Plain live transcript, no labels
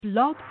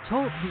Blog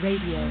Talk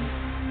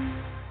Radio.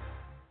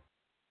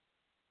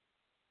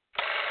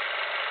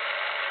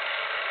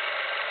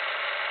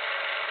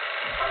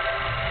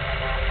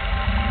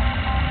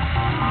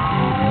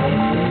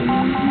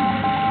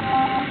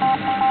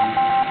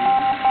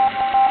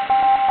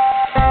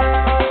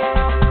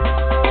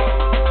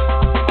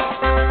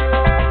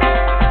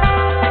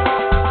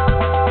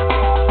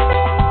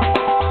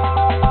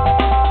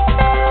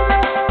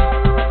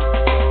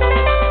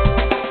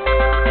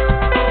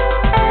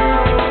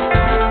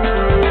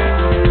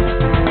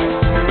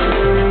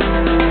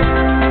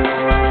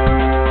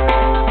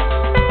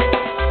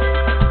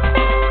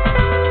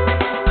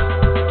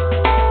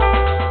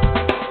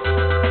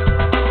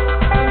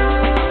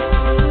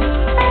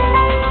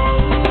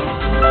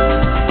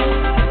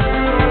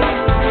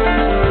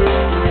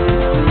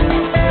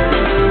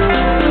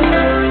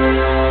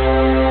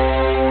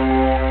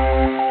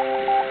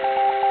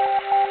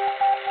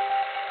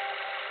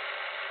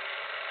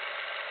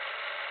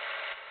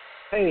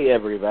 Hey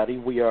everybody,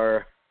 we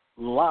are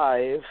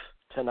live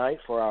tonight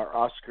for our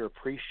Oscar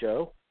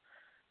pre-show.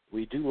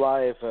 We do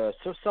live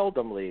so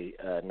seldomly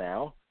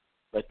now,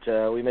 but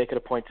we make it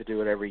a point to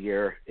do it every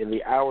year in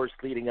the hours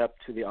leading up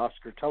to the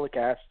Oscar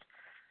telecast,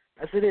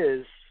 as it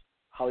is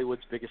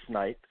Hollywood's biggest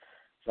night.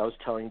 As I was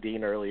telling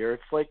Dean earlier,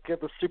 it's like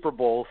the Super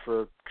Bowl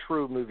for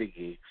true movie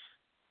geeks.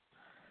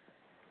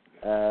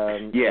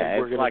 It's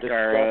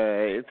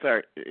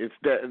like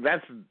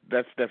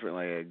that's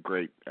definitely a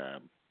great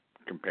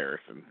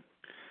comparison.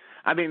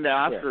 I mean, the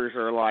Oscars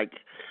are like,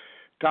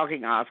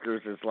 talking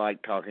Oscars is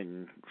like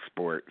talking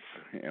sports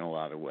in a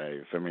lot of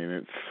ways. I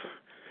mean,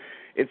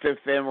 it's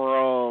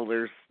ephemeral.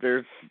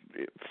 There's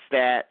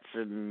stats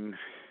and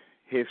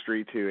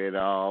history to it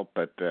all,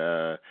 but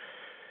I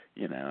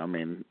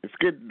mean, it's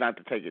good not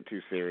to take it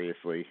too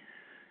seriously.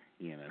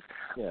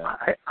 Yeah.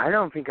 I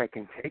don't think I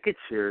can take it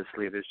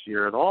seriously this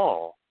year at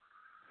all.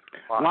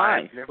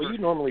 Why? Well, you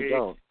normally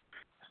don't.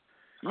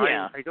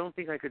 Yeah. I don't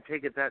think I could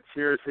take it that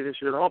seriously this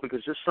year at all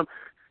because just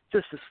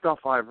the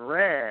stuff I've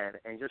read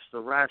and just the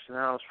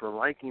rationales for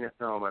liking a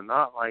film and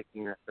not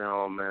liking a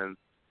film, and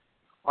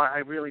I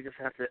really just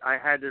had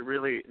to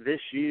really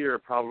this year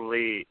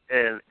probably,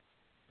 and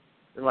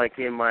like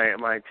in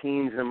my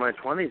teens and my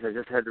 20s, I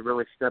just had to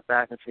really step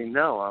back and say,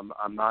 no,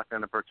 I'm not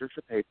going to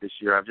participate this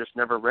year. I've just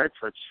never read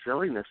such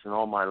silliness in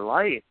all my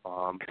life.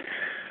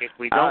 If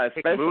we don't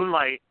pick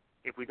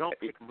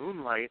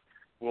Moonlight,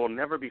 will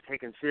never be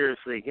taken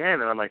seriously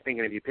again. And I'm like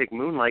thinking, if you pick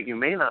Moonlight, you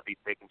may not be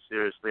taken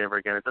seriously ever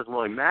again. It doesn't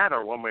really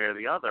matter one way or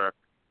the other.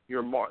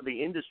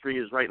 The industry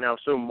is right now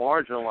so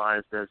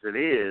marginalized as it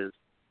is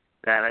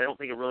that I don't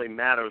think it really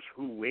matters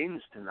who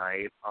wins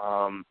tonight.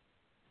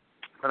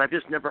 But I've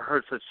just never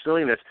heard such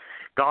silliness.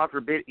 God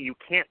forbid you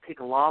can't pick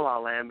La La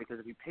Land because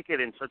if you pick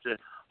it in such a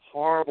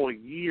horrible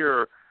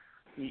year,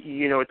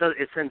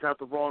 it sends out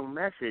the wrong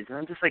message. And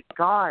I'm just like,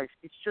 guys,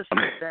 it's just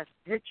the Best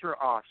Picture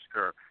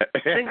Oscar.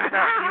 Think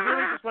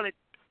about it.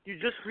 You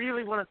just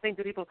really want to think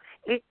to people,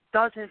 it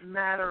doesn't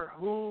matter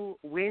who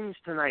wins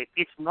tonight.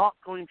 It's not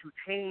going to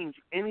change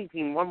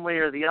anything one way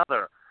or the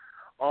other.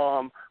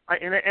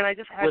 I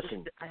just had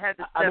Listen, I had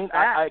to step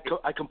back.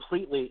 I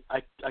completely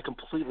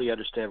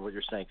understand what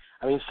you're saying.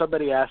 I mean,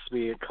 somebody asked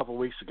me a couple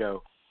weeks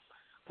ago,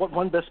 what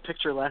won Best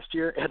Picture last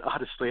year? And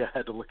honestly, I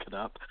had to look it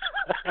up.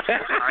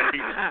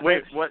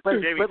 Wait, what?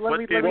 Jamie, let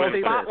me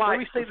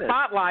say this.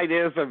 Spotlight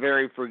is a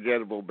very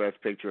forgettable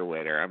Best Picture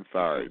winner. I'm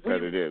sorry,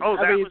 but it is. Oh,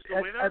 that was the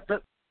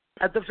winner?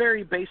 At the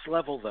very base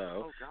level,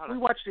 though, we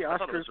watch the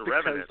Oscars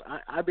because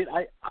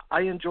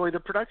I enjoy the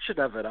production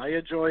of it. I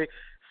enjoy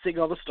seeing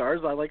all the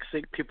stars. I like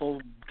seeing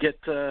people get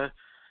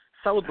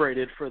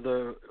celebrated for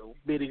the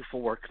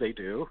meaningful work they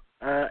do.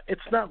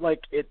 It's not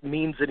like it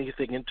means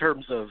anything in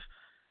terms of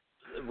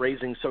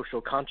raising social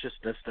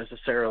consciousness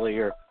necessarily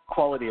or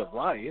quality of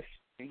life.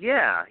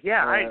 Yeah,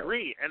 I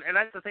agree, and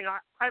that's the thing.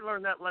 I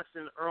learned that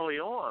lesson early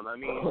on. I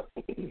mean,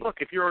 look,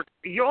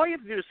 all you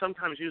have to do is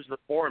sometimes use the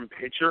foreign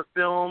picture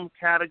film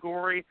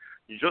category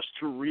just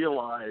to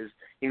realize,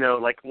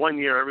 like one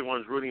year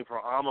everyone's rooting for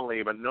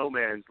Amelie, but No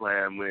Man's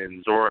Land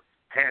wins, or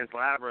Pan's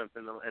Labyrinth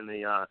and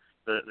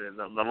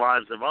the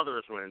Lives of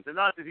Others wins, and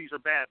not that these are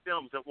bad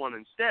films that won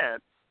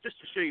instead, just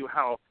to show you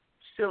how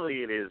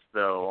silly it is,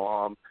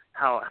 though,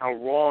 how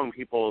wrong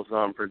people's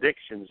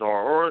predictions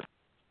are, or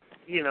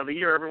the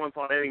year everyone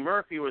thought Eddie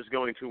Murphy was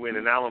going to win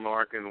and Alan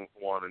Arkin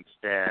won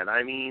instead.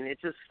 I mean, it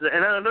just,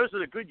 and those are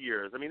the good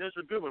years. I mean, those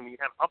are good when we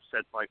have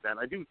upsets like that.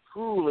 I do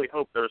truly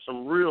hope there are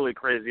some really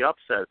crazy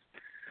upsets,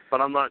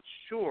 but I'm not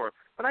sure.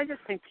 But I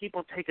just think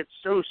people take it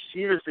so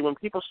seriously when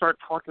people start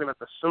talking about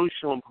the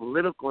social and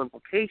political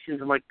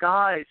implications. I'm like,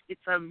 guys,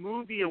 it's a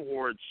movie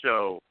award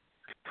show.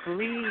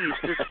 Please,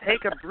 just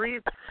take a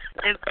breath.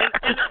 And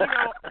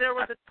there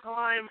was a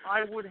time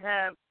I would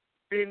have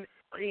been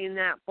in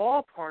that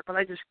ballpark, but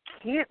I just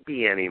can't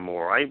be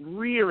anymore. I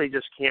really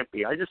just can't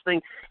be. I just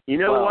think,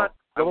 what?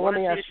 I want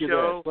to see a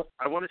show.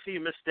 I want to see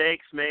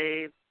mistakes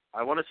made.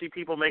 I want to see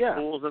people make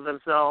fools of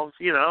themselves,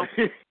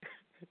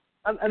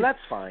 And that's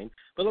fine.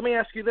 But let me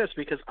ask you this,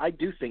 because I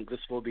do think this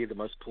will be the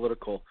most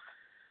political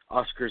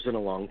Oscars in a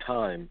long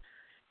time.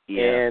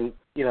 Yeah. And,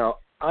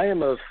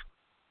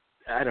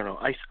 I don't know,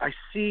 I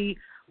see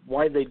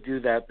why they do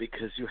that,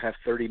 because you have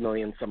 30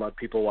 million some odd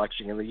people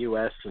watching in the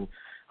U.S. and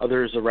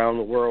others around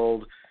the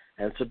world,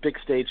 and it's a big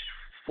stage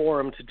for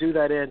them to do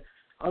that in.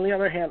 On the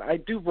other hand, I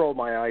do roll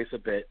my eyes a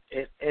bit,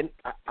 and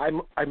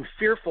I'm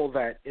fearful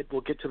that it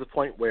will get to the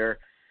point where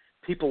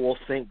people will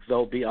think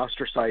they'll be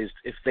ostracized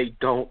if they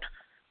don't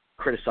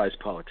criticize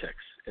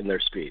politics in their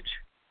speech.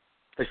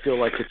 They feel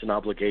like it's an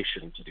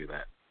obligation to do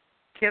that.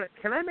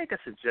 Can I make a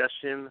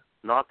suggestion?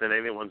 Not that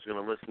anyone's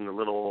going to listen to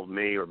little old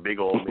me or big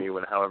old me,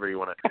 however you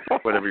want to,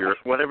 whatever your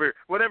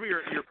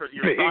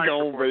big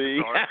old me.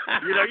 You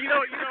know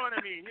what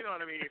I mean. You know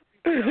what I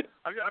mean.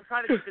 I'm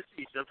trying to keep this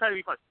easy. I'm trying to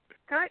be fun.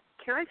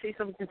 Can I say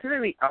something?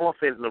 Considering the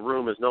elephant in the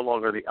room is no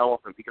longer the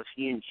elephant, because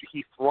he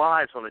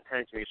thrives on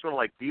attention. He's sort of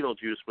like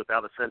Beetlejuice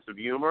without a sense of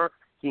humor.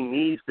 He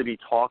needs to be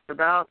talked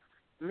about.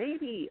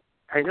 Maybe,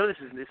 I know this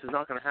is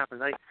not going to happen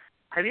tonight.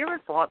 Have you ever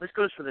thought, this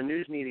goes for the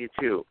news media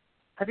too,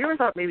 have you ever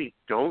thought maybe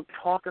don't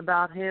talk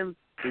about him,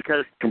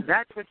 because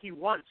that's what he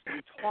wants to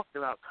be talked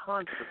about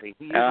constantly?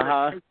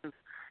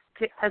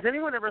 Has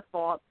anyone ever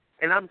thought,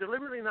 and I'm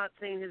deliberately not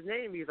saying his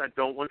name because I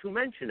don't want to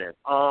mention it,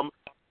 I'm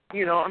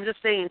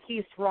just saying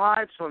he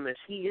thrives on this.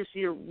 He is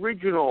the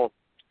original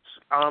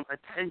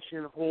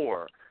attention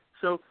whore.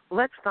 So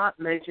let's not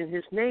mention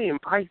his name.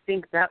 I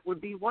think that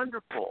would be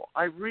wonderful.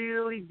 I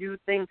really do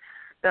think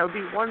that would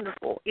be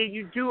wonderful.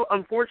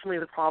 Unfortunately,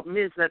 the problem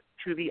is that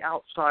to the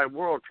outside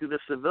world, to the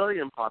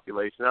civilian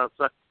population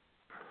outside,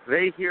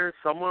 they hear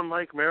someone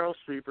like Meryl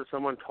Streep or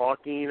someone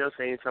talking,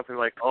 saying something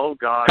like, "Oh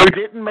God." Who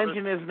didn't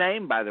mention his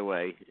name, by the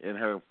way, in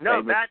her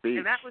famous speech.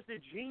 And that was the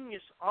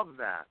genius of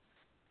that.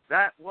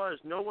 That was,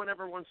 no one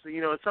ever wants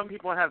to, some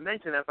people have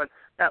mentioned that, but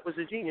that was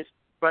a genius.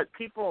 But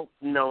people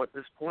know at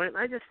this point, and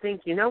I just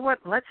think, you know what,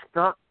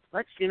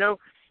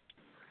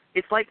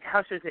 it's like,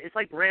 how should I say, it's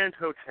like Grand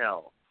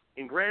Hotel.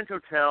 In Grand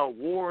Hotel,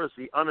 war is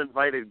the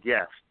uninvited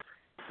guest.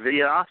 The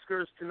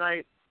Oscars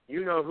tonight,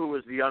 you know who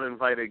was the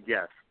uninvited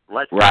guest.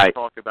 Let's not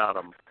talk about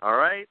them, all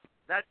right?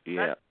 That's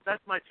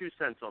my 2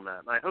 cents on that,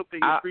 and I hope that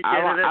you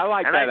appreciated it. I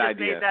like and that I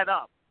idea. Made that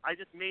up. I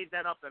just made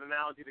that up, that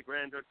analogy to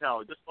Grand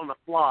Hotel, just on the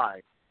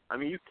fly. I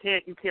mean, you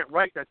can't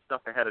write that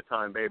stuff ahead of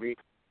time, baby.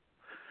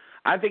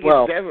 I think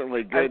it's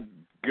definitely good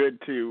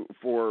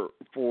for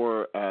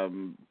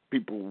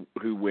people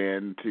who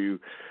win to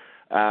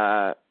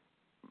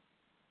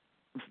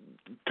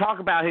talk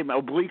about him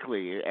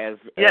obliquely as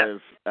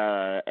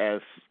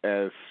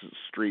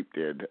Streep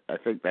did. I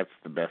think that's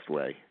the best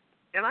way.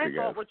 And I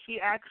thought what she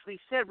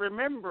actually said,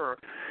 remember,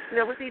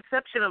 with the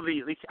exception of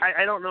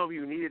I don't know if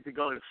you needed to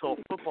go to Soul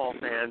Football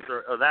fans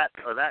or that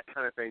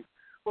kind of thing,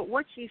 but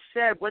what she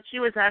said, what she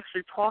was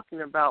actually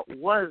talking about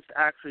was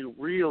actually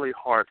really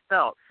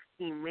heartfelt.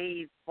 He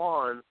made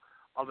fun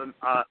of a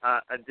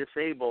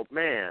disabled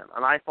man,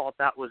 and I thought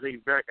that was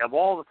of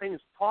all the things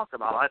to talk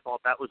about, I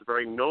thought that was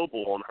very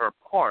noble on her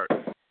part.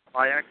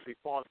 I actually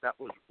thought that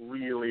was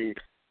really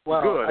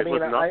good. I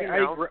mean,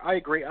 I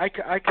agree. I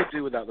could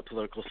do without the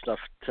political stuff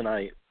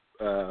tonight,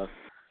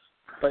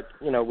 but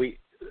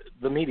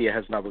the media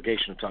has an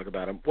obligation to talk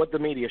about him. What the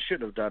media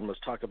should have done was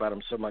talk about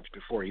him so much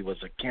before he was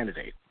a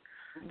candidate,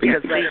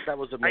 because that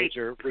was a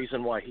major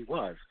reason why he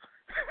was.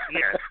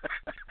 Yes.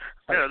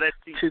 To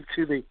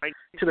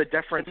the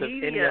deference of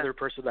any other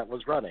person that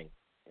was running.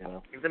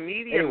 The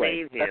media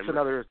made him. That's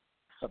another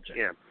subject.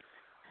 Yeah.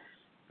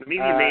 The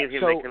media made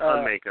him. They can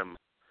unmake him.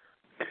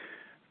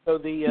 So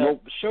the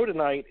show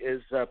tonight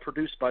is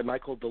produced by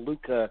Michael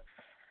DeLuca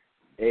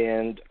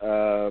and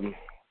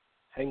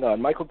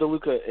Michael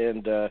DeLuca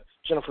and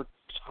Jennifer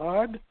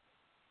Todd.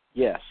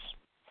 Yes.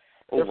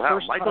 Oh wow,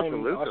 Michael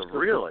DeLuca,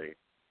 really?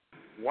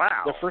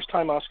 Wow. The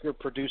first-time Oscar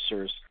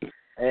producers.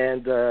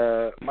 And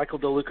Michael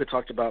DeLuca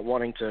talked about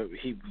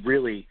he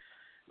really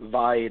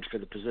vied for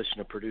the position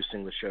of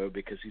producing the show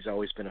because he's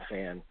always been a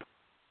fan.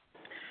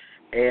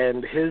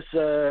 And his,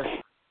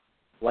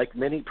 like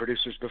many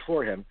producers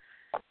before him,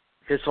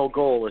 his whole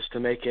goal is to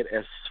make it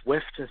as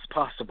swift as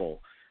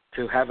possible,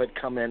 to have it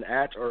come in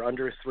at or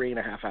under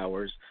 3.5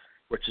 hours,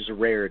 which is a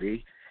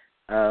rarity.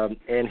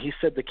 And he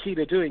said the key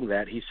to doing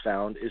that, he's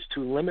found, is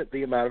to limit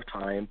the amount of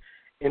time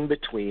in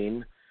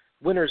between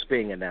winners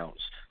being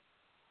announced.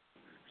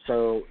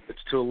 So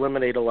it's to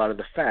eliminate a lot of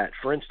the fat.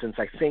 For instance,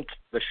 I think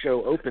the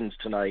show opens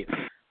tonight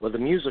with a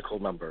musical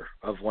number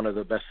of one of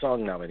the Best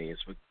Song nominees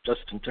with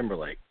Justin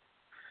Timberlake.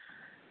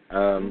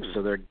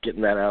 So they're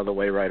getting that out of the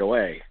way right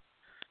away.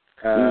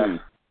 So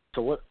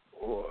what,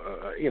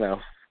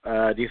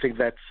 do you think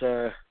that's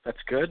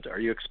good? Are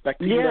you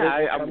expecting?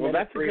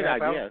 That's a good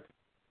idea.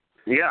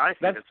 Yeah, I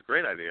think that's a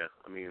great idea.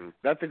 I mean,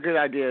 that's a good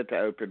idea to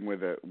open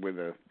with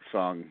a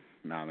song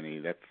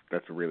nominee.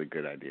 That's a really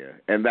good idea,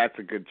 and that's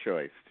a good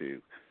choice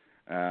too.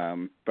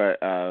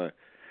 But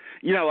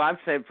I've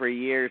said for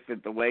years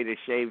that the way to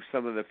shave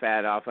some of the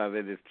fat off of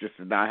it is just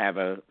to not have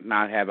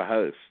a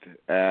host,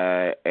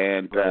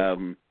 and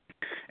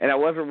I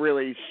wasn't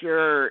really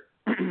sure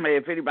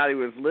if anybody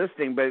was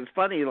listening, but it's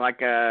funny.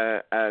 Like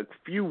a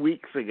few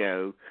weeks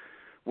ago,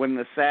 when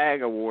the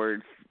SAG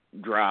Awards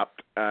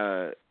dropped,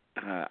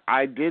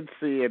 I did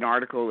see an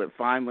article that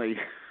finally,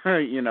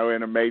 in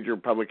a major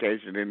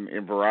publication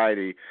in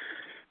Variety,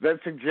 that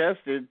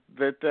suggested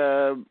that,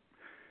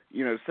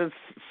 since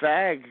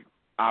the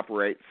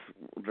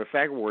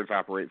SAG Awards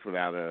operates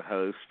without a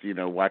host,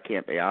 why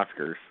can't the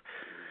Oscars?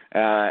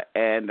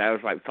 And I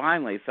was like,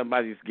 finally,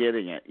 somebody's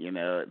getting it.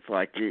 It's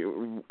like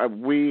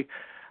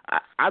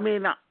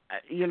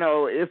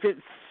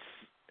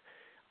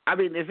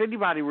is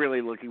anybody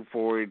really looking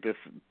forward to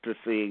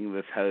seeing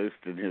this host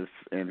and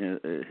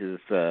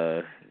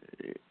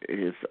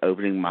his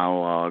opening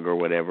monologue or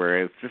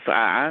whatever? It's just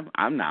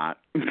I'm not.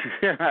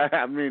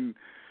 I mean,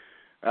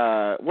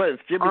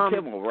 it's Jimmy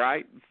Kimmel,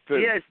 right?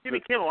 Yeah, it's Jimmy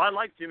Kimmel. I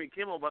like Jimmy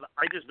Kimmel, but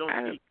I just don't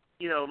think.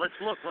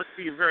 Let's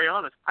be very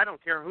honest. I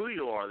don't care who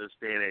you are this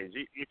day and age.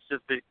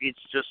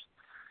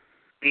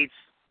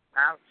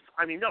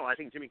 I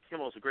think Jimmy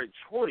Kimmel is a great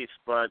choice,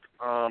 but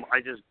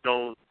I just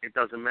don't. It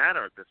doesn't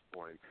matter at this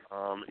point.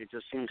 It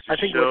just seems to show. I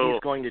think what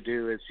he's going to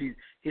do is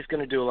he's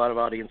going to do a lot of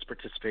audience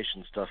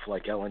participation stuff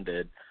like Ellen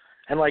did,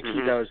 and like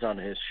he does on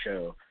his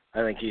show.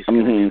 I think he's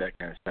going to do that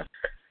kind of stuff.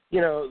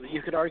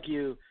 You could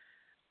argue.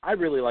 I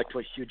really liked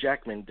what Hugh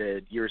Jackman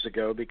did years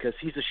ago because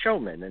he's a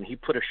showman and he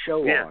put a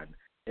show on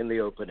in the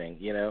opening.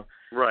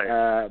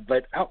 Right.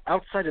 But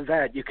outside of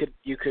that, you could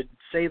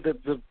say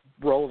that the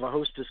role of a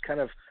host is kind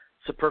of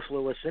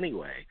superfluous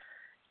anyway,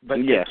 but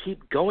they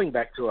keep going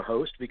back to a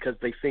host because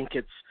they think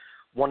it's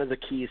one of the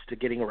keys to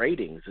getting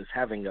ratings is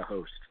having a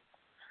host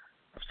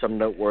of some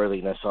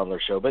noteworthiness on their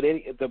show. But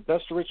the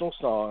best original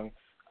song,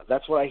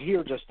 that's what I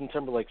hear Justin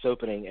Timberlake's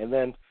opening, and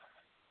then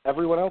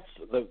everyone else,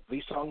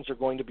 these songs are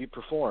going to be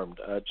performed.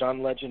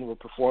 John Legend will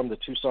perform the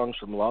 2 songs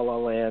from La La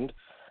Land.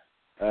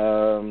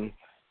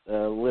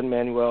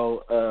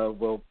 Lin-Manuel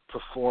will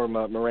perform,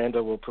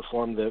 Miranda will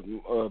perform the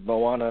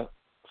Moana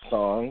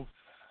song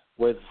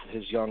with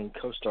his young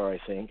co-star, I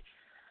think.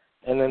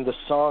 And then the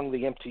song,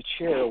 The Empty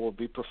Chair, will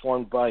be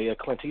performed by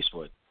Clint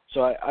Eastwood.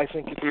 So I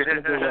think it's going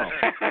to do well.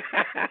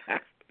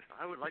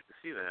 I would like to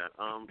see that.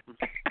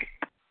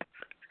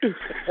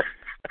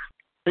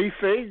 He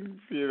sings,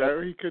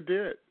 he could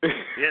do it.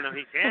 Yeah, no,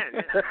 he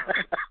can.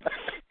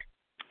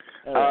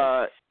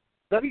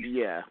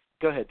 Yeah.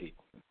 Go ahead, Dee.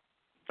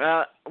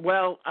 I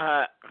wanted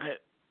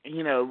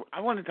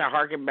to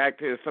harken back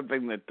to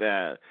something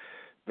that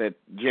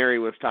Jerry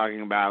was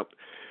talking about.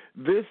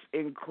 This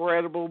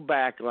incredible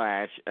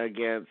backlash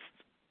against,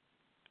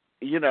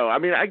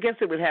 I guess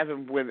it would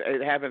happen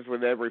it happens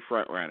with every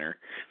front runner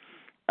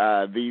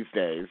these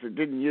days. It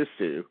didn't used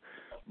to,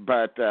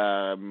 but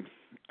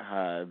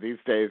these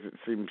days it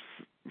seems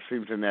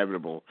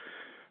inevitable.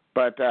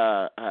 But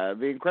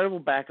the incredible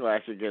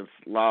backlash against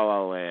La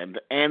La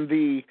Land and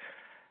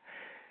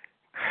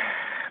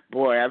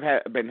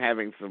I've been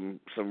having some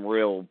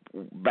real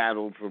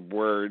battles of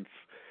words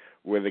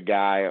with a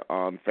guy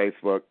on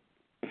Facebook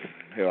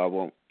who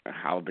I'll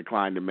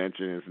decline to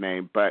mention his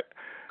name, but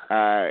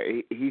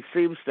he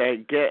seems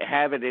to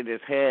have it in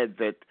his head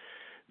that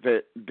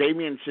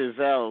Damien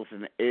Chazelle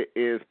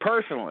is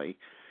personally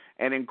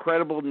an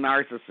incredible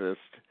narcissist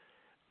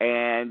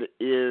and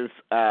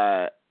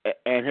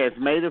and has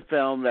made a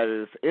film that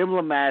is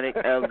emblematic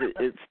of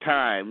its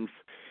times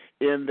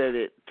in that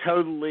it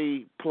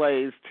totally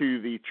plays to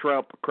the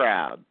Trump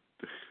crowd.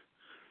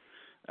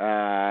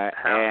 How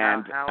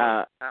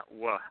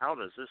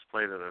does this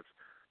play to this?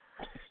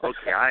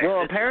 Okay.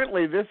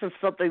 Apparently this is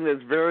something this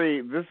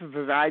is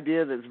an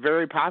idea that's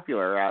very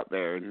popular out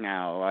there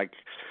now. Like,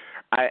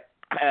 I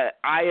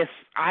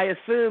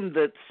assume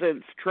that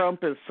since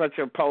Trump is such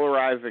a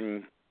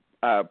polarizing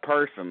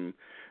person,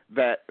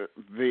 that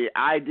the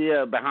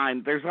idea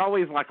behind, there's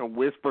always like a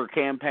whisper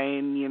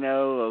campaign,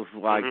 of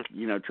like,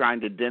 trying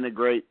to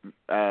denigrate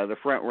the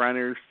front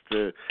runners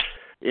to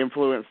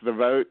influence the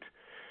vote.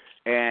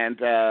 And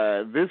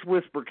this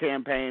whisper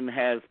campaign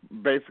has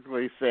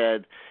basically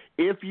said,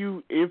 if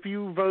you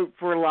vote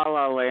for La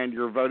La Land,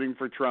 you're voting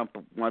for Trump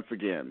once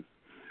again.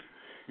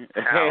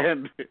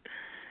 And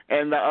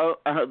the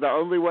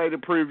only way to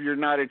prove you're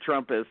not a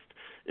Trumpist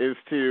is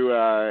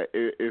to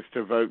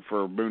vote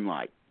for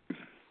Moonlight.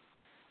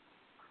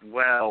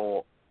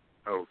 Well,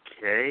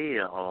 okay.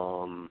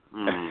 I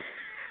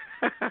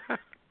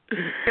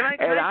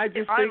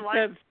just think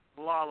that's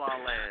La La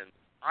Land.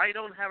 I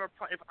don't have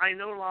if I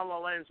know La La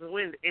Land's the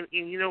wind, and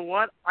you know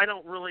what? I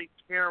don't really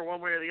care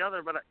one way or the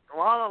other, but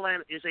La La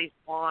Land is a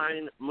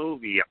fine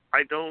movie.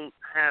 I don't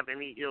have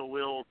any ill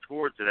will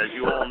towards it. As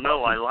you all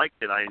know, I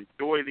liked it. I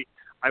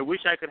I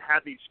wish I could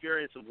have the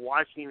experience of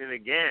watching it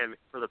again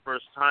for the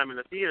first time in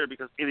the theater,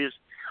 because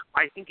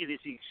I think it is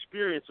the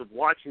experience of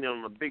watching it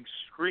on a big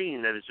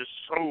screen that is just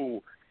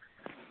so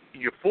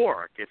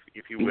euphoric,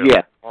 if you will.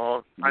 Yeah.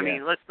 I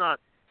mean, let's not.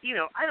 We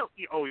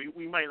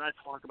might not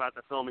talk about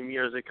the film in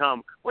years to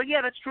come. Well,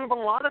 yeah, that's true of a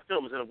lot of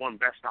films that have won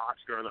Best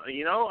Oscar. I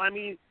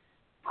mean,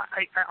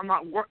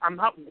 I'm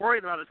not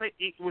worried about it.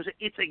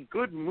 It's a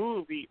good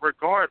movie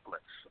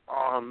regardless.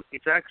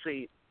 It's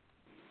actually,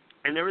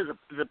 and there is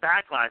the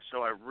backlash.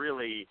 So I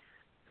really,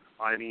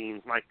 I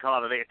mean, my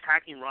God, are they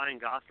attacking Ryan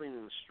Gosling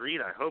in the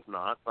street? I hope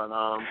not, but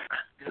well,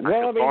 I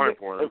mean,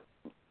 for them.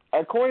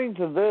 According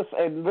to this,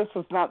 and this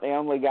is not the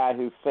only guy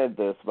who said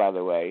this, by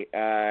the way.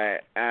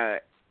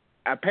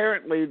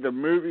 Apparently, the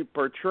movie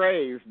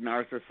portrays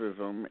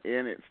narcissism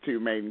in its two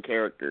main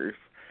characters.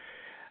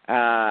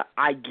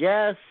 I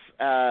guess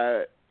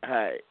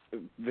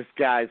this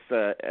guy's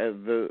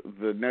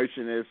the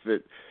notion is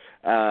that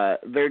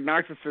they're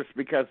narcissists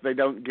because they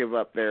don't give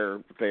up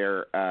their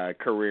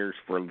careers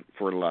for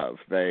love.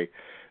 They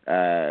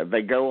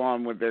go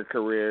on with their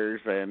careers,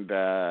 and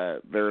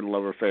their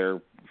love affair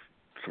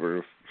sort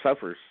of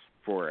suffers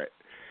for it.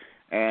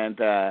 And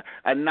a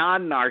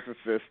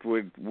non-narcissist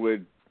would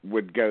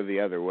go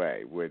the other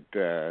way. Would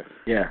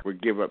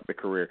give up the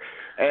career.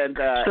 And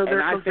so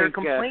their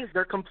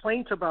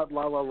complaint about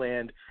La La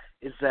Land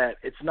is that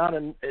it's not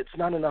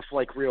enough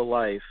like real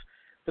life.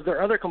 But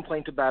their other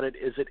complaint about it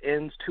is it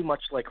ends too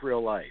much like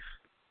real life.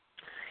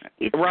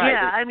 Right.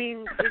 Yeah, I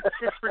mean, it's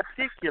just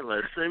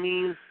ridiculous. I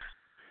mean.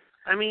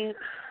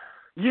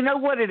 You know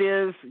what it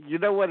is?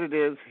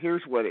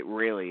 Here's what it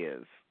really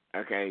is.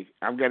 Okay,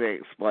 I'm going to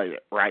explain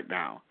it right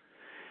now.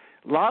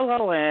 La La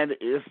Land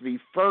is the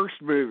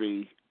first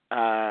movie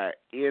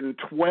in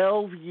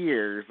 12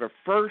 years, the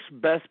first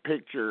Best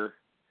Picture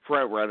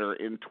frontrunner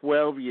in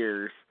 12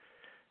 years,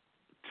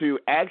 to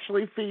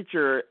actually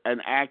feature an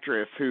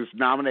actress who's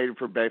nominated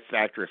for Best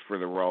Actress for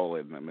the role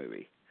in the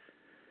movie.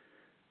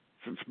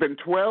 So it's been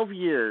 12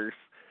 years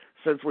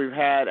since we've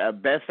had a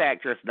Best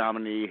Actress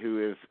nominee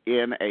who is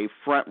in a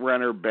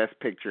frontrunner Best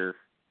Picture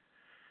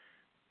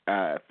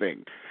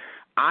thing.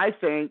 I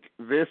think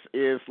this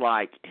is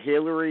like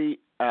Hillary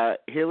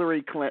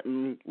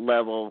Clinton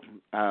level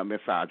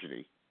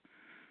misogyny.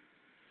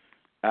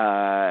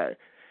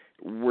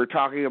 We're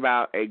talking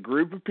about a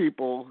group of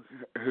people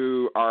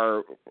who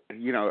are,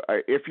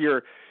 if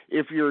you're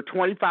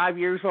 25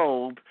 years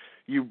old,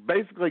 you've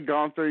basically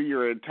gone through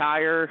your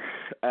entire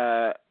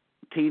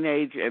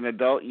teenage and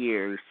adult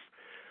years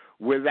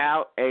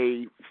without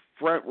a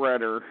front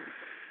runner,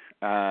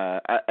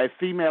 a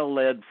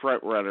female-led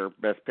front runner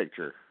Best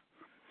Picture,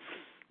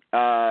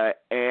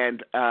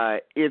 and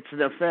it's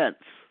an offense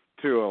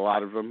to a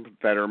lot of them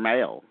that are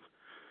male,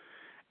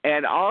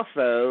 and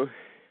also.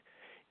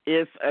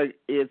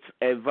 It's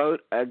a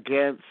vote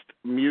against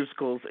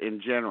musicals in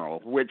general,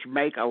 which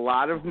make a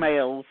lot of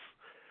males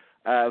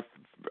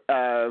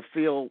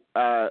feel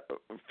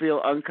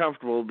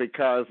uncomfortable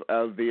because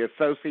of the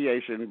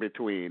association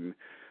between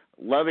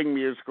loving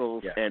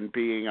musicals and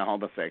being a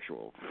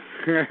homosexual.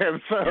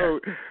 And so,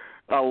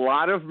 a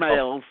lot of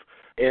males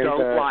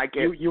don't like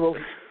it. You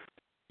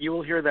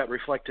will hear that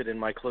reflected in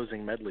my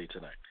closing medley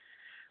tonight.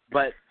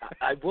 But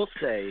I will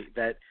say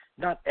that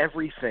not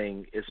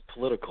everything is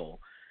political.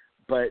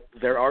 But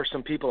there are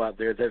some people out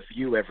there that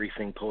view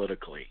everything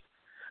politically.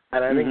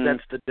 And I think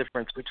that's the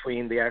difference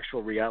between the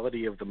actual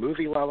reality of the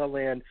movie La La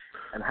Land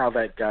and how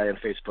that guy on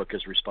Facebook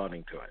is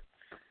responding to it.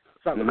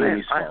 It's not the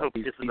movie's fault. I hope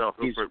Isabelle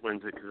Huppert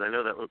wins it because I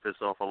know that would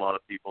piss off a lot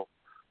of people.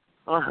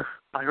 I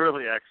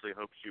really actually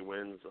hope she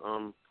wins.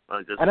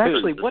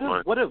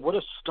 What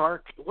a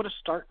stark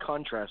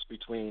contrast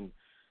between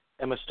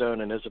Emma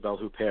Stone and Isabelle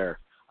Huppert.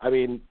 I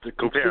mean, two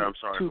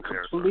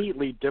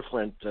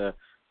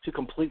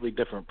completely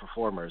different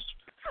performers.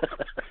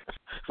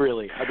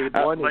 Really, I mean,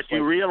 one is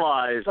you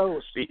realize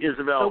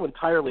Isabelle so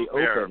entirely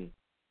Huppert, open.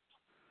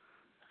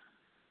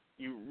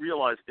 You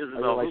realize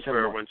Isabelle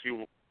Huppert when she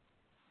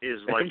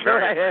is like it's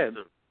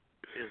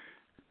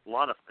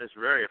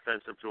very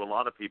offensive to a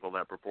lot of people,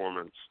 that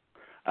performance.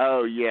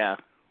 Oh yeah.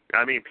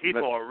 I mean,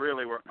 people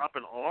were up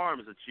in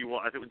arms that she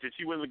won. I think did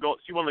she win the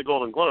gold? She won the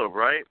Golden Globe,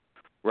 right?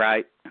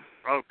 Right.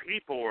 Oh,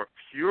 people were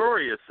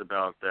furious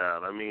about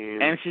that. I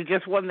mean, and she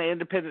just won the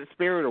Independent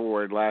Spirit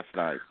Award last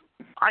night.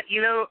 I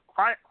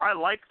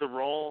like the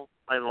role.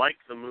 I like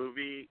the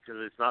movie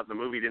because the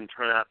movie didn't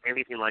turn out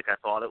anything like I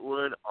thought it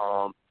would.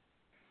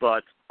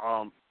 But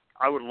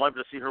I would love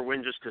to see her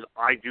win just because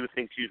I do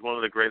think she's one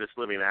of the greatest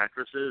living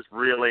actresses.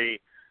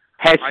 Really.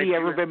 Has she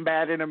ever been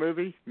bad in a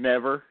movie?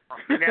 Never.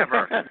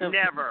 Never.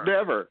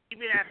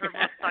 Even at her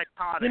most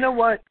psychotic. You know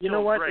what?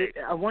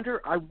 I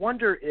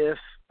wonder if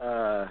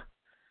a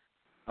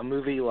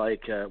movie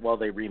like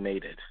they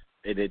remade it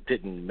and it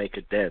didn't make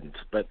a dent,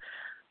 but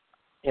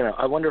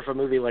I wonder if a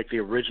movie like the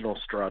original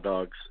Straw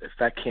Dogs, if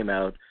that came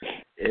out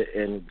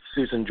and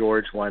Susan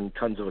George won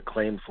tons of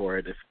acclaim for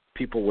it, if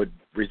people would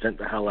resent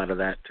the hell out of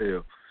that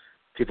too.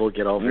 People would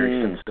get all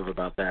very sensitive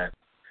about that.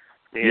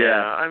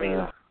 Yeah, I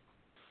mean.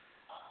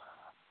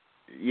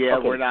 Yeah,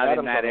 okay, we're not Adam's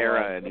in that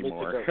era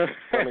anymore.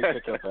 Let me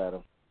pick up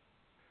Adam.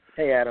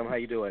 Hey, Adam, how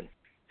you doing?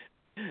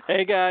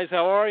 Hey, guys,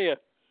 how are you?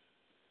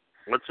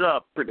 What's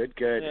up? Pretty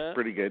good. Yeah.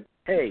 Pretty good.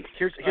 Hey,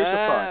 here's the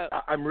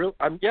thought. I'm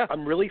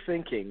really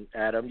thinking,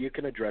 Adam, you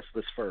can address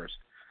this first.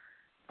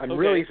 I'm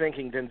really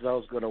thinking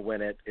Denzel's going to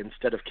win it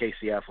instead of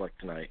Casey Affleck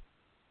tonight.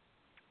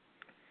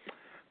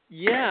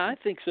 Yeah, I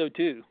think so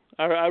too.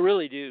 I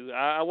really do.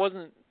 I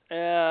wasn't.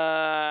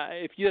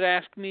 If you had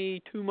asked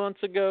me 2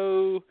 months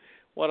ago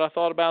what I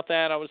thought about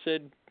that, I would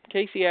have said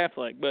Casey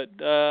Affleck, but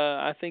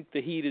I think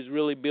the heat is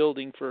really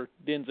building for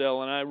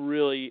Denzel, and I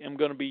really am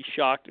going to be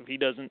shocked if he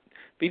doesn't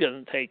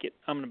take it.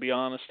 I'm going to be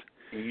honest.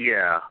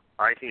 Yeah,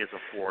 I think it's a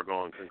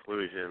foregone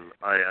conclusion.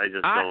 I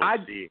just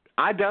don't see.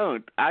 I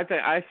don't.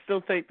 I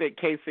still think that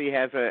Casey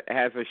has a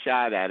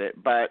shot at it,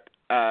 but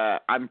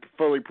I'm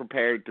fully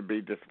prepared to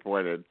be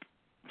disappointed.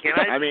 Can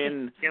I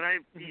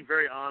be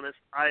very honest?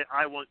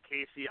 I want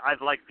Casey.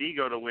 I'd like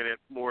Vigo to win it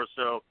more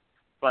so,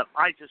 but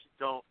I just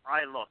don't.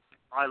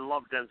 I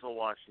love Denzel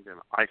Washington.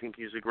 I think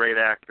he's a great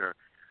actor.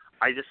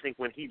 I just think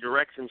when he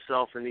directs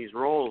himself in these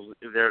roles,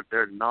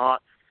 they're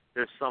not.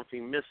 There's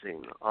something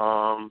missing.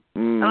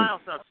 And I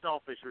also have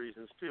selfish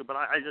reasons too. But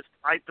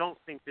I don't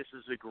think this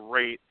is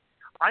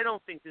I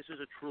don't think this is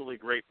a truly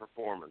great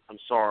performance. I'm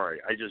sorry.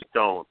 I just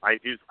don't. I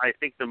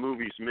think the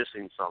movie's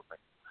missing something.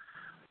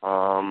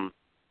 I'm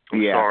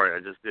sorry. I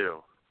just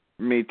do.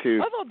 Me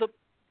too.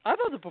 I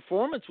thought the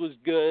performance was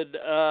good.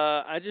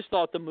 I just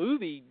thought the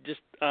movie,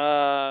 just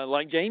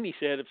like Jamie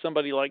said, if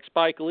somebody like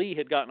Spike Lee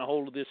had gotten a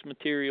hold of this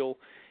material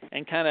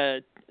and kind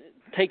of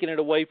taken it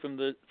away from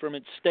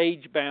its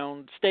staging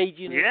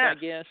it, I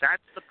guess.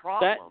 That's the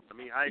problem.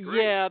 I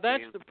agree. Yeah,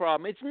 that's the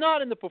problem. It's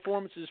not in the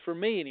performances for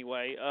me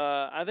anyway.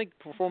 I think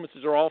the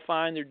performances are all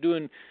fine. They're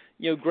doing,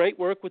 great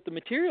work with the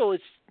material.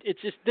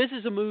 It's just this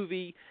is a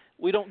movie.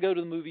 We don't go to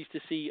the movies to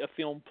see a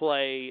film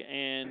play,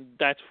 and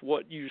that's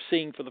what you're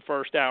seeing for the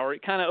first hour.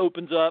 It kind of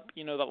opens up,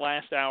 the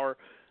last hour,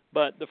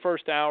 but the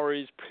first hour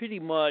is pretty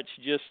much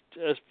just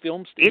a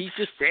film. He's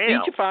just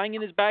speechifying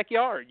in his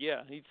backyard.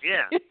 Yeah.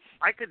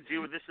 I could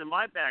do this in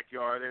my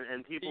backyard,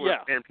 and people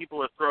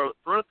would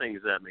throw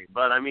things at me.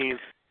 But I read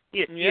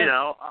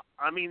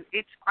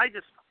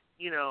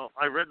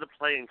the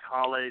play in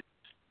college.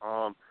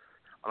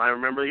 And I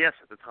remember, at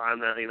the time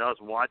that, I was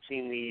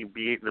watching the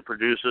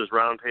producers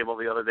roundtable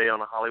the other day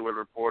on a Hollywood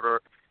Reporter,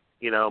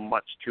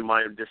 much to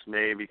my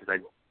dismay because I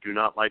do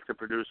not like the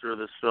producer of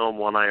this film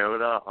one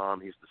iota.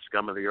 He's the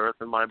scum of the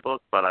earth in my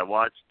book, but I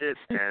watched it,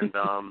 and,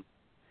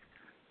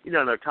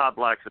 no, Todd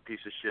Black's a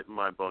piece of shit in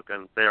my book,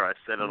 and there I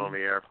said it on the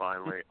air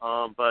finally.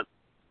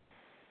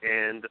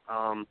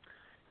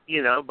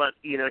 He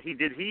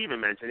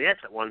even mentioned,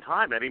 at one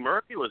time Eddie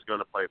Murphy was going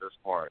to play this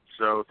part.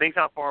 So think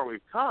how far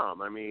we've come.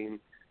 We've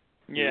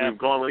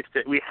gone.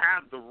 We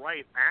have the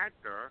right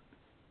actor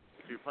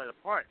to play the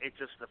part. It's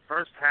just the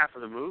first half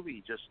of the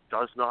movie just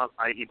does not.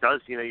 You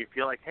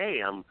feel like,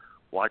 hey, I'm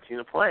watching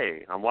a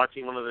play. I'm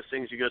watching one of those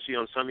things you go see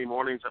on Sunday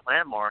mornings at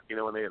Landmark.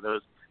 When they have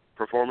those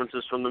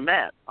performances from the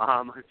Met,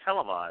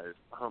 televised.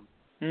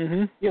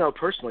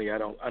 Personally, I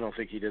don't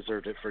think he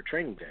deserved it for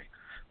Training Day,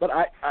 but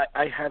I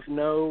have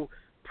no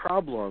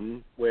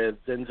problem with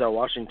Denzel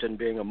Washington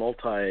being a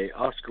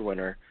multi-Oscar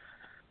winner.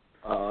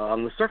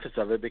 On the surface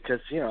of it,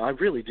 because I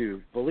really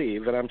do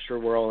believe, and I'm sure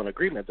we're all in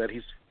agreement, that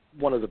he's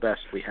one of the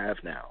best we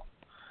have now.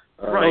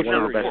 Right, one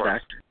of the best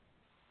actors.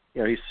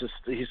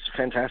 He's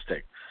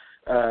fantastic.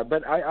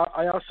 But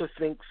I also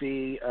think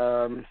the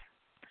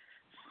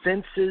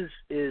Fences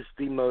is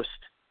the most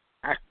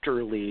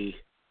actorly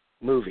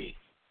movie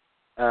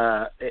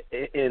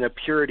in a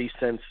purity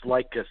sense,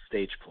 like a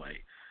stage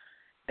play,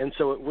 and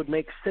so it would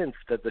make sense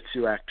that the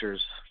two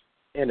actors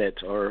in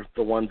it are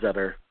the ones that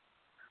are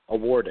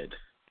awarded.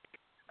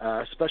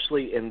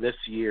 Especially in this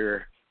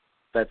year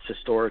that's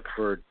historic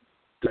for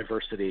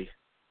diversity,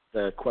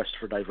 the quest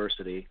for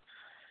diversity,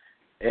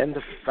 and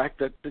the fact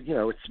that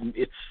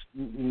it's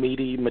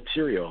meaty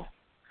material.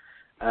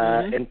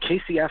 And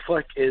Casey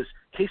Affleck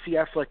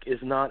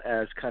is not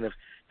as kind of,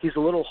 he's a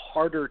little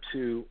harder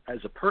to,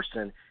 as a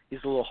person,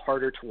 he's a little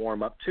harder to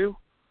warm up to.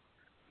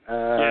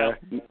 There's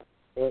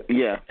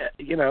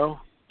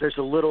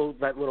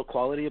that little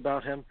quality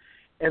about him,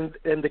 and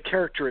the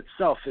character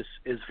itself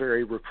is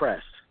very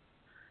repressed.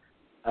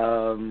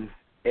 And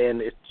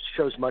it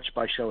shows much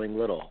by showing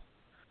little.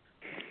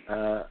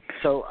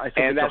 So I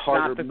think that's it's a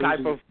harder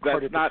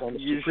that's not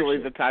usually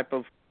the type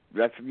of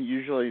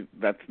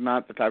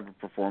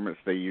performance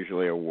they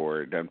usually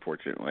award,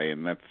 unfortunately,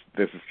 and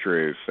this is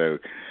true. So,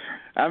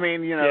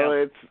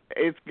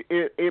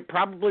 it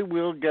probably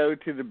will go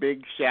to the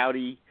big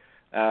shouty,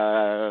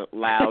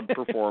 loud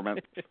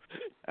performance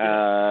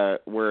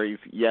where he's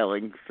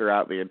yelling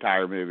throughout the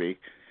entire movie,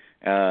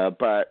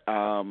 but.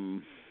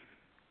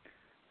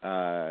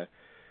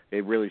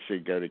 It really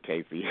should go to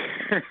Casey.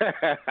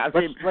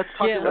 Let's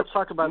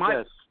talk about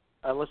this.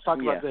 Let's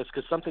talk about this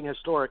because something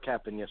historic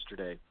happened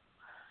yesterday.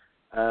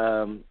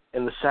 In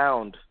the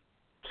sound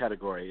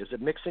category, is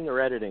it mixing or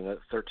editing that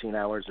 13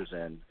 Hours is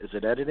in? Is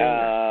it editing?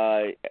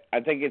 I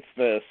think it's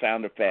the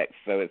sound effects,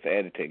 so it's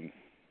editing.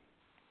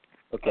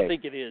 Okay. I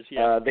think it is.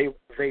 Yeah.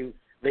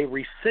 They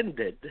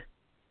rescinded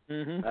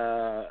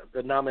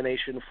the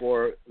nomination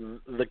for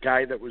the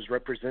guy that was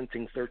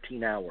representing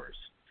 13 Hours.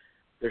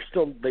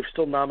 They've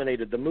still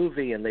nominated the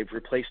movie, and they've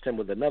replaced him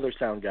with another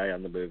sound guy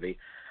on the movie.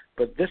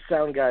 But this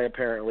sound guy,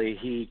 apparently,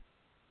 he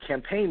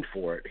campaigned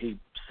for it. He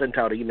sent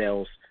out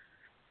emails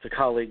to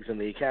colleagues in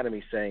the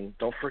Academy saying,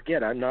 don't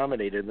forget, I'm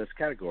nominated in this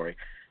category.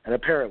 And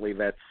apparently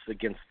that's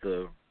against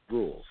the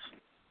rules.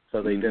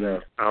 So they did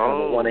a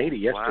 180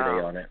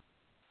 yesterday on it.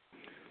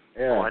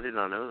 Yeah. Oh, I did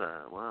not know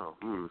that. Wow.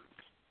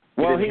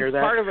 Well, he's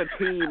part of a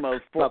team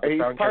of four. He's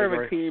part of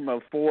a team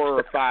of 4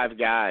 or 5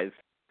 guys.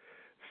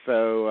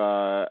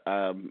 So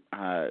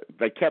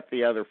they kept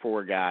the other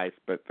 4 guys,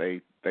 but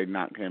they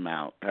knocked him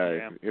out.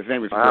 His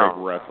name is Greg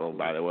Russell,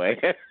 by the way.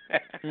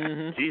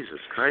 Jesus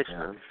Christ,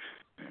 man.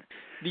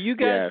 Do you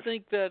guys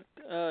think that?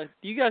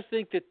 Do you guys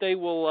think that they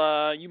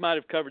will? You might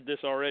have covered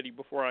this already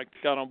before I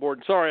got on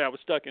board. Sorry, I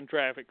was stuck in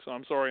traffic, so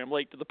I'm sorry I'm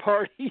late to the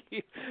party.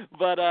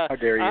 But how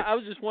dare you? I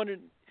was just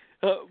wondering.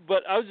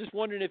 But I was just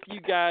wondering if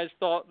you guys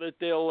thought that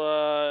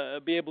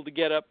they'll be able to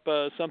get up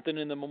something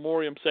in the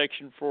memoriam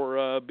section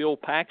for Bill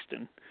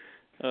Paxton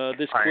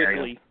this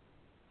quickly.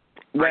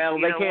 Well,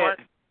 they can't.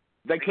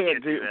 They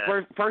can't do.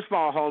 First of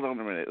all, hold on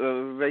a minute.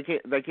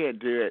 They can't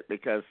do it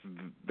because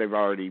they've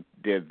already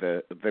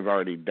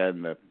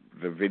done the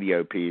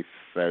video piece.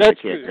 So That's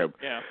they can't true. go.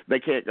 Yeah. They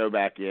can't go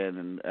back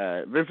in,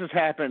 and this has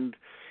happened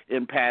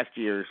in past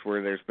years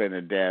where there's been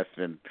a death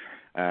and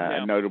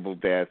a notable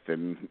death,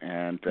 and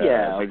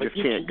they just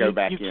can't go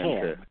back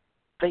in.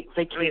 They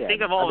can't. I mean,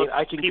 think of all the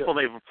people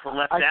they've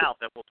left out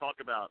that we'll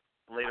talk about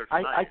later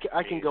tonight.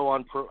 I can go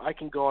on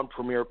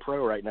Premiere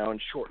Pro right now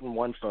and shorten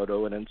one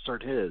photo and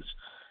insert his,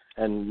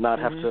 and not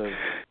have to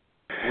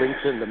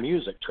lengthen the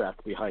music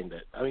track behind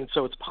it. I mean,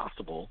 so it's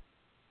possible.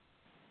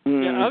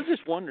 Yeah, I was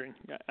just wondering.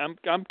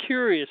 I'm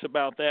curious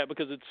about that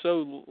because it's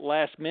so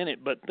last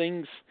minute, but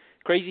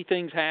crazy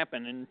things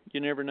happen, and you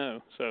never know.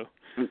 So.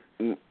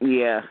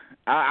 Yeah,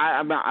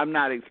 I'm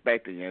not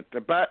expecting it,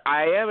 but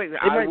I am.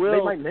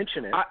 They might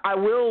mention it. I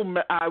will.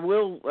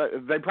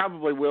 They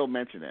probably will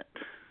mention it.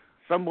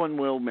 Someone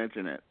will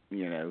mention it.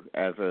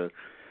 As a.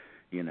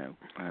 Yeah,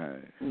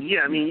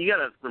 I mean, you got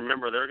to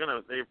remember who are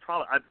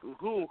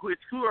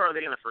they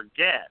going to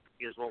forget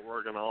is what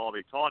we're going to all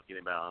be talking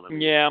about. I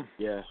mean, yeah.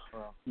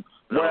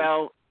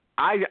 Well,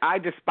 I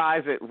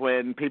despise it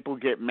when people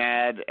get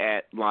mad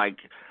at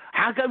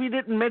how come you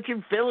didn't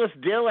mention Phyllis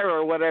Diller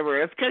or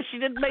whatever? It's because she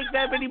didn't make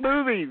that many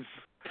movies.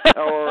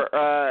 Or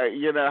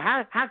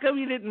how come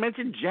you didn't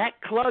mention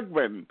Jack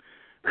Klugman?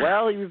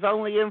 Well, he was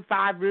only in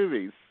 5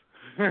 movies.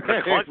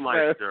 The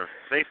Klugmeister.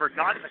 They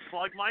forgot the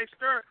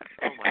Klugmeister?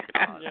 Oh, my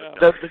God. Yeah.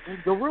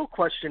 The real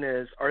question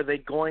is, are they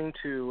going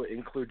to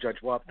include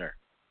Judge Wapner?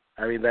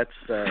 I mean, that's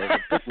the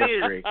big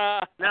mystery.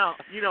 Now,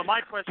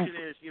 my question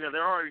is,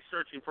 they're already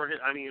searching for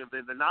his. I mean,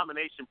 the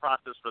nomination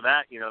process for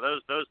that,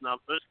 those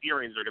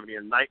hearings are going to be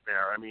a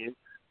nightmare. I mean,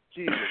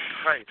 Jesus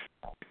Christ.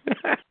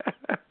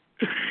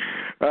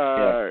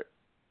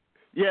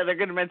 Yeah, they're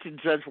going to mention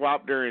Judge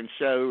Wapner and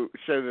show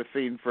the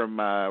scene from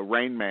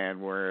Rain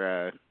Man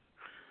where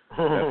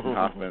Dustin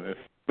Hoffman is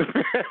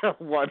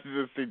wanted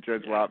to see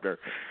Judge Wapner.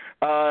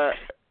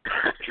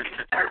 That's cute.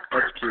 I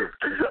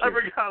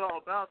forgot all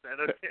about that.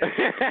 Okay.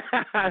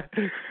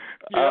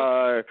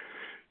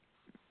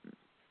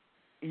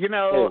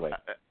 Anyway.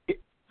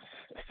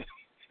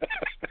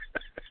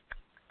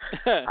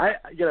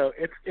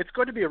 It's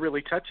going to be a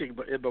really touching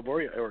in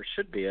memoriam, or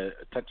should be a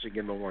touching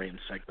in memoriam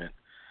segment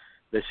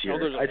this year. Oh,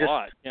 there's a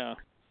lot. Yeah.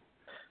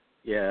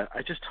 Yeah,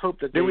 I just hope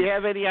that. Do we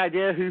have any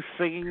idea who's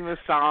singing the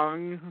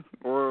song?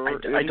 Or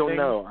I don't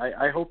know.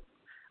 I hope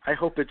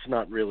it's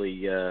not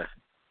really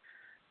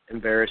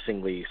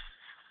embarrassingly.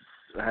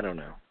 I don't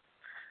know.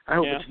 I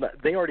hope it's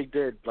not. They already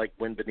did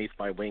 "Wind Beneath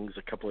My Wings"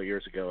 a couple of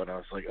years ago, and I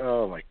was like,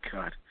 oh my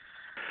God.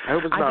 I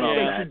hope it's not all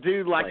that.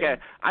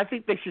 I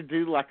think they should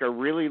do a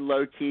really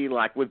low key,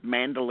 with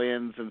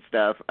mandolins and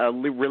stuff, a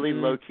really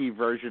low key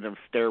version of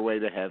 "Stairway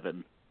to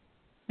Heaven."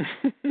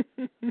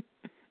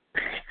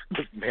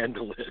 With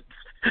mandolins.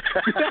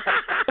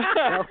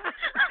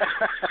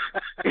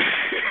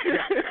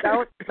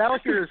 now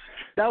here's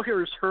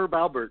Herb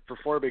Alpert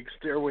performing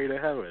 "Stairway to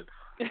Heaven."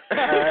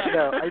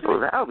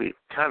 That would be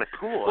kind of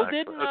cool. Well,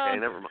 okay,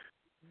 never mind.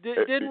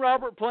 Didn't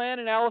Robert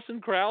Plant and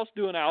Alison Krauss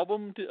do an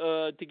album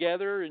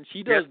together? And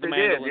she does the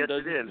mandolin. Yes,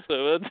 they did.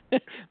 So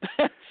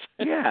that's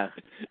yeah.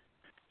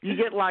 You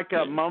get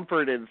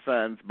Mumford and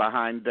Sons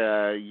behind,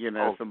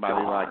 somebody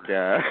God. like.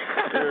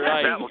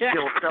 Right. That will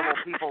kill several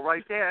people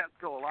right there.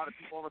 Kill a lot of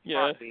people on the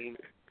spot, Dean.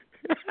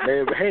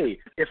 Hey,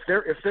 if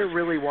they're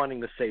really wanting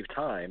to save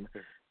time,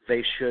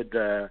 they should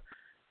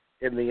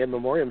in the in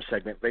memoriam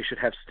segment they should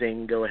have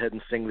Sting go ahead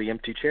and sing "The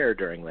Empty Chair"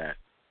 during that,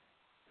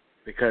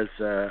 because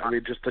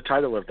just the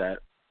title of that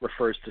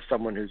refers to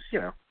someone who's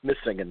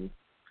missing and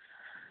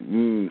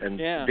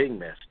being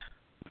missed.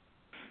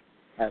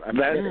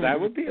 That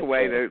would be a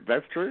way to.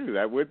 That's true.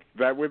 That would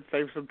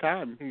save some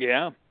time.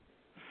 Yeah.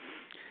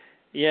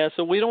 Yeah.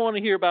 So we don't want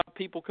to hear about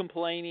people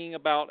complaining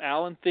about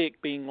Alan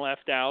Thicke being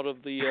left out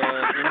of the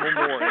in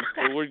memoriam.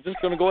 So we're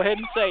just going to go ahead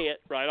and say it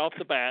right off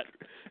the bat.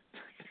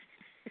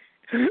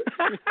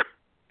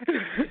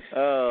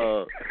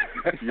 Oh,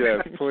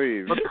 yes,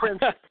 please. But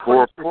Prince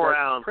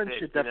Alan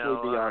should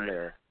definitely be on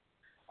there.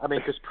 I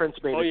mean, because Prince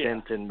made a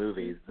dent in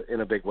movies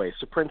in a big way,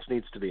 so Prince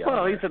needs to be on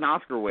there. Well, he's an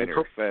Oscar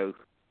winner, so.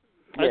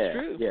 That's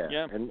true.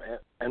 Yeah.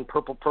 And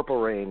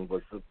Purple Rain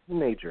was the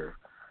major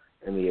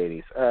in the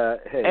 80s.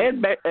 Hey,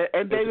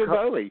 and David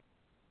Bowie.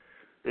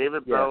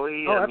 David Yeah.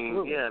 Bowie. Oh, I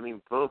absolutely. mean, yeah, I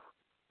mean both.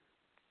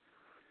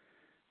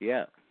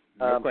 Yeah.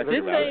 No question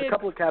Didn't about they- it. There's a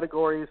couple of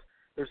categories.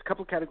 There's a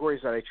couple of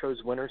categories that I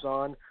chose winners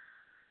on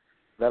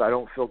that I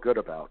don't feel good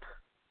about.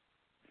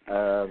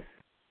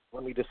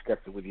 Let me discuss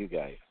it with you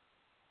guys.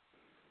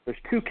 There's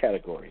two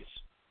categories.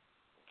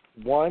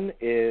 One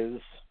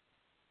is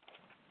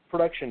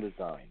production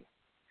design.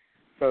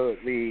 So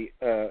the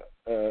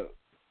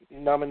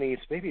nominees,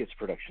 maybe it's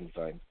production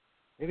design,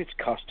 maybe it's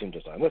costume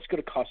design. Let's go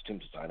to costume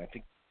design. I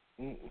think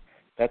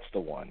that's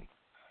the one.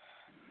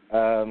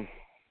 And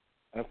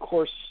of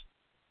course,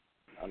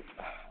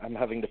 I'm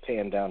having to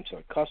pan down to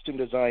it. Costume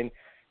design,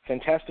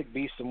 Fantastic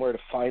Beasts and Where to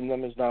Find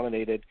Them is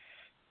nominated.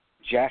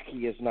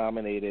 Jackie is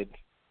nominated.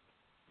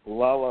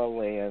 La La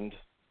Land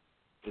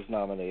is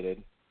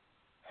nominated.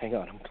 Hang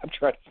on, I'm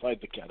trying to find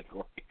the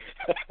category.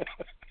 I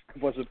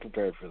wasn't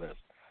prepared for this.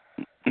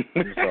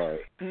 I'm sorry.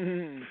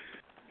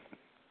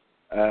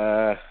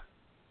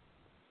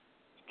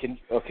 Can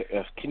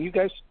you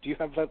guys? Do you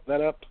have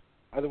that up?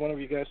 Either one of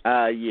you guys?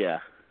 Yeah.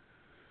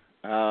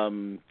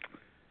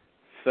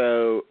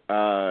 So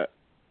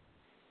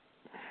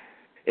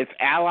it's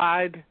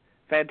Allied,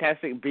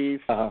 Fantastic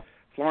Beasts,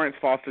 Florence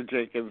Foster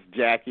Jenkins,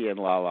 Jackie, and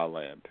La La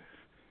Land.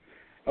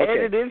 Okay.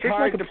 And it is Here's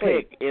hard my to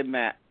complaint. pick in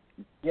that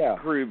Yeah.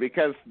 crew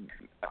because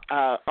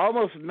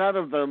almost none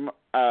of them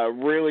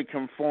really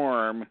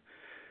conform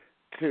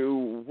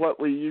to what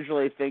we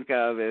usually think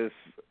of as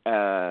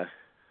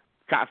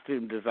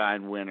costume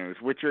design winners,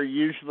 which are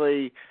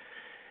usually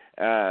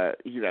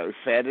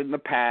set in the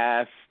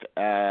past,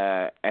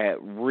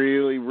 at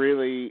really,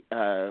 really,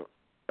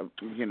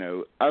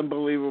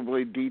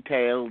 unbelievably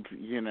detailed,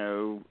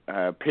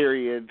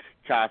 period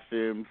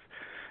costumes.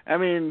 I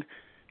mean,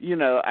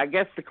 I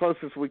guess the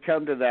closest we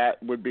come to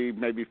that would be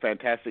maybe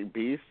Fantastic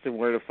Beasts and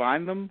Where to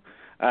Find Them.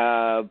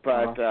 Well,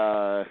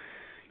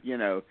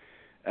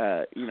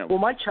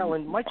 my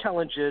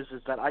challenge is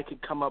that I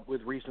could come up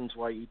with reasons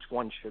why each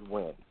one should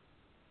win.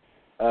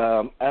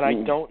 And I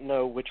don't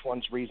know which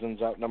one's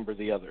reasons outnumber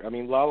the other. I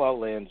mean, La La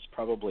Land's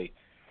probably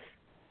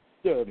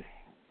the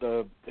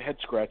head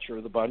scratcher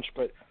of the bunch,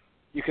 but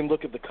you can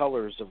look at the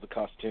colors of the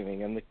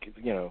costuming and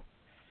you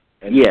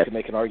can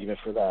make an argument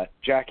for that.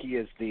 Jackie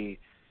is the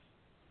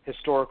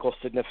historical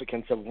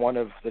significance of one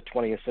of the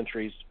 20th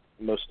century's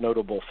most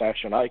notable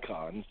fashion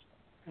icons,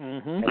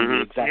 and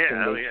the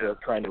exacting nature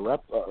of trying to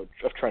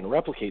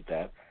replicate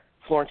that.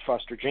 Florence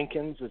Foster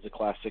Jenkins is a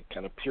classic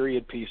kind of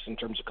period piece in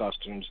terms of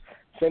costumes.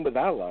 Same with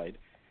Allied.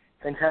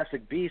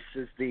 Fantastic Beasts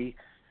is the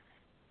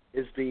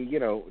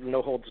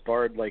no holds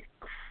barred, like,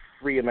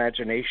 free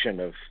imagination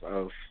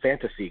of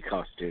fantasy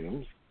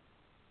costumes,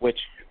 which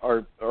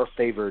are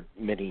favored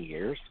many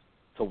years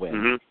to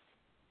win.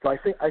 So I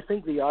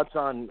think the odds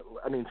on,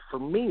 I mean, for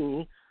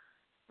me,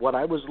 what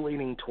I was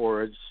leaning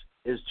towards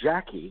is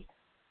Jackie,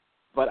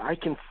 but I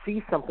can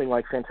see something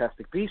like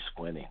Fantastic Beasts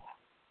winning.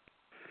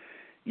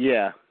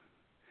 Yeah.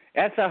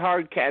 That's a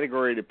hard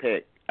category to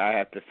pick, I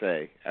have to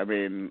say. I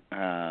mean,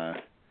 I'm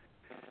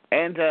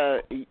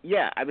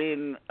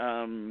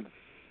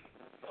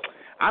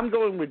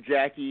going with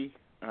Jackie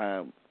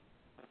for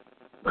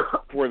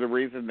the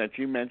reason that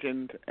you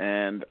mentioned,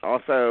 and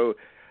also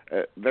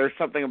there's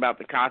something about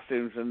the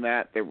costumes in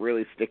that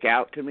really stick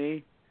out to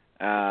me.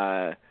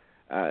 I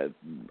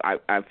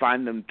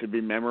find them to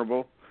be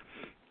memorable.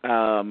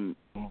 But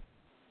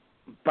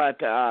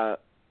La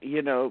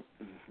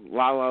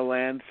La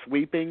Land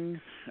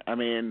sweeping, I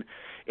mean,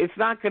 it's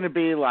not going to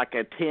be like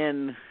a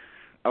 10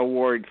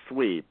 award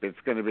sweep. It's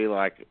going to be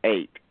like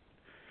 8.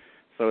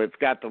 So it's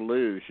got to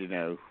lose, 6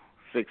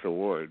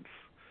 awards.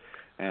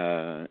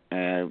 So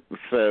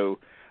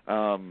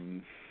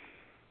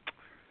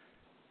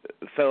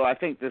I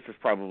think this is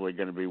probably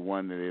going to be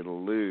one that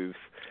it'll lose.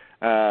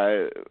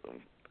 I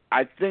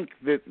think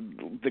that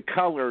the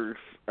colors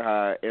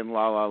in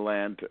La La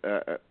Land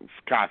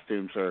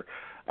costumes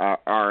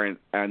are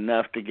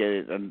enough to get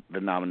it the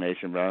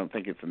nomination, but I don't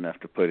think it's enough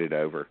to put it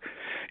over.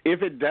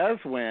 If it does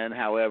win,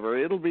 however,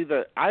 it'll be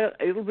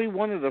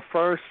one of the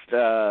first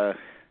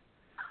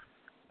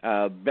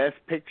best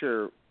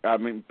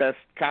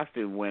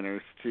costume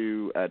winners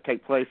to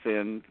take place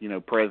in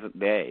present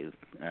day.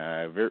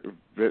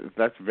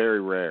 That's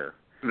very rare.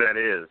 That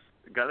is.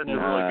 That's a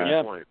really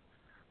good point.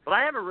 But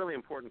I have a really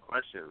important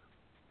question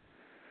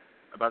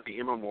about the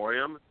In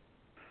Memoriam.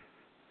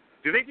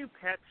 Do they do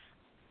pets?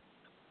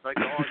 Like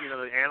all,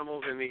 the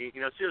animals in the,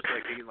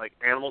 seriously, like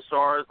animal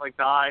stars, like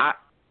die?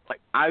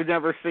 I've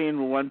never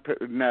seen one.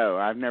 No,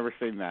 I've never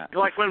seen that.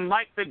 Like when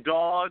Mike the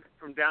dog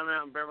from down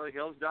there in Beverly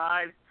Hills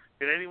died,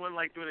 did anyone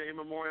do an In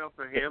Memoriam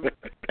for him?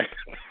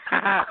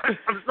 I'm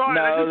sorry.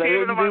 No, they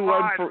didn't do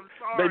one for.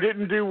 They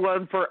didn't do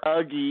one for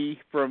Uggy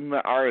from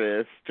the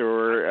artist,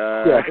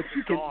 or. But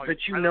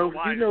you know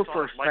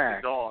for a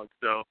fact. Dog,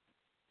 so.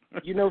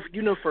 You know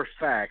for a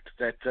fact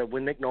that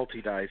when Nick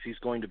Nolte dies, he's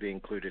going to be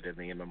included in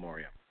the In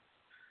Memoriam.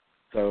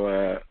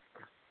 So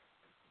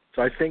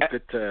I think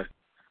that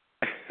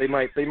they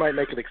might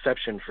make an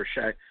exception for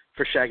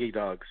Shaggy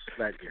Dogs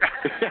that year.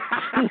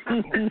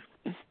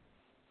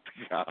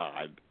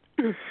 God.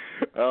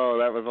 Oh,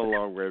 that was a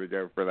long way to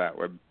go for that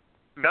one.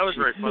 That was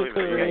very funny.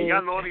 Yeah, you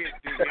got an audience,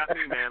 dude. You got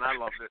me, man. I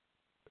loved it.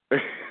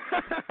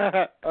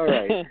 All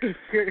right.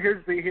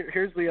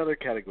 Here's the other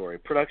category: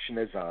 production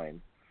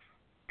design,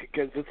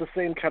 because it's the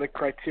same kind of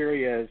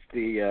criteria as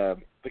the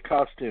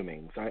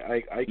costumings.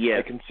 I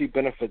can see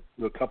benefit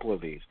to a couple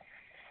of these,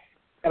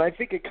 and I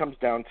think it comes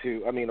down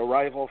to,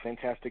 Arrival,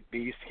 Fantastic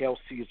Beasts, Hail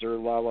Caesar,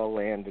 La La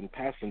Land, and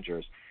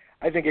Passengers.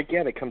 I think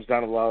again it comes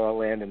down to La La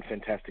Land and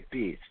Fantastic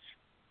Beasts.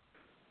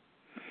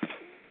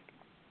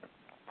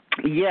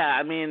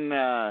 Yeah,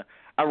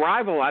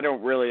 Arrival I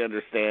don't really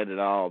understand at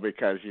all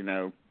because,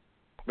 it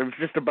was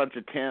just a bunch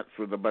of tents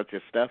with a bunch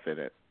of stuff in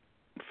it.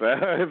 So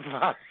it's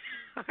like,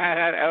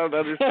 I don't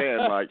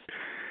understand. Like,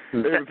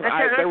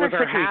 there was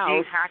her house.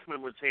 Gene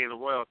Hackman would say in the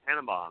Royal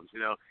Tenenbaums,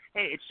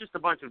 hey, it's just a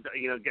bunch of,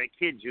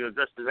 kids,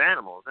 dressed as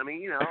animals.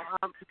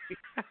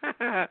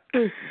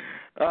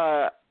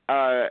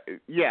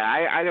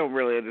 Yeah, I don't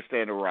really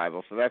understand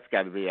Arrival, so that's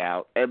got to be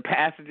out. And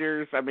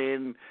Passengers,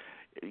 the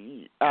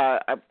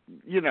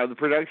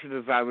production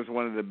design was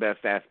one of the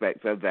best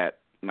aspects of that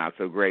not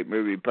so great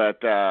movie, but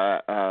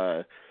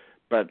that's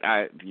not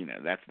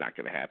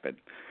going to happen.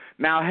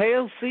 Now,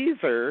 Hail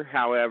Caesar,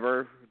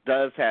 however,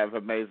 does have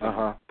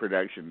amazing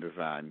production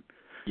design.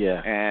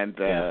 Yeah, and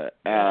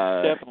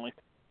definitely.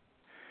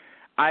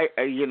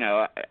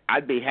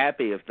 I'd be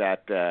happy if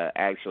that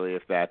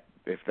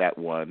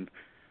won.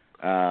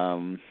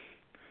 La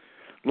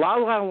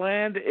La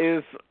Land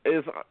is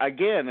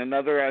again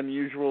another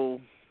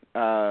unusual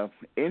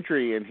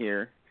entry in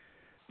here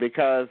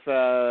because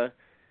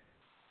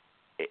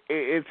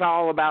it's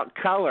all about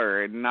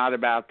color and not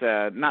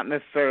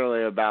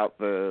necessarily about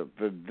the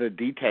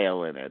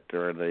detail in it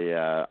or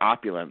the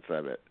opulence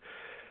of it.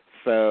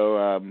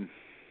 So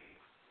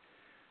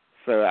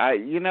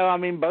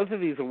both of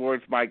these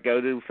awards might go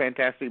to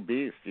Fantastic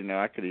Beasts.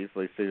 I could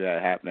easily see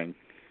that happening.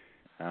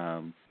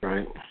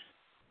 Right.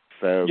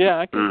 So yeah,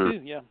 I can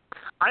too. Yeah.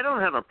 I don't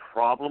have a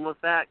problem with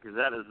that because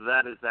that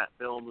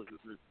film's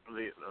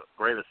the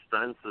greatest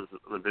strength is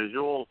the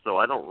visual. So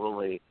I don't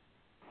really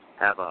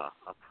have a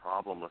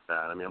problem with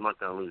that. I'm not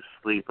going to lose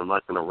sleep. I'm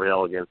not going to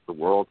rail against the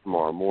world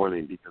tomorrow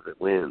morning because it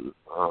wins.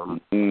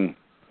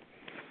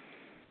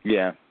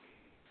 Yeah.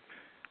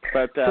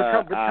 But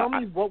tell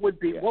me what would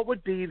be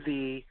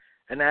the,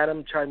 and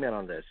Adam, chime in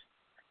on this.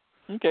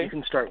 Okay. You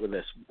can start with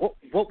this.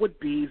 What would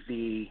be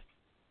the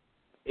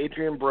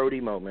Adrian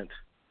Brody moment,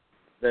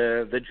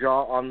 the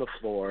jaw on the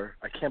floor,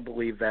 I can't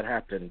believe that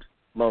happened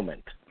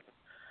moment?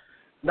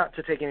 Not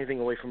to take anything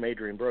away from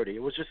Adrian Brody,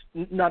 it was just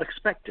not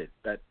expected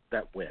that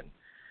win.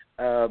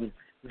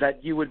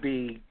 That you would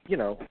be,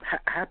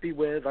 happy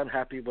with,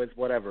 unhappy with,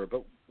 whatever.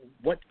 But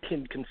what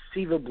can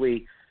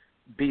conceivably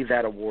be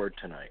that award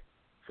tonight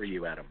for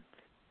you, Adam?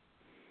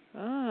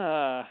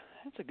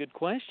 That's a good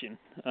question.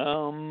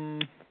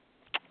 No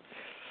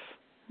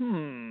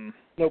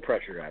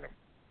pressure, Adam.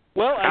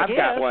 Well, I've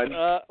got one.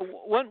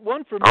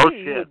 One for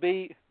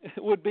me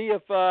would be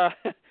if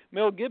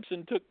Mel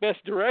Gibson took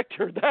Best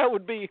Director. That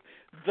would be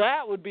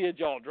a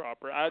jaw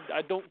dropper.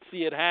 I don't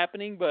see it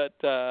happening, but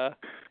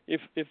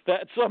if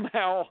that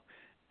somehow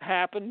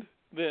happened,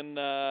 then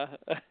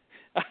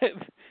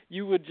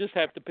you would just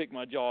have to pick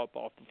my jaw up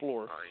off the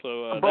floor.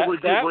 So but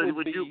would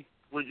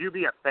you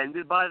be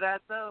offended by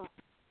that though?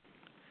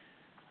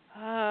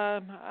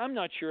 I'm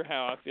not sure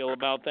how I feel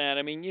about that.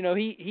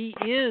 He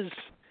is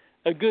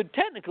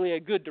technically a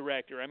good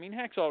director.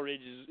 Hacksaw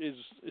Ridge is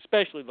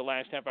especially the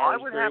last half hour,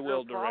 is very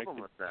well directed. I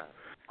would have no problem with that.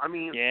 I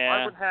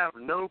Yeah. would have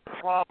no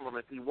problem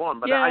if he won,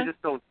 but Yeah. I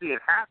just don't see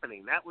it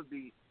happening. That would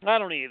be... I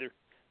don't either.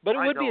 But it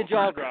would be a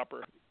jaw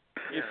dropper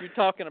if you're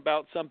talking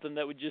about something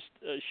that would just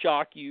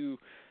shock you.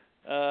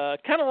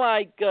 Kind of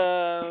like,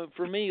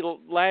 for me,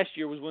 last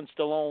year was when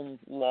Stallone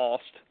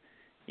lost.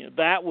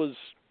 That was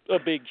a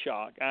big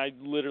shock. I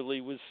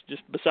literally was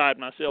just beside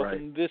myself, right.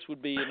 And this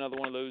would be another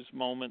one of those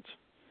moments.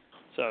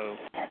 So,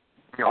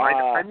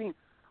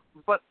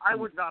 but I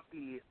would not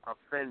be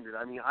offended.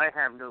 I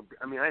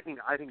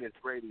think it's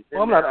Brady's.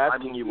 Well, I'm not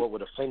asking you what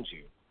would offend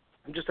you.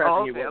 I'm just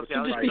asking you what would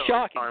just be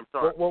shocking. I'm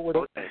sorry. What would?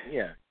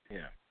 Yeah.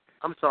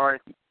 I'm sorry.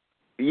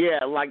 Yeah,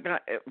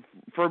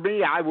 for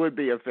me, I would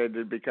be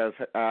offended because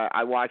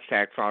I watched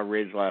Hacksaw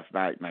Ridge last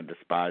night and I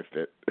despised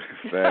it.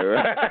 So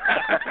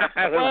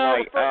I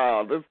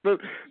was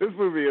this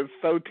movie is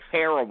so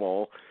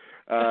terrible.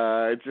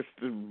 It's just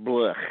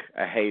blech.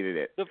 I hated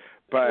it. The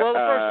first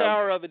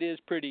hour of it is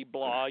pretty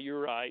blah.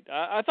 You're right.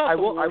 I thought. I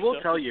will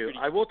tell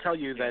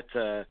you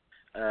that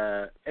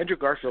Andrew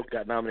Garfield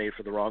got nominated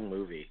for the wrong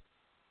movie.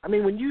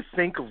 When you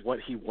think of what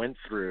he went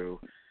through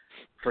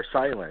for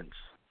Silence,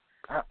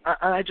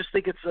 I just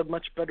think it's a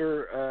much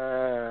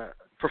better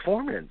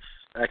performance.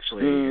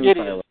 Actually, It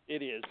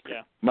is.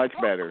 Yeah. Much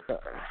better.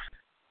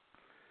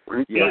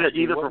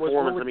 Either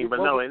performance.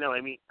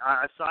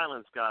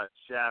 Silence got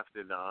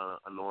shafted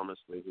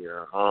enormously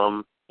here.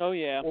 Oh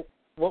yeah.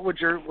 What would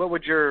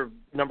your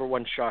number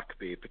one shock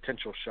be?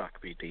 Potential shock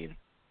be, Dean?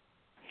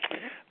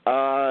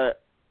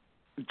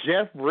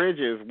 Jeff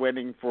Bridges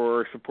winning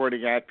for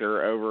supporting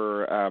actor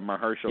over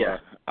Mahershala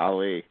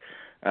Ali.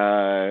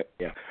 I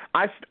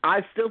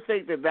still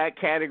think that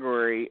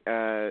category,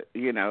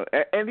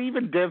 and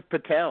even Dev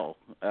Patel,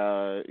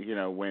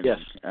 winning,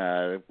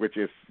 which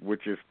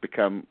has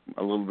become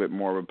a little bit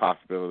more of a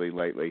possibility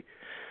lately.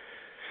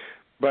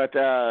 But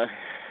of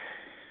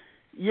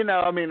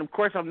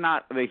course, I'm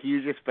not the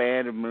hugest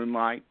fan of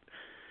Moonlight,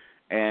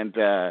 and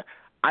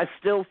I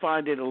still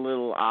find it a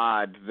little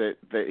odd that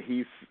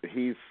he's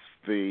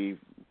the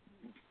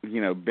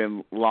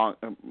been long.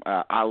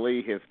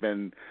 Ali has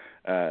been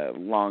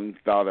long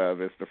thought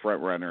of as the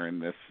front runner in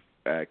this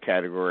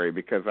category,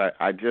 because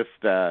I just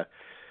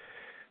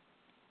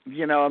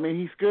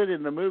he's good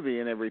in the movie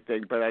and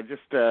everything, but I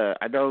just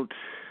I don't.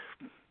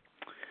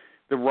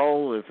 The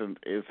role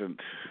isn't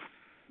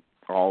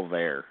all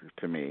there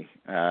to me.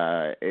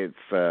 It's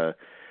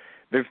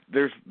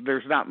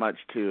there's not much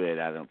to it,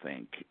 I don't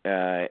think,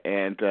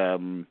 and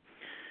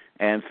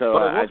so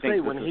but I will think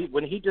say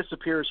when he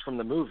disappears from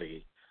the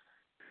movie,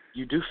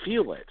 you do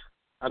feel it.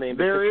 I mean,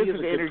 there is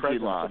an energy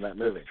loss. In that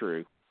movie. That's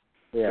true.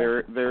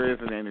 Yeah. There is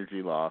an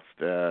energy lost,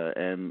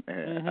 and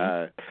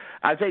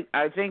I think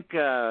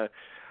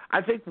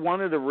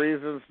one of the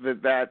reasons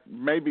that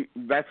maybe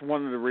that's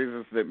one of the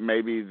reasons that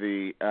maybe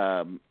the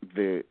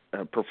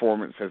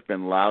performance has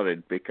been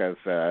lauded, because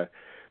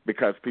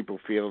people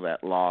feel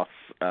that loss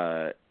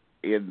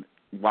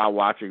while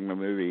watching the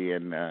movie,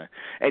 and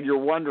you're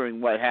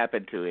wondering what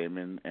happened to him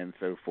and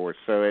so forth.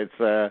 So it's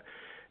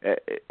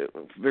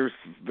there's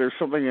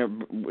something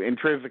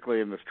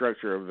intrinsically in the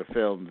structure of the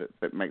film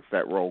that makes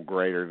that role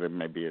greater than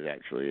maybe it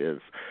actually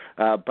is.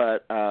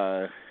 But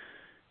that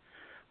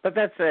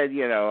said,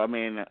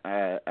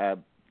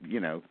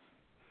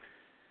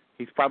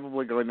 he's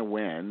probably going to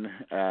win.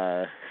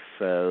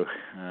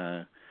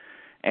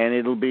 And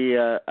it'll be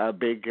a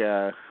big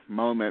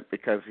moment,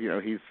 because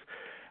he's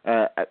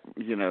in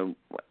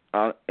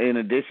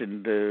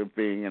addition to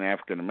being an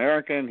African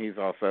American, he's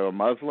also a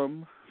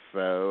Muslim.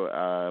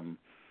 So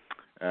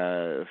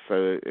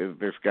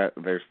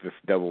there's this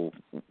double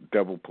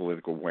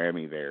political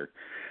whammy there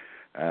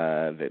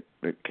that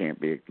can't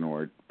be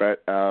ignored.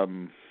 But I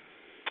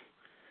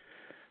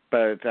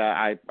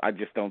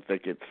just don't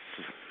think it's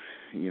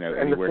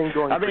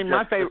anywhere. I mean,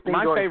 my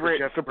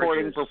favorite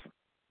supporting.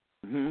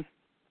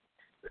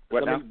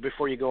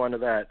 Before you go on to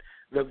that,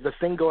 the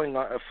thing going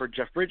on for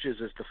Jeff Bridges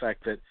is the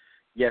fact that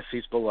yes,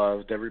 he's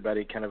beloved.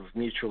 Everybody kind of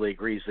mutually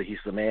agrees that he's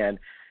the man,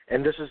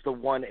 and this is the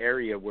one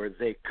area where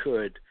they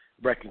could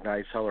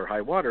recognize Hell or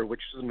High Water,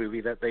 which is a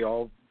movie that they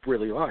all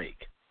really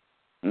like.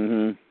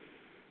 Mhm.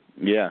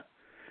 Yeah.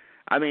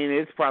 I mean,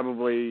 that's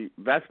probably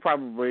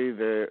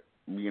the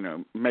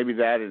maybe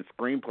that and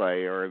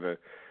screenplay are the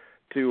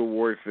two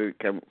awards that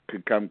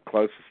could come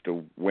closest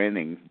to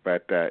winning,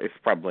 but it's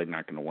probably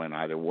not going to win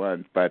either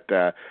one. But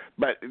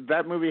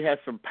that movie has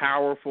some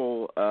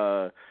powerful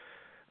love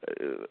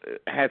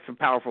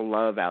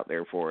out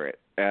there for it,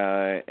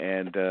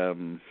 and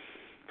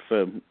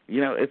so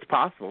it's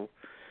possible.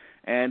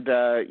 And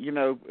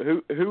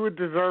who would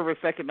deserve a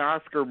second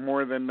Oscar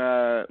more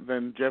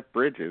than Jeff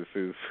Bridges,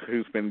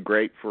 who's been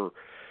great for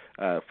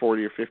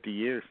 40 or 50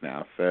 years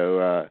now.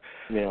 So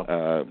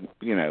I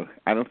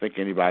don't think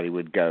anybody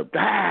would go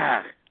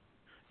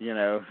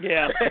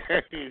Yeah.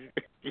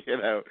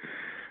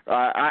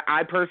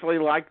 I personally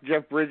like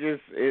Jeff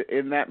Bridges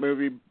in that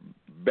movie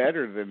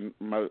better than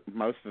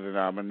most of the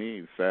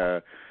nominees.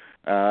 But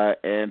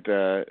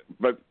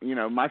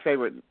my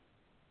favorite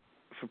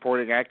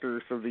supporting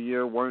actors of the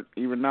year weren't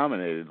even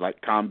nominated,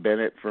 like Tom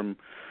Bennett from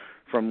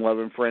Love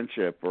and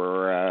Friendship,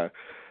 or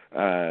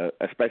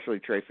especially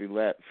Tracy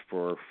Letts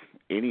for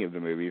any of the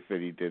movies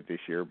that he did this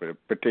year, but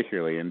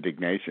particularly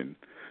Indignation,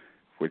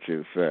 which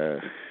is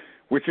a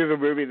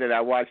movie that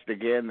I watched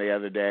again the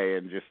other day,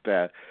 and just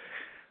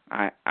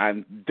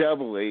I'm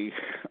doubly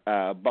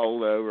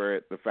bowled over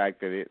at the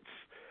fact that it's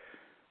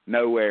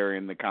nowhere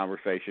in the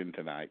conversation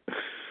tonight,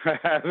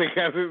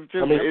 because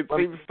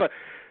it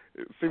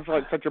seems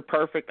like such a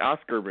perfect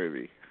Oscar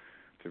movie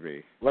to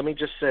me. Let me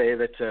just say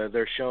that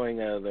they're showing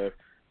the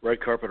red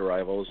carpet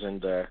arrivals,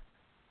 and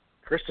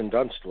Kirsten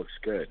Dunst looks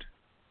good.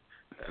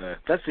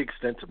 That's the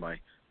extent of my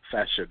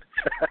fashion.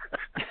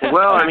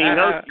 Well, I mean,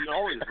 she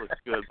always looks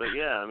good, but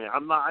yeah, I mean,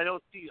 I'm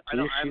She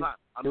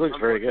looks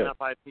very good. Up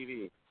by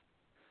TV,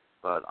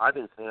 but I've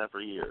been saying that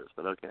for years.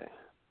 But okay.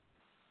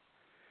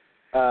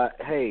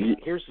 Hey,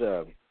 here's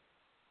a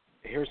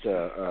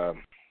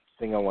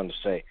thing I wanted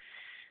to say.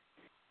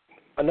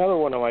 Another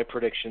one of my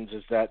predictions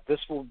is that this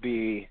will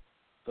be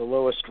the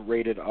lowest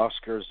rated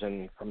Oscars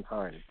in some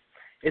time.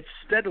 It's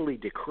steadily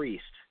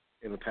decreased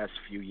in the past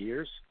few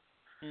years,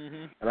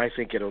 and I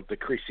think it'll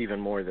decrease even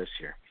more this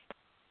year.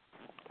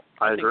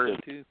 I agree.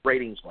 So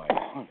ratings-wise,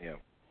 yeah.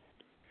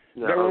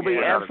 There will be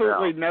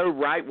absolutely no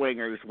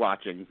right-wingers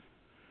watching.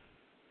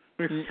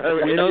 So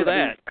we know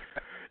that.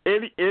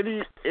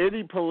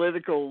 Any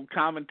political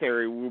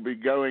commentary will be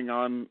going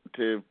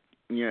to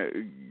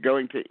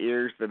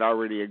ears that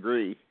already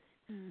agree.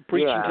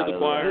 Preaching to the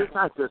choir. It's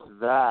not just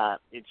that.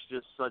 It's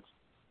just such.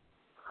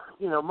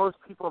 most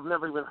people have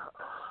never even.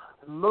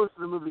 Most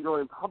of the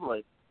movie-going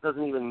public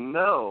don't even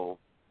know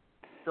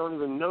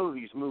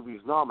these movies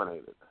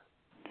nominated.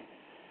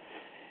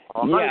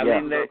 I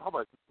mean,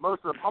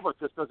 most of the public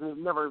just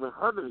never even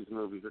heard of these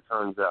movies. It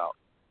turns out.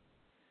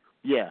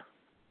 Yeah,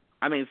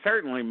 I mean,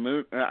 certainly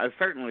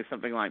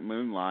something like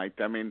Moonlight.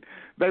 I mean,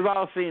 they've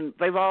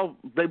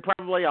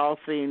probably all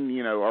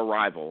seen,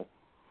 Arrival.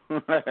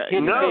 No,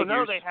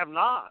 they have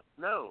not.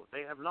 No,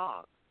 they have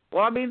not.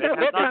 Well, I mean,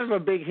 that's kind of a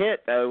big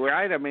hit, though,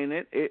 right? I mean,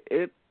 not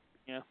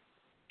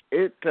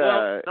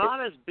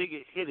as big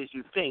a hit as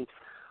you think.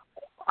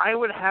 I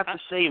would have to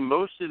say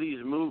most of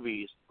these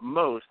movies,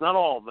 not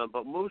all of them,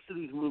 but most of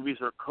these movies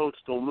are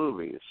coastal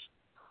movies.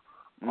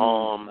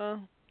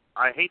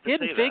 I hate to say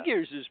that.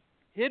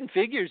 Hidden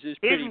Figures is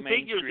pretty mainstream. Hidden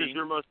Figures is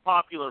your most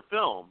popular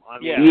film. I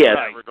mean, in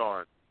that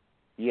regard.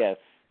 Yes.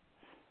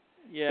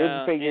 Yeah.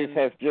 Hidden Figures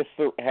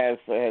has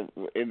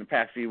in the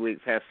past few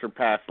weeks has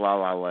surpassed La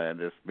La Land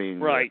as being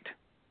the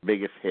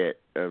biggest hit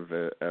of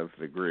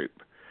the group.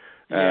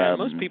 Yeah,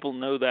 most people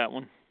know that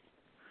one.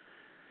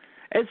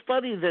 It's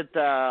funny that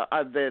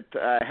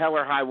Hell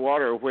or High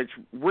Water, which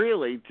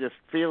really just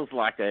feels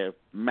like a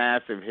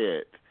massive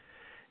hit,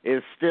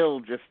 is still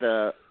just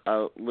a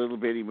little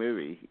bitty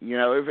movie.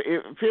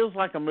 It feels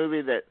like a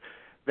movie that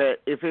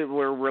if it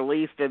were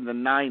released in the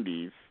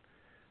 90s,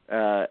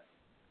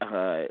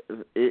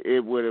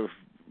 it would have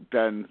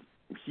done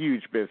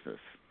huge business.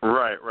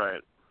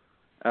 Right.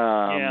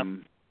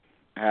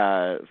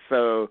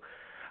 So,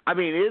 I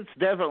mean, it's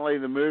definitely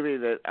the movie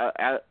that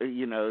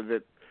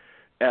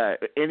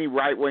any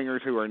right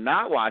wingers who are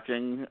not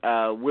watching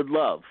would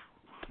love.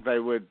 They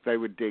would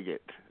dig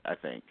it, I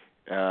think.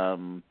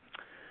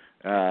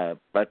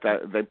 But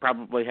they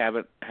probably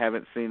haven't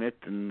seen it,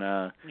 and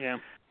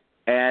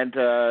and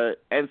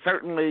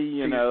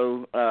certainly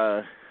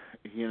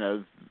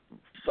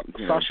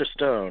Sasha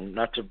Stone,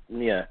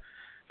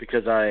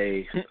 because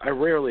I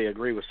rarely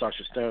agree with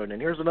Sasha Stone,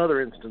 and here's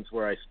another instance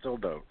where I still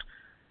don't.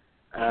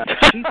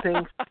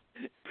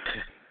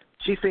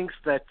 She thinks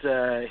that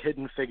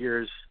Hidden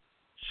Figures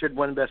should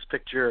win Best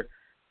Picture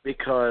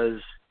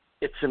because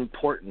it's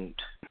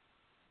important.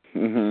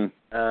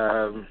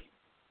 Mm-hmm.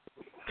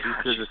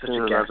 She's such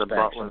a gas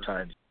bag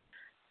sometimes.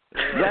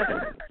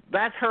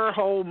 That's her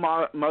whole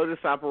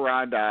modus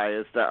operandi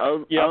is to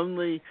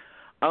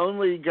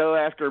only go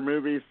after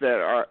movies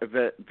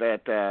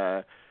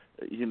that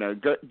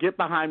get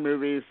behind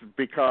movies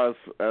because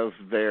of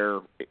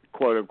their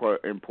quote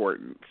unquote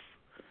importance.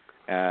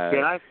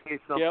 Can I say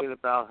something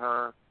about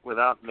her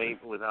without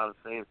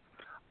saying?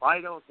 I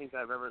don't think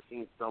I've ever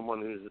seen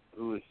someone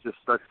who is just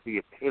such the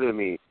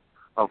epitome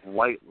of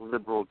white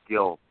liberal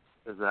guilt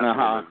as that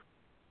woman.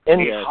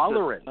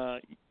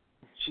 Intolerant.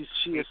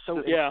 She is so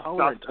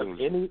intolerant of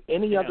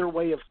any other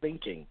way of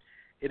thinking.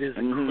 It is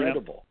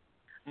incredible,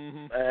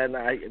 and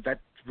that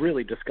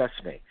really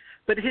disgusts me.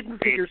 But Hidden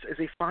Figures is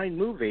a fine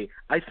movie.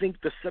 I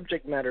think the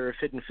subject matter of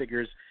Hidden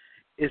Figures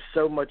is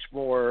so much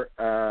more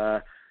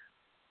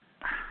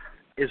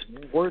is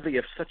worthy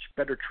of such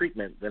better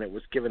treatment than it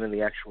was given in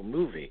the actual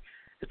movie.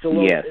 It's a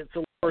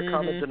lower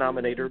common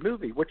denominator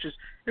movie,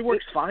 it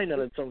works fine on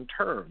its own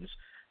terms,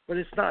 but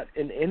it's not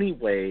in any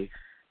way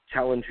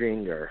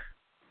challenging or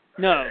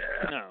no.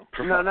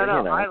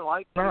 I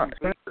like Hidden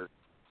Figures.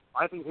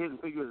 I think Hidden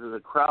Figures is a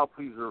crowd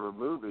pleaser of a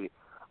movie.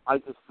 I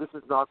just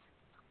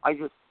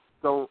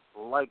don't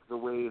like the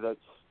way that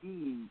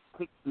she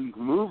picks these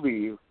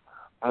movies,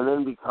 and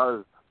then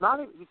not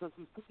even because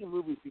she's picking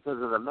movies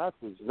because of the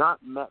message.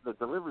 The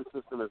delivery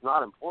system is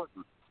not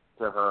important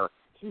to her.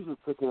 She's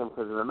just picking them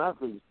because of the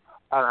message.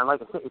 And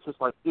like I said, it's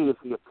just like it is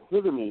the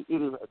epitome.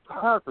 It is a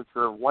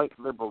caricature of white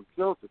liberal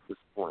guilt at this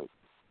point.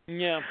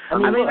 Yeah.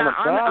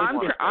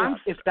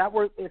 If that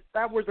were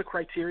the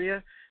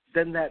criteria,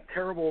 then that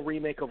terrible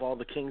remake of All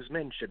the King's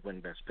Men should win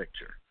Best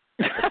Picture.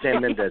 That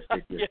Sam Mendes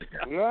did years ago.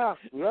 Yeah,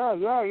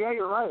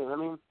 you're right. I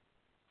mean,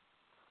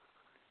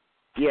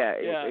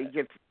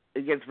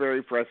 it gets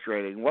very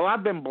frustrating. Well,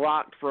 I've been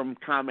blocked from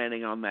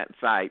commenting on that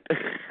site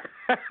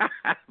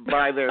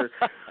by her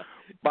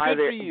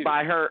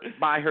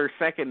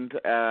second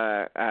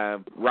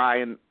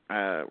Ryan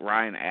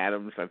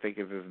Adams, I think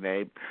is his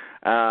name.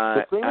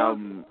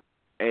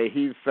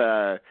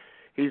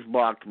 He's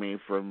blocked me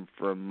from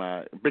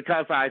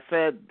because I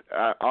said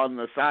on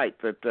the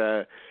site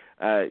that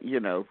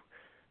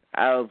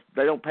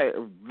they don't pay.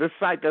 This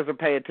site doesn't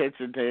pay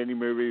attention to any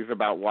movies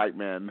about white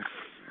men.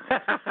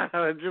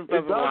 It just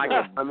doesn't like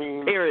them. I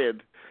mean,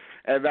 period.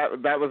 And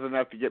that was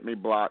enough to get me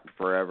blocked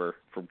forever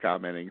from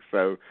commenting.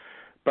 So,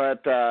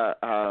 but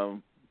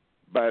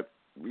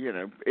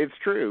it's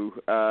true.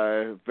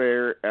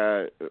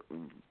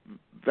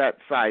 That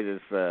site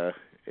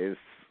is.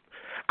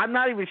 I'm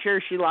not even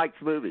sure she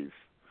likes movies.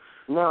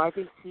 No, I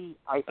think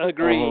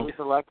Agreed. This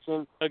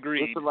election.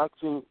 Agreed. She likes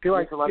social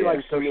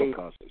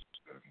causes.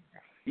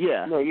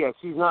 Yeah. No,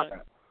 she's not.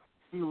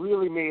 She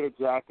really made a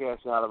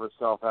jackass out of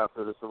herself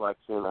after this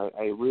election.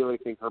 I really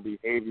think her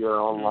behavior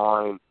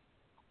online,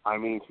 I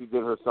mean, she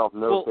did herself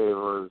no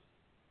favors.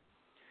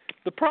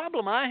 The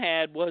problem I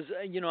had was,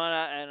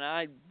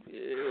 I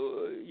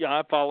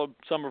followed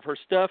some of her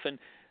stuff, and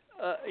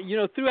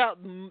throughout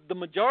the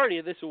majority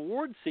of this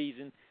award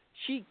season,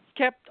 she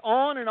kept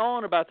on and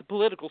on about the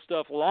political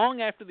stuff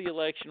long after the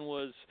election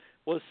was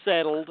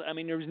settled. I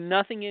mean, there was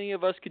nothing any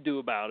of us could do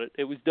about it.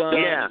 It was done.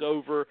 Yeah. It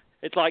was over.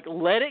 It's like,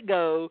 let it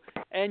go.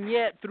 And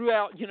yet,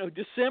 throughout,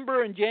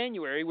 December and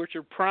January, which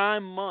are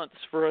prime months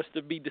for us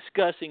to be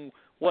discussing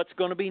what's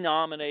going to be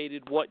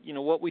nominated, what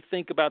we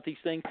think about these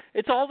things,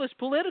 it's all this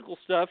political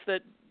stuff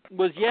that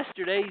was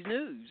yesterday's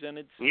news. And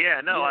it's I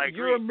agree.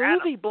 You're a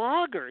movie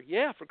blogger.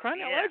 Yeah, for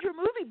crying out loud, you're a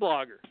movie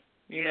blogger.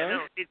 You know?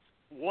 No, it's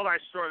what I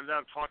started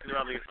out talking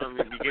about from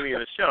the beginning of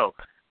the show.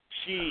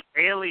 She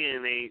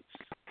alienates,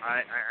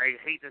 I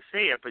hate to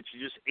say it, but she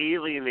just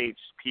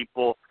alienates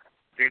people.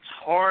 It's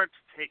hard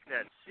to take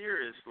that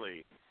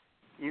seriously,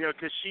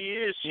 because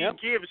she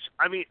gives,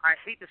 I mean, I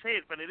hate to say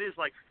it, but it is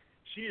like,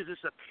 she is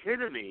this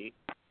epitome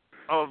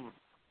of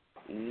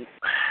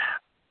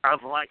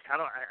like,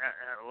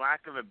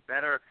 lack of a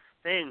better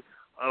thing,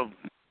 of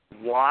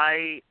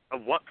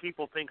what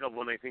people think of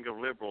when they think of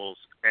liberals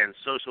and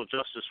social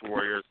justice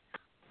warriors,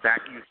 that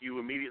you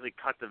immediately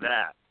cut to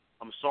that.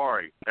 I'm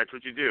sorry, that's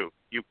what you do.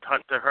 You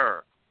cut to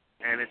her,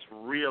 and it's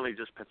really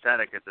just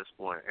pathetic at this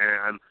point. And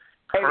I'm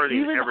hurting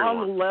even everyone.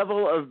 on the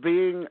level of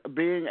being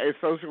a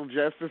social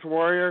justice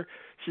warrior,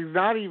 she's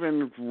not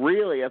even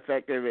really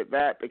effective at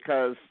that,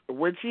 because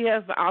when she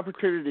has the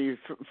opportunities,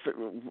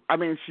 I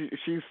mean,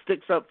 she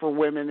sticks up for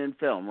women in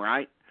film,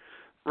 right?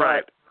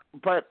 Right.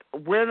 But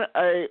when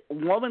a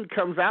woman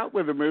comes out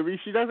with a movie,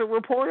 she doesn't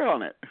report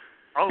on it.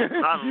 Oh,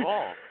 not at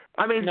all.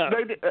 I mean, no.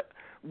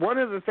 One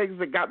of the things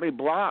that got me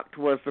blocked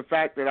was the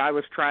fact that I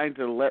was trying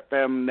to let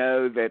them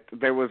know that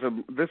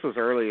this was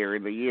earlier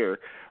in the year,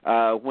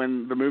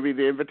 when the movie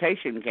The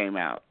Invitation came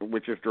out,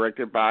 which is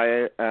directed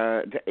by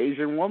an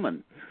Asian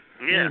woman.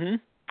 Yeah. Mm-hmm.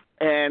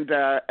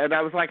 And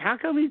I was like, how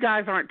come you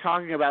guys aren't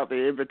talking about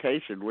The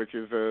Invitation, which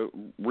is a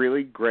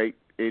really great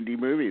indie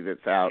movie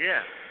that's out?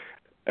 Yeah.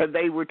 And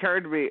they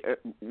returned me,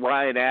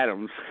 Ryan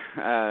Adams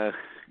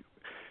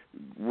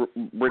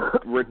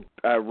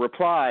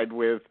replied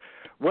with,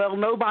 well,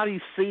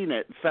 nobody's seen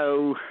it,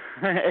 so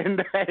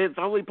and it's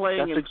only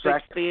playing in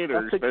 6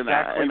 theaters. That's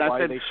exactly and I why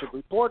said, they should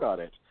report on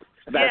it.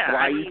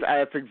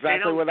 That's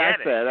exactly what I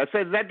said. It. I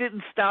said that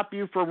didn't stop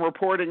you from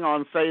reporting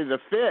on, say, The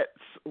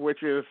Fits,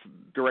 which is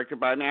directed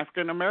by an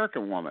African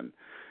American woman,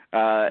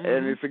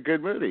 and it's a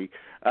good movie.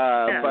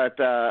 But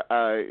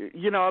I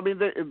mean,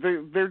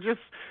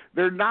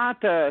 they're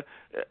not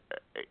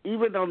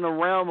even on the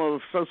realm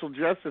of social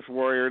justice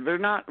warrior. They're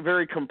not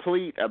very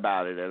complete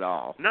about it at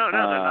all. No,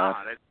 they're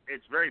not.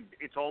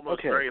 It's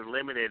almost very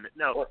limited.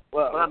 No,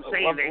 well, what I'm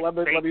saying, they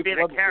fit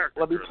a character.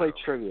 Let me play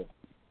trivia.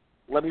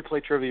 Let me play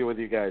trivia with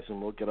you guys,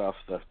 and we'll get off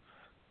the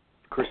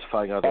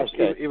crucifying others,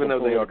 even though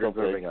they are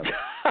deserving of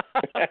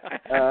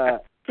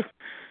it.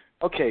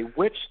 Okay,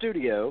 which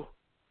studio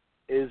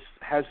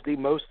has the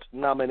most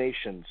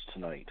nominations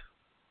tonight?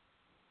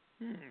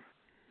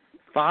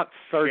 Fox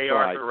Searchlight. J.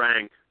 Arthur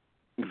Rank.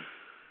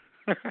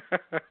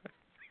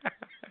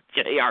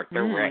 J.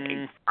 Arthur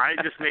Rank. I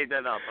just made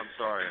that up. I'm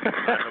sorry.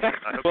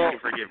 I hope you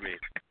forgive me.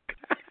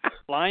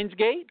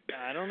 Lionsgate?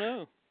 I don't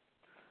know.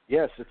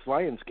 Yes, it's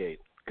Lionsgate.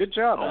 Good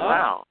job. Oh,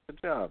 wow. Good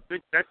job.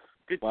 That's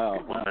good. Wow.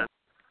 Good one, man.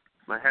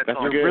 My hat's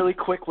off. You're really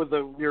quick with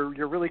the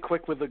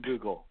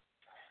Google.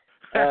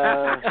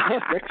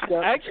 Next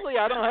up. Actually,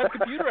 I don't have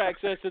computer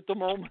access at the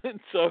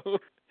moment, so.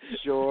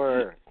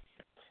 Sure.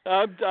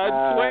 I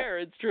swear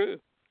it's true.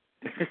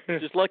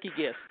 Just lucky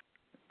guess.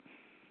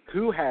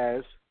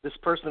 This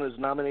person is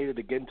nominated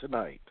again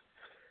tonight,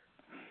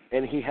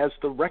 and he has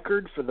the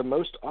record for the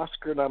most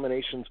Oscar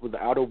nominations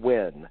without a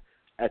win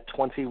at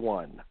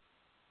 21.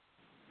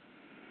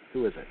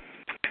 Who is it?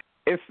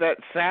 It's that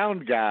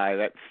sound guy,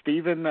 that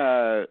Stephen,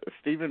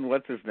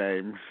 what's his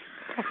name?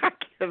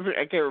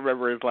 I can't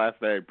remember his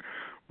last name,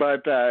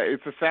 but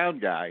it's a sound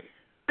guy.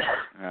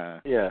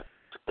 Yeah,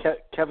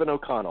 Kevin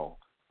O'Connell.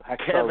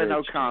 Kevin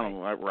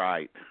O'Connell,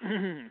 right.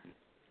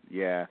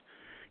 Yeah.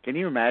 Can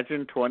you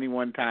imagine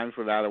 21 times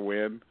without a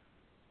win?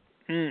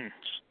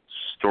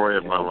 Story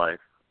of my life.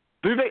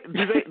 Does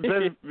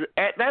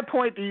at that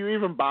point, do you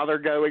even bother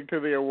going to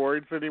the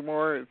awards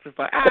anymore? It's just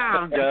like,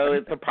 I'll go.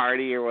 It's a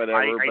party or whatever.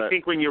 I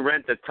think when you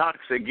rent the tux,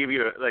 they give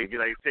you like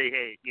say,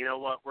 hey, you know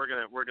what? We're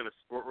gonna help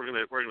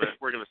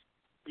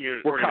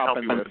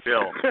you with the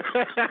bill.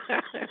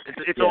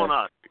 It's on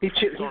us.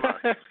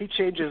 He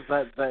changes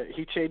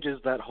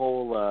that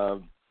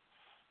whole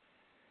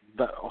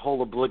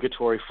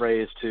obligatory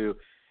phrase to,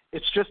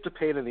 it's just a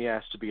pain in the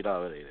ass to be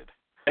nominated.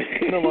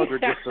 It's no longer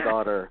just an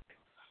honor.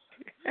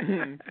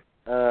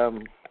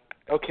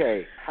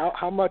 Okay,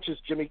 how much is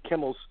Jimmy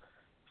Kimmel's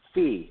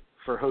fee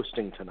for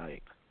hosting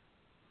tonight?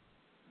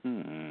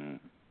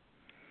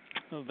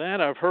 Well, that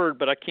I've heard,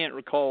 but I can't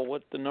recall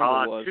what the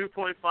number was.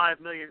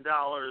 $2.5 million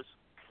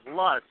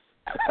plus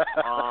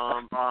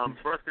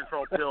birth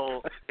control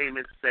pill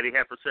payments that he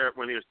had for Sarah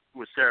when he was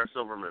with Sarah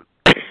Silverman.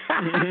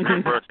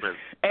 Reimbursement.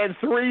 And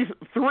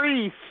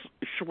three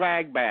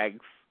swag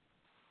bags.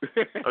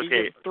 He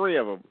gets 3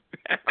 of them.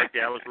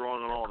 Okay, I was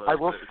wrong on all those.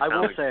 I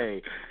will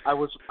say, I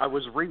was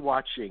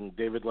rewatching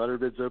David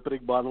Letterman's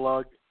opening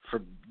monologue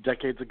from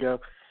decades ago,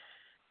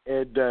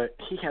 and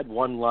he had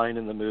one line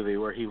in the movie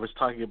where he was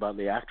talking about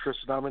the actress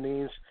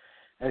nominees,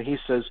 and he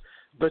says,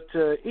 "But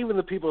even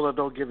the people that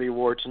don't get the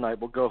award tonight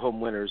will go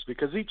home winners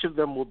because each of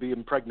them will be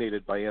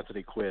impregnated by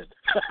Anthony Quinn."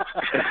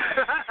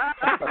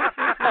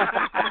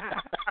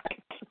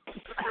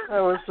 That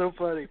was so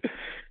funny.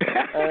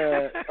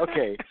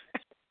 Okay.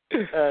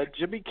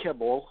 Jimmy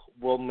Kimmel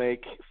will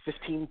make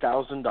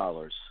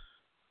 $15,000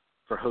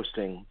 for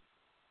hosting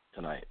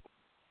tonight.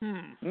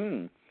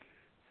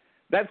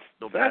 That's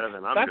better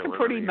than I'm that's doing, a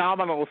pretty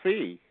nominal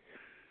fee.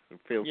 It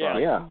feels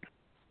like. Yeah.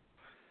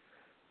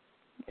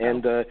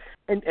 And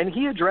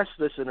he addressed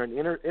this in an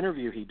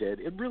interview he did.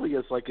 It really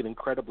is like an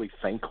incredibly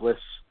thankless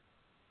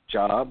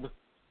job.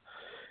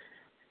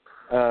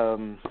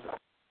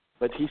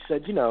 But he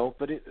said,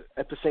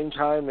 at the same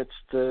time, it's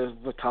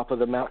the top of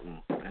the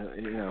mountain.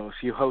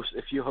 If you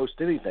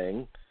host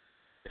anything,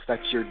 if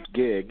that's your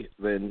gig,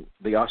 then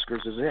the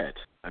Oscars is it.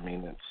 I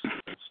mean, it's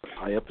as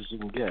high up as you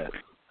can get.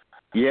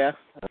 Yeah,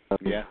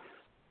 yeah.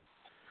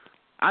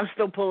 I'm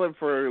still pulling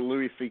for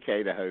Louis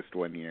C.K. to host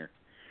one year.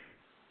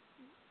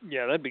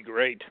 Yeah, that'd be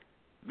great.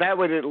 That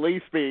would at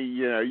least be,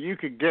 you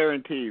could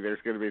guarantee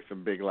there's going to be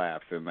some big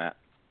laughs in that.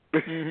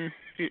 Mm-hmm.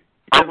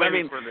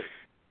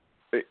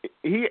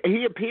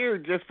 He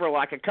appeared just for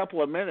like a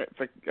couple of minutes,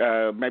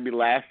 maybe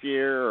last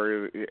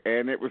year,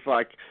 and it was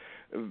like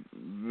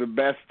the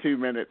best 2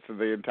 minutes of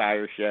the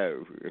entire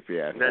show. If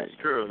you ask me. That's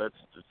true. That's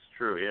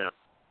true. Yeah.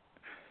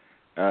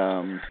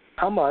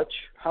 How much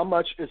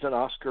is an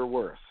Oscar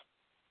worth?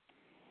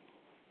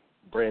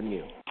 Brand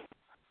new.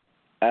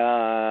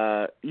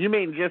 You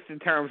mean just in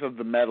terms of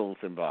the medals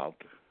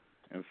involved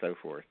and so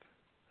forth?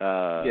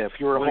 Yeah, if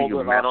you were a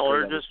holder of an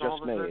Oscar that was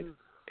just made.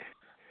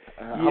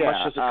 How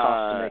much does it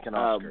cost to make an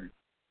Oscar?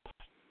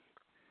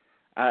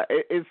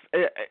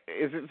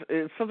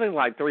 It's something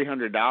like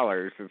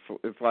 $300.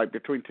 It's like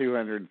between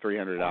 $200 and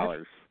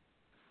 $300.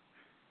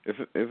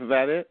 Isn't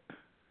that it?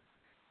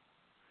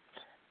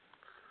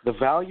 The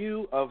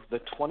value of the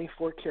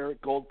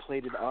 24-karat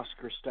gold-plated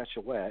Oscar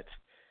statuette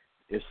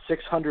is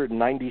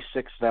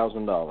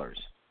 $696,000.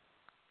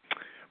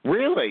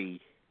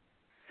 Really?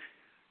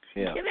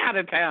 Yeah. Get out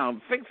of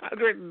town!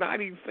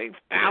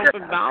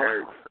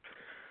 $696,000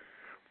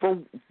 for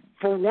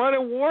one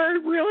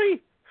award?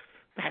 Really?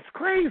 That's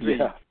crazy.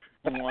 Yeah.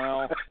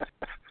 Wow.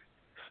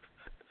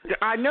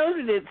 I know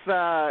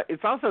that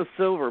it's also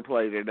silver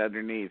plated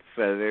underneath,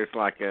 so there's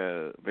like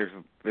there's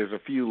a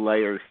few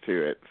layers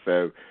to it.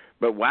 So,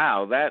 but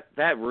wow, that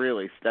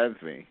really stuns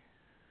me.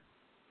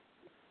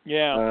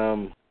 Yeah.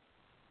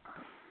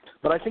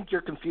 But I think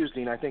you're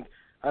confusing. I think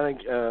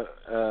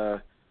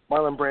Marlon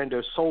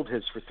Brando sold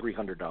his for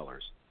 $300.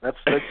 That's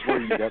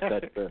where you got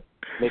that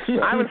mixed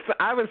up.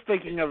 I was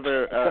thinking of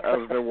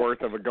the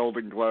worth of a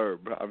Golden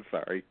Globe. I'm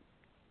sorry.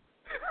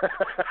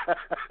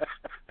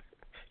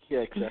 Yeah,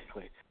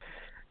 exactly.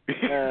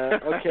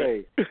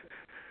 Okay.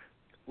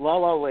 La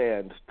La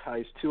Land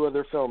ties 2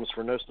 other films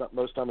for most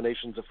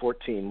nominations of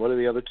 14. What are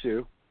the other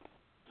 2?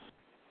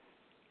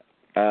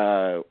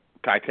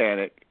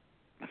 Titanic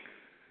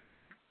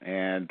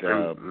and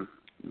All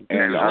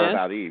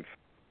About Eve,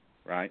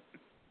 right?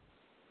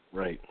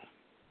 Right.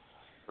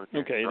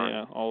 Okay,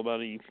 yeah, All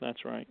About Eve.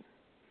 That's right.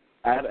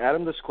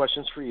 Adam, this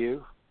question's for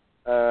you.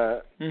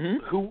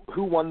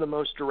 Who won the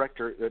most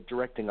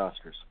directing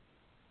Oscars?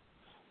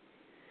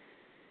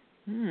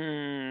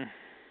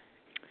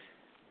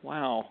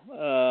 Wow.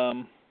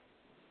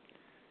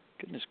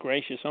 Goodness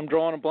gracious, I'm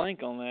drawing a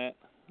blank on that.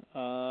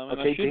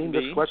 Okay, Dean,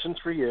 this question's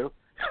for you.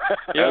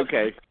 Yep.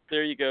 Okay.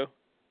 There you go.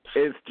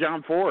 It's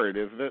John Ford,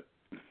 isn't it?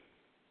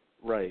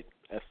 Right.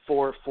 At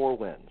 4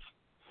 wins.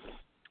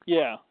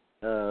 Yeah.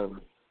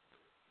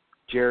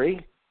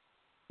 Jerry?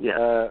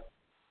 Yeah.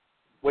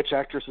 Which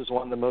actress has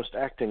won the most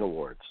acting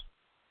awards?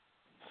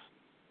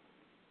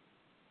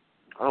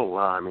 Oh,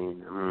 well, I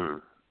mean,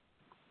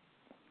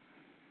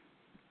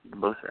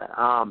 both.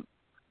 I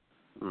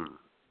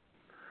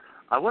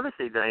want to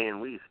say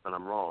Diane Weiss, but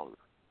I'm wrong.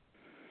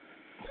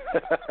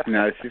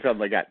 No, she's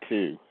only got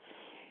 2.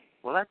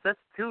 Well, that's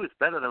 2 is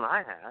better than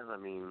I have. I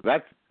mean,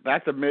 that's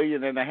 $1.5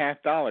 million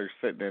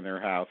sitting in her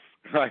house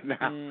right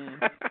now.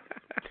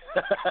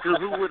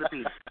 Who would it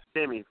be,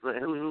 Timmy?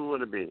 Who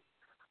would it be?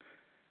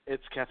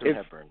 It's Katharine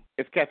Hepburn.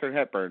 It's Katharine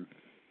Hepburn.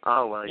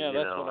 Oh well, yeah,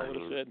 that's what I would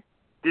have said.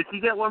 Did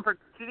she get one for?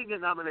 She didn't get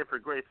nominated for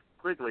Grace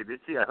Quigley, did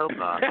she? I hope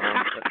not.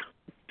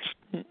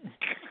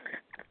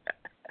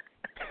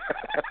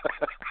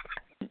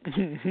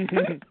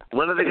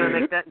 When are they going to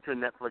make that into a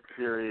Netflix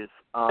series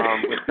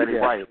with Betty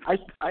White?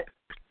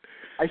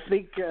 I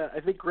think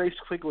Grace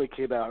Quigley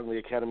came out and the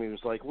Academy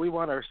was like, "We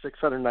want our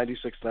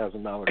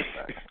 $696,000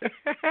 back."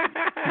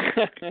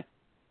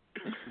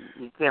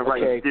 You can't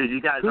write, dude. You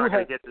guys aren't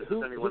going to get this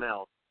with anyone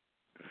else.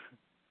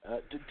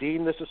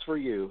 Dean, this is for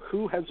you.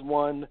 Who has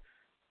won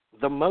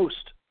the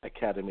most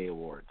Academy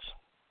Awards,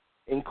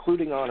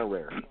 including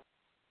honorary?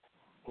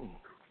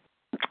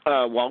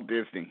 Walt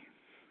Disney.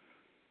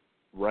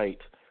 right.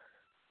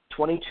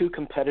 22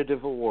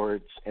 competitive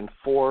awards and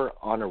 4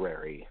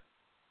 honorary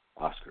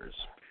Oscars.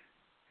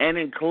 And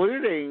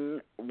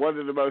including one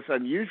of the most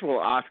unusual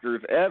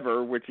Oscars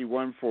ever, which he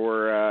won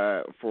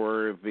for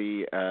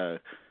the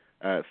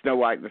Snow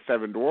White and the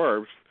Seven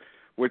Dwarfs,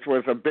 which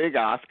was a big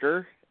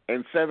Oscar,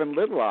 and 7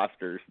 little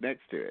Oscars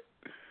next to it.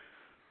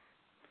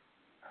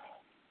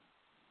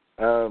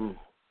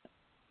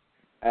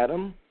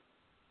 Adam?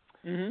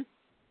 Mm-hmm.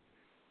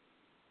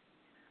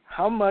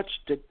 How much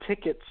did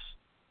tickets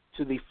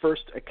to the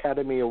first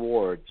Academy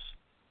Awards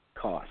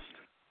cost?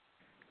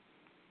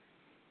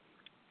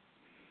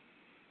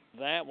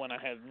 That one I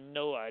have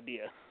no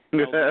idea.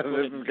 This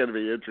is going to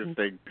be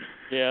interesting.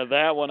 Yeah,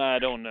 that one I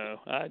don't know.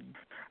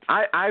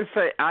 I'd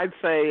say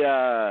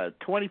 $25.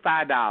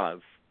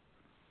 $25.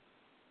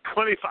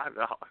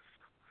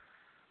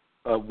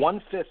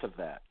 1/5 of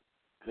that.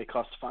 They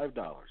cost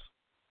 $5.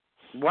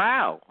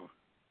 Wow.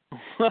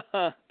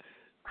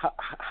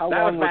 How that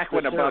long was back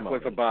when the a buck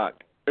was a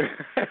buck.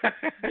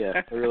 Yeah,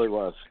 it really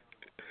was.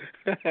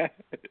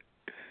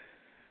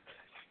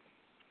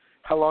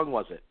 How long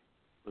was it,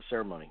 the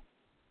ceremony?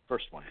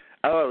 First one.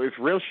 Oh, it was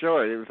real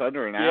short. It was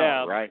under an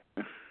hour, right?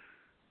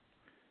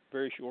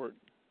 Very short.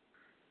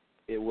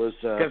 It was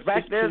because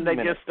back then they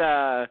minutes.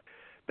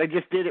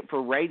 just did it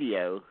for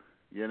radio,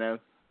 you know,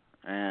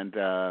 and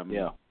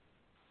yeah.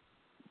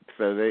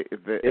 So it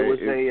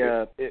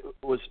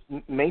was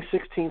May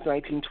 16th,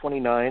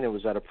 1929. It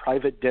was at a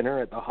private dinner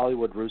at the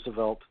Hollywood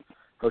Roosevelt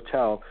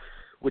Hotel,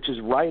 which is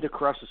right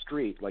across the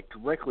street, like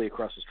directly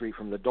across the street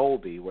from the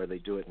Dolby where they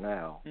do it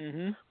now.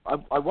 Mm-hmm.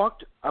 I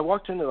walked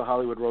into the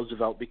Hollywood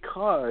Roosevelt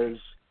because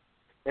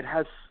it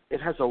has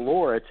a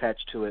lore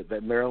attached to it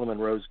that Marilyn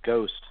Monroe's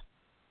ghost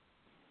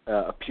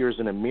appears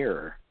in a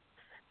mirror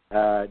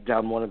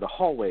down one of the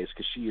hallways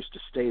because she used to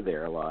stay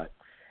there a lot.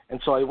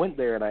 And so I went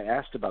there and I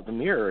asked about the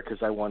mirror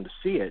because I wanted to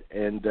see it.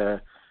 And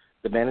the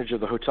manager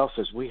of the hotel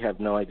says, "We have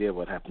no idea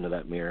what happened to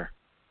that mirror."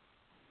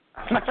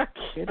 I'm like, "You're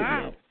kidding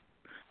me."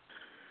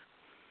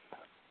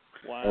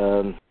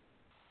 Wow.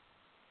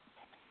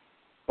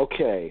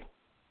 Okay.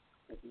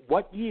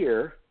 What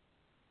year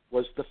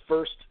was the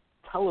first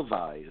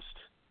televised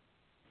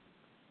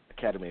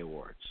Academy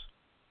Awards?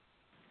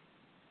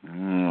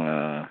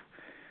 Is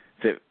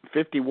it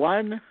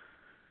 51?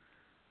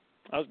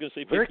 I was going to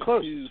say 52. Very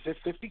close.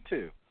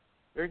 52.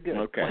 Very good.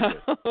 Okay.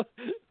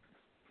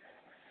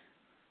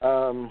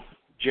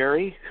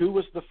 Jerry, who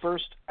was the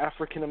first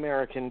African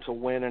American to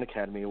win an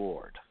Academy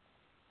Award?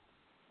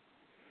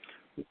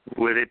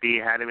 Would it be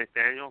Hattie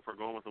McDaniel for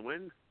Going with the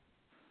Wind?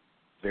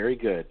 Very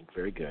good.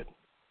 Very good.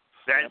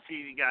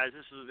 See, guys,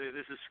 this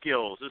is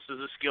skills. This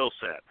is a skill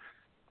set.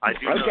 I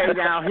do okay, know.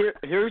 now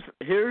here's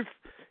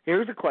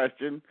a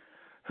question.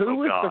 Who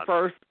was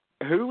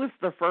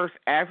the first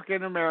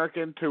African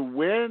American to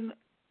win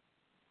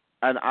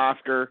an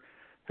Oscar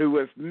who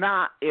was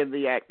not in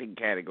the acting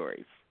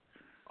categories?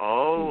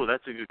 Oh,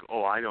 that's a good.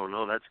 Oh, I don't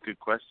know. That's a good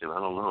question. I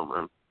don't know,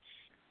 man.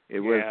 It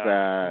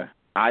was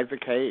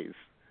Isaac Hayes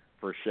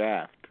for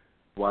Shaft.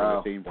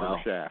 Wow. For the theme for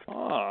Shaft.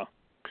 Oh.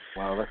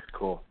 Wow, that's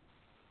cool.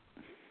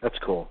 That's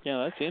cool.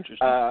 Yeah, that's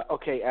interesting.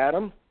 Okay,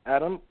 Adam,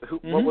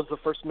 what was the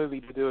first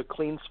movie to do a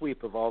clean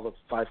sweep of all the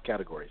 5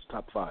 categories,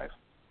 top 5?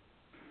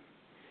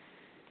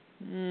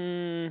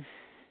 I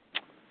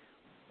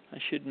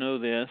should know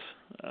this.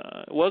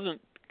 It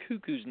wasn't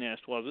Cuckoo's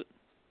Nest, was it?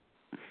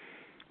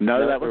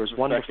 No, that there was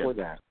one second. before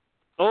that.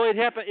 Oh, it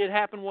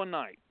happened one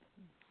night.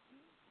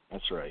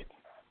 That's right.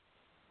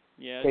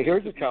 Yeah. Okay,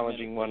 here's a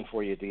challenging one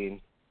for you,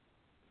 Dean.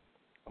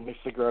 Let me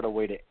figure out a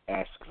way to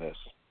ask this.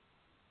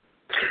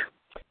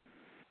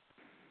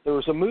 There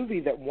was a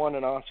movie that won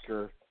an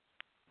Oscar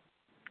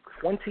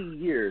 20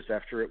 years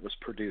after it was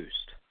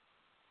produced.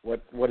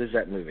 What is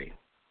that movie?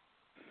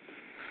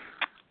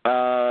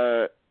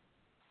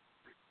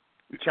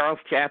 Charles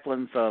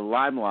Chaplin's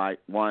Limelight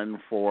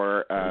one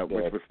for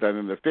which was done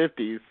in the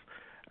 50s,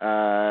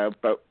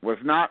 but was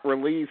not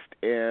released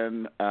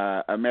in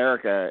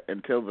America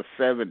until the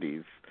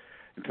 70s,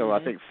 until I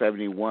think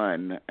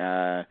 71,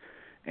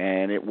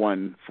 and it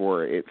won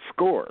for its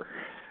score,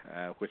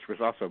 which was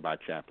also by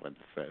Chaplin.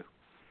 So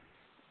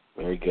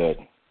very good.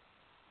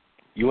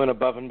 You went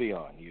above and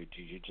beyond. You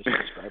just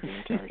described the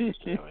entire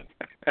system.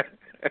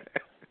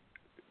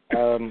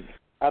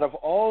 Out of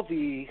all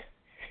the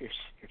here's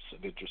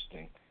something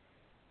interesting.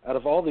 Out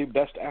of all the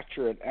Best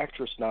Actor and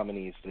Actress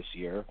nominees this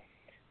year,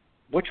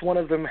 which one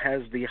of them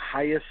has the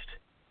highest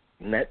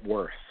net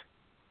worth?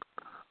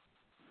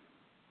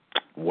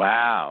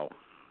 Wow,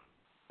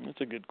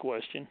 that's a good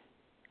question.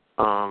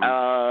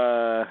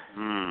 Wow,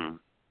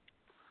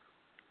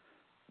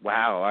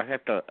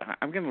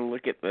 I'm going to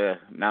look at the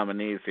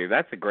nominees here.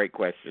 That's a great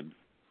question.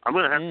 I'm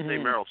going to have to say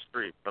Meryl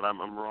Streep, but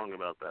I'm wrong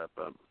about that.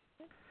 But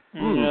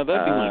yeah,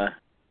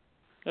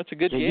 that's a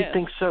good guess. You'd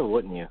think so,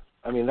 wouldn't you?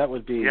 I mean, that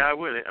would be. Yeah, I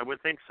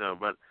would think so,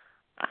 but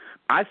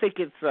I think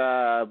it's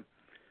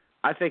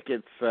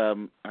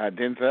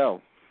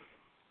Denzel.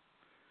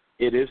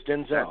 It is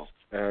Denzel.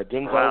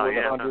 Denzel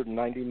with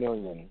 $190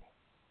 million.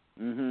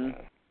 Mhm.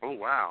 Oh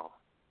wow.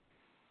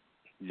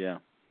 Yeah.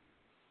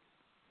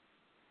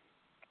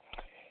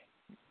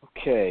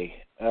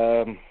 Okay.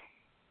 How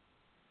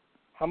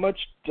much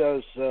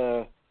does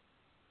the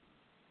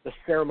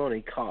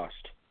ceremony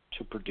cost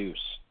to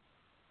produce?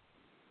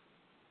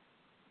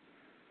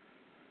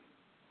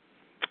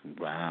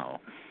 Wow.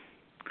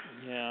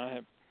 Yeah.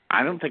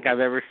 I don't think I've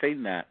ever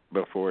seen that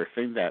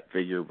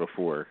figure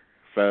before.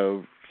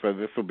 So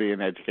this will be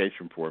an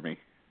education for me.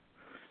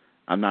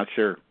 I'm not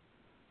sure.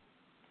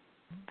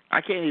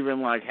 I can't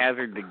even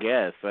hazard to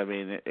guess. I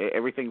mean,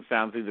 everything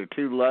sounds either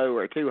too low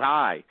or too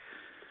high.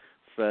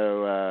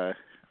 So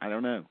I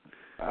don't know.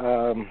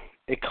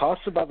 It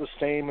costs about the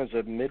same as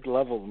a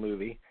mid-level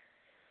movie.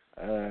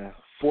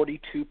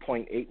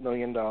 $42.8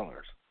 million.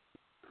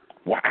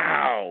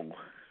 Wow.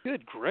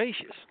 Good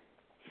gracious.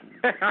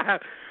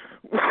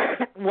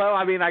 Well,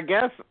 I mean, I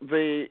guess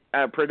the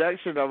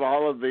production of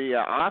all of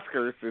the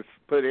Oscars is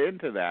put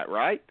into that,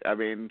 right? I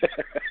mean,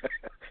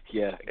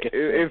 yeah.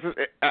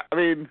 I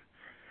mean,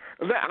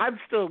 I'm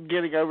still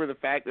getting over the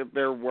fact that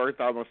they're worth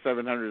almost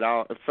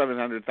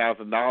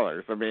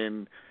 $700,000. I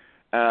mean,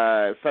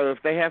 so if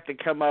they have to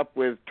come up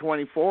with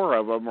 24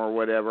 of them or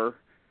whatever,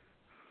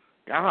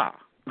 I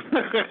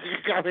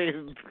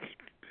mean,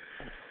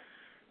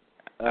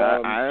 I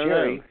don't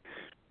Jerry.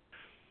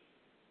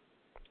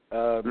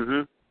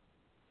 know.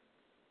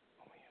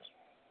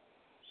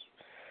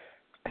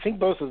 I think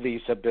both of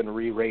these have been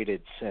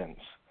re-rated since.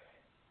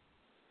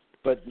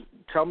 But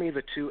tell me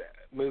the two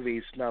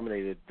movies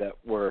nominated that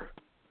were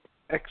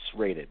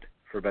X-rated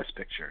for Best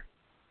Picture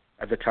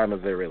at the time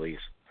of their release.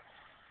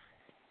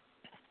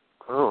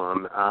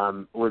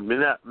 Would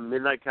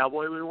Midnight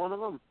Cowboy be one of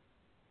them?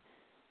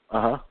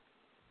 Uh-huh.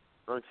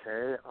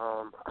 Okay.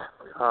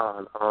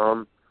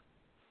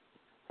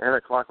 And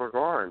A Clockwork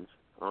Orange.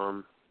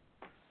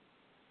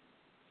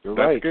 You're That's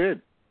right.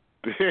 good.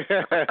 Very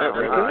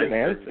good,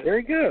 man.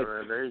 Very good.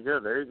 There you go.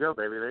 There you go,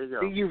 baby. There you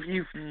go.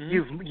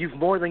 You've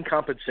more than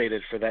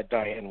compensated for that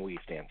Diane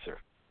Weist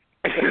answer.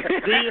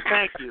 See,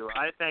 thank you.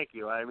 I thank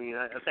you. I mean,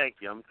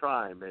 thank you. I'm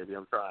trying, baby.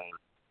 I'm trying.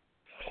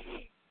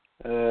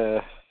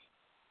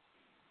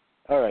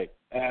 All right,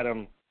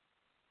 Adam.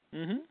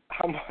 Mhm.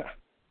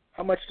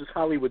 How much does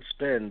Hollywood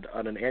spend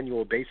on an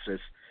annual basis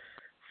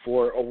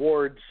for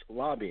awards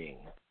lobbying?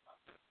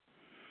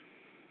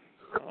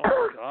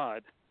 Oh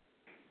God.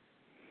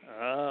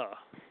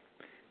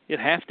 It'd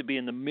have to be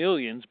in the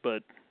millions,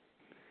 but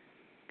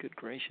good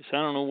gracious, I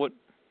don't know what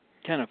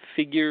kind of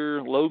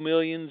figure, low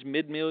millions,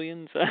 mid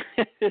millions.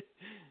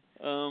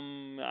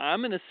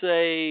 I'm going to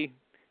say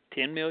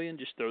 10 million,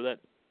 just throw that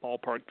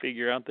ballpark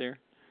figure out there.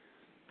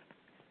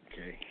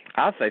 Okay.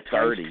 I'll say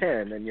 30.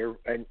 10, and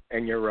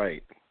you're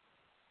right.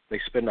 They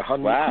spend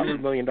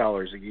 $100 million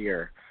a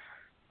year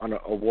on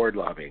award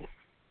lobbying.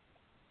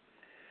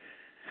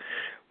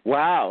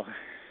 Wow.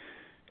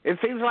 It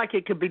seems like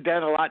it could be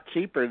done a lot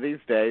cheaper these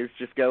days.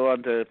 Just go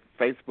onto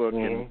Facebook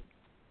and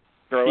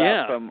throw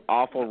out some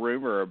awful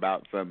rumor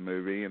about some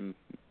movie, and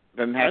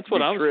doesn't have to be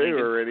true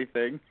or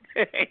anything.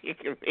 It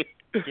could be,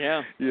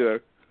 yeah. Yeah.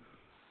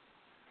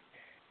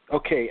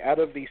 Okay, out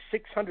of the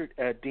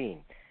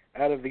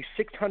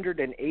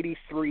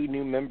 683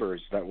 new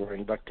members that were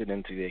inducted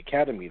into the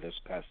Academy this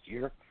past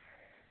year,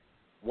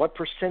 what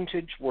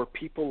percentage were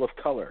people of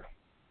color?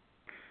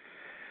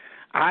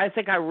 I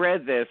think I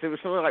read this. It was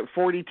something like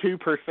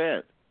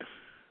 42%.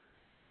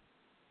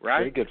 Right?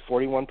 Very good,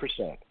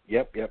 41%.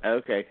 Yep.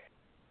 Okay.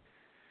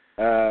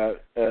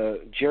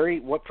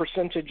 Jerry, what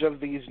percentage of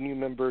these new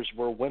members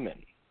were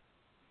women?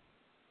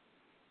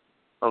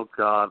 Oh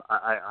God,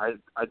 I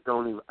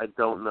don't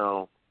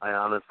know. I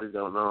honestly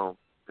don't know.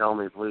 Tell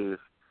me, please.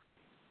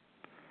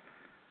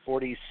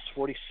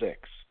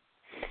 46.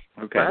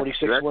 Okay.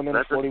 46 women,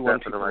 that's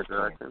 41 people in the right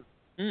direction.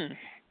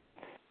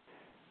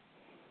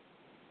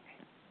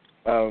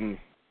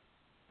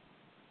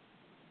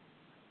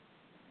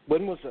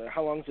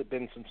 How long has it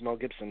been since Mel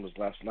Gibson was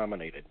last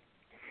nominated?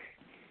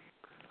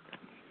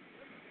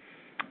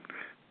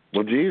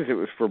 Well, geez, it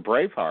was for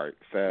Braveheart.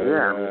 So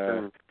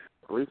yeah,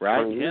 at least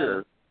 20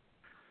 years.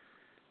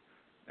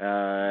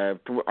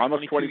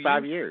 Almost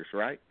 25 years,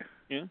 right?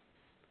 Yeah.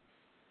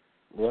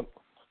 Yep.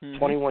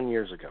 21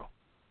 years ago.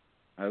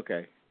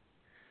 Okay.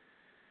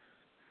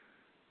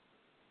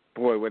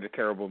 Boy, what a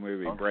terrible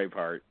movie,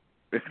 Braveheart.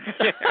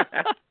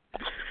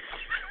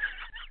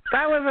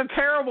 That was a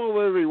terrible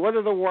movie. One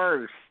of the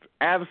worst.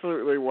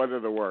 Absolutely one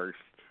of the worst.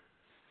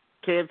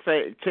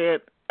 I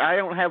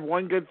don't have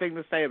one good thing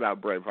to say about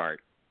Braveheart.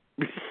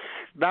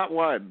 Not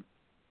one.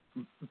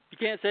 You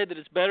can't say that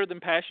it's better than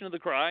Passion of the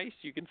Christ.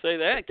 You can say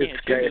that, can't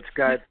you?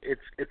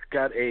 It's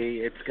got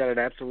an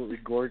absolutely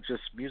gorgeous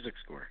music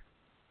score.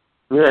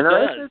 Yeah,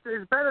 no,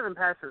 it's better than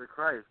Passion of the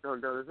Christ. No,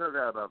 there's no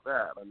doubt about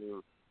that.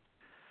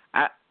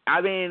 I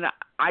mean,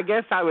 I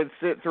guess I would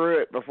sit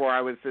through it before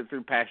I would sit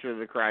through Passion of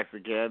the Christ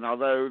again,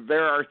 although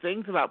there are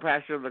things about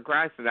Passion of the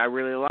Christ that I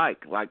really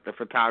like the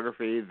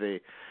photography,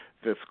 the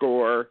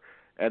score,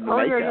 and the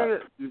makeup. Yeah.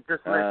 You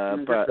just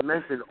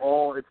mentioned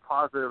all its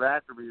positive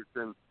attributes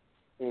in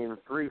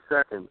 3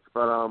 seconds.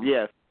 But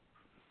yes.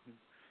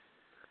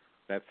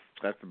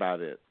 That's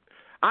about it.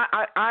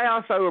 I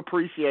also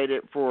appreciate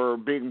it for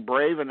being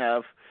brave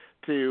enough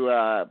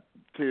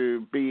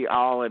to be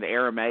all in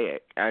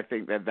Aramaic. I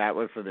think that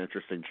was an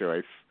interesting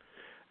choice.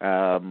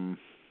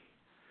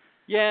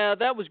 Yeah,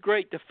 that was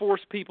great to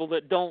force people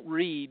that don't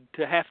read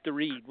to have to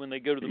read when they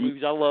go to the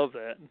movies. I love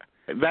that.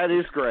 That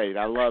is great.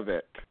 I love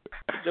it.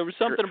 There was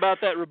something about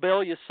that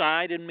rebellious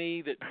side in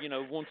me that,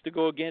 wants to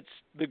go against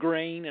the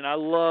grain, and I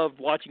love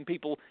watching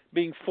people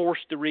being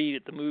forced to read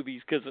at the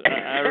movies because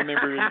I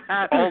remember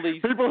all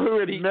these people who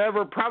had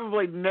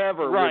probably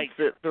never right.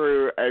 would sit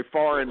through a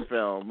foreign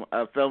film,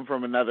 a film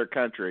from another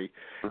country,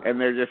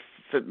 and they're just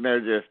sitting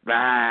there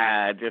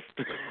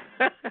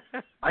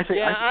I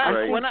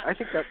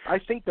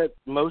think that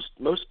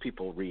most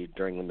people read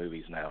during the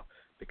movies now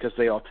because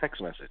they all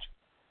text message.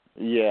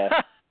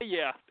 Yeah.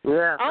 Yeah.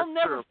 Yeah. I'll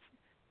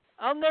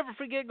never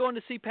forget going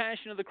to see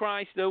Passion of the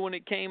Christ though when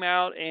it came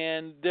out,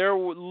 and there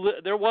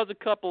was a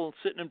couple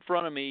sitting in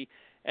front of me,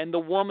 and the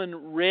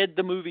woman read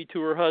the movie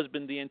to her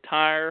husband the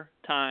entire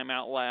time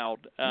out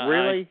loud.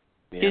 Really?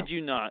 Kid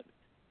you not.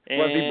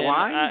 Was he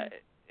blind?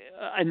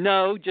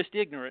 No, just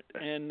ignorant,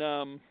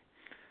 and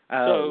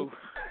so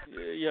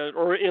yeah,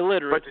 or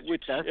illiterate,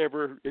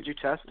 whichever. Did you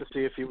test to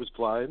see if he was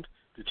blind?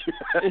 Did you?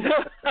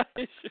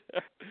 Did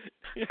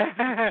you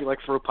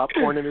throw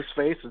popcorn in his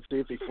face and see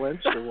if he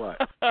flinched or what?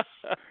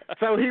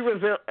 So he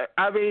was.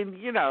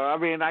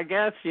 I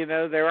guess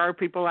there are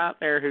people out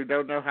there who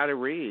don't know how to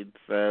read.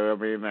 So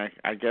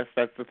I guess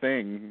that's the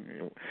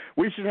thing.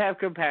 We should have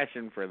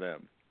compassion for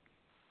them.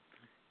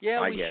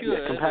 Yeah, we should.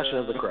 Yeah, compassion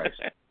of the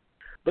Christ.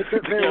 But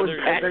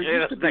there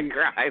used to be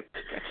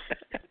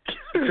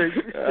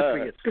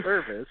a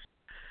service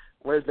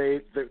where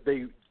they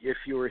if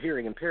you were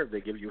hearing impaired,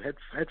 they give you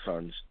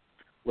headphones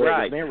where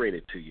it was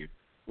narrated to you.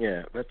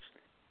 Yeah, that's.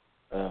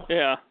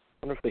 Yeah.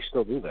 I wonder if they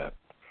still do that.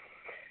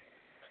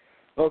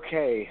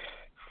 Okay,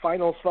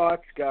 final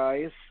thoughts,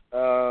 guys.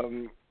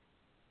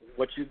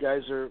 What you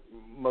guys are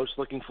most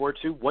looking forward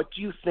to? What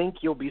do you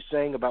think you'll be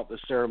saying about the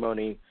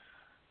ceremony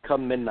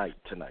come midnight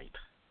tonight?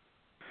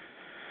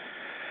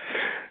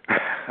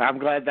 I'm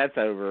glad that's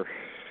over.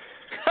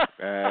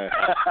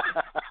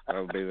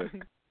 That'll be the.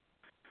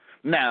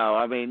 No,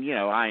 I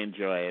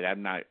enjoy it. I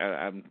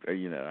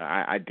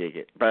dig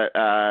it, but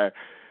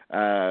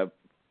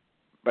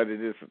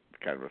it is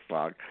kind of a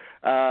slog.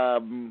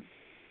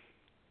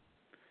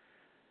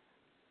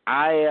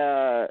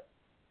 I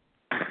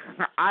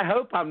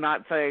hope I'm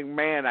not saying,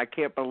 man, I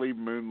can't believe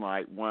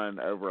Moonlight won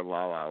over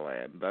La La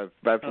Land.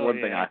 That's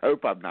one thing I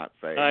hope I'm not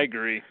saying. I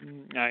agree.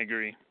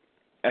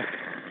 But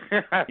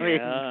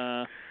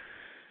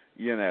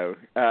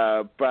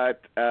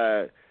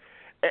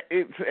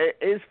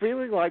it's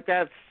feeling like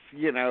that's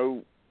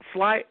a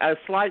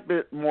slight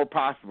bit more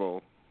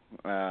possible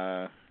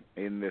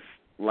in this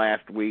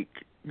last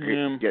week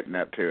getting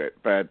up to it.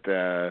 But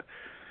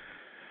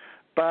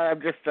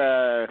I'm just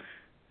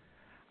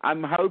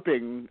I'm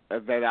hoping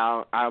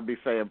that I'll be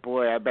saying,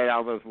 boy, I bet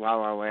all those La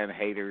La Land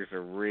haters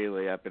are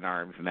really up in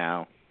arms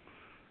now.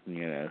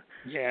 Yeah.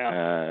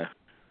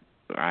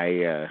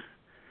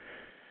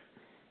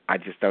 I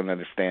just don't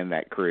understand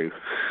that crew.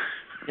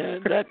 Yeah,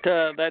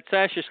 that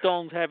Sasha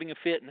Stone's having a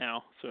fit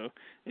now. So,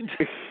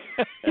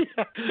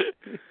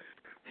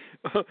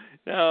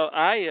 no,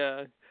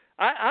 I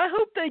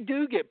hope they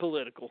do get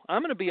political.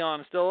 I'm going to be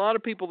honest. A lot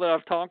of people that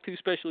I've talked to,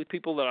 especially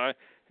people that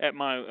at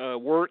my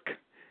work,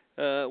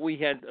 we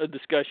had a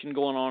discussion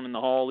going on in the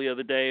hall the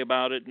other day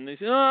about it, and they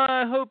said,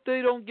 I hope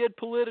they don't get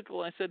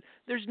political. I said,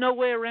 there's no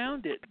way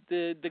around it.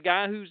 The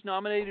guy who's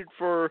nominated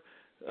for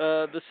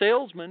the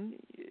salesman,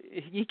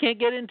 he can't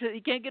get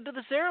to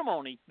the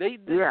ceremony.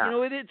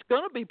 It's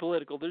going to be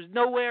political. There's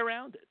no way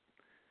around it.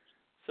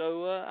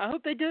 So I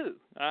hope they do.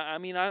 I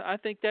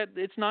think that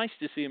it's nice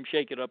to see them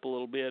shake it up a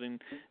little bit,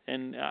 and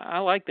I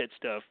like that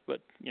stuff.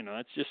 But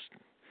that's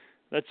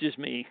just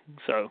me.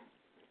 So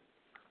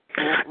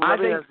I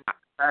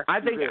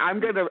think I'm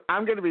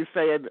gonna be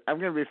saying,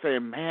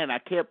 man, I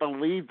can't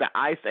believe the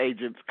ICE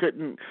agents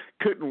couldn't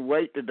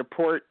wait to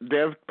deport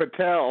Dev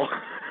Patel.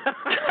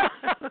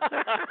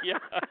 Yeah.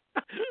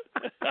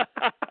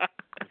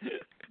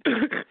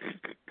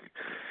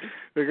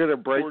 They're gonna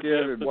break in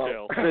and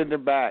send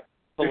him back.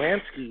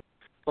 Polanski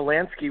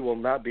will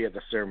not be at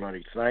the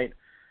ceremony tonight.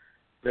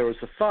 There was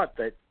a thought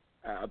that,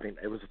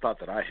 it was a thought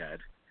that I had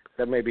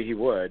that maybe he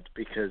would,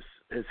 because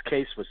his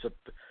case was.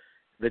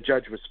 The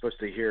judge was supposed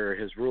to hear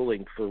his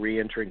ruling for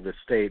re-entering the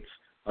States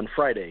on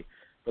Friday,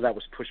 but that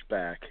was pushed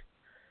back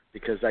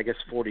because I guess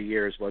 40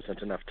 years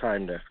wasn't enough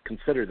time to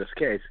consider this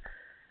case.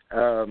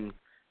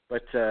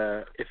 But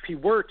if he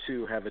were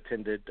to have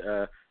attended,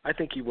 I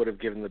think he would have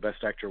given the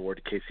Best Actor award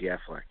to Casey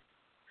Affleck.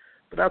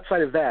 But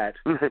outside of that,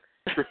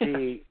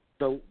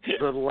 the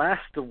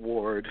last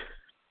award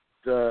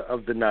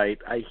of the night,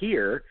 I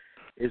hear,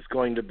 is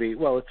going to be,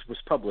 well, it was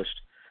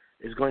published,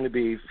 is going to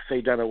be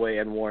Faye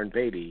Dunaway and Warren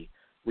Beatty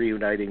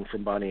reuniting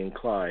from Bonnie and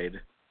Clyde.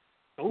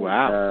 Oh,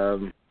 wow.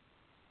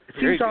 It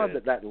seems odd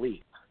that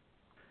leap.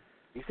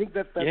 You think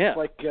that's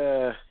like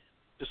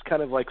just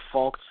kind of like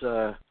false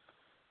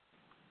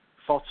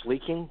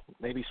leaking?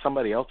 Maybe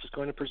somebody else is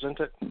going to present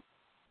it?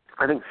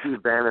 I think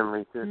Steve Bannon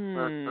leaked it.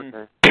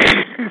 Okay.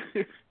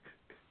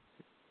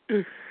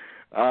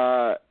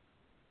 I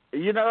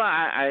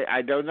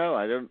don't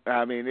know.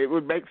 I mean, it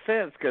would make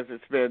sense because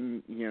it's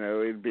been,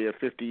 it'd be a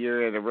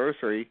 50-year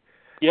anniversary.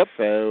 Yep.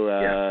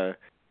 So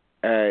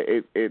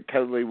it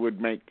totally would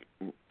make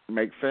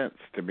sense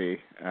to me,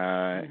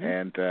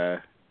 and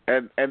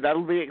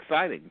that'll be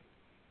exciting.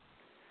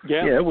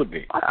 Yeah, it would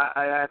be.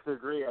 I have to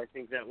agree. I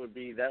think that would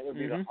be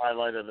the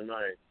highlight of the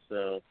night.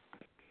 So.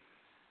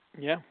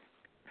 Yeah.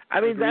 I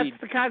mean, Agreed.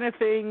 that's the kind of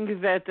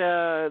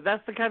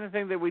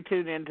thing that we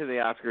tune into the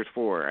Oscars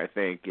for. I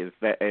think is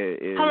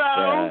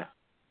Hello?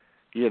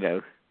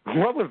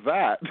 What was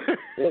that?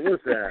 What was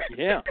that?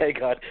 Yeah. Hey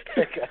God.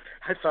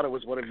 I thought it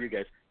was one of you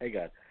guys. Hey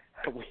God,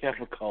 we have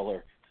a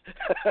caller.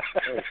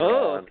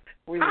 Oh.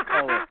 We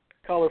have a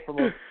caller from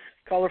a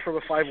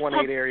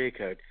 518 area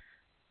code.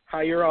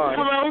 Hi, you're on.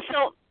 Hello,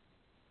 so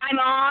I'm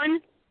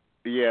on?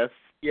 Yes.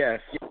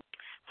 Yes.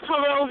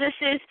 Hello, this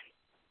is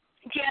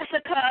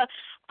Jessica.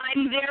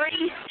 I'm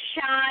very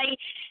shy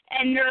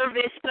and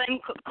nervous, but I'm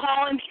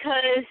calling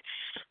because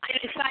I'm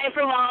excited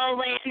for La La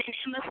Land, and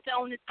Emma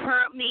Stone is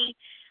currently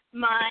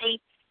my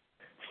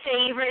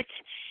favorite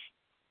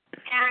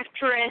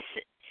actress.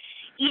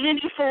 Even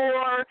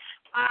before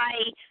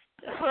I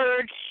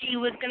heard she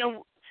was going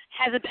to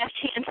have the best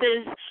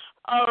chances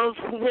of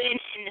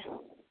winning.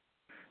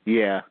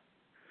 Yeah.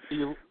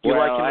 You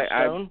like Emma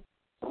Stone?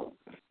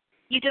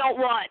 You don't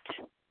what?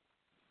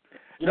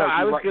 No,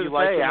 I was going to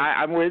say,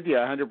 I'm with you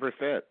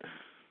 100%.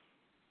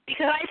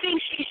 Because I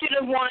think she should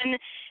have won.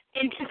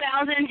 In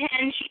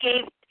 2010, she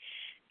gave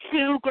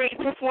 2 great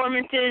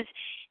performances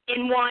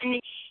in one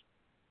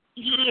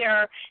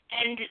year,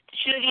 and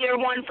should have either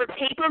won for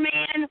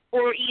Paperman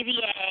or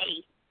Easy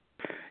A.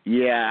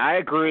 Yeah, I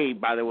agree.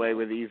 By the way,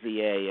 with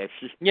Easy A,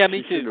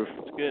 me too.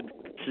 It's good.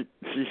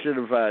 She should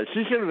have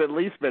at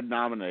least been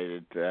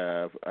nominated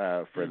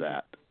for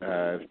that.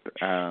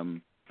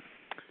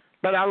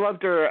 But I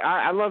loved her.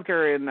 I loved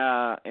her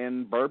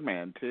in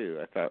Birdman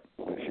too. I thought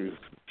she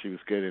was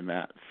good in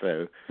that.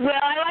 So.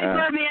 Well, I like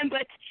Birdman,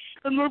 but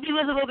the movie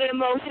was a little bit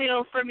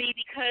emotional for me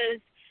because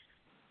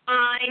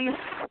I'm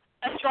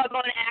a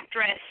struggling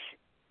actress.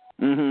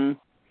 Mhm.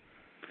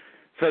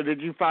 So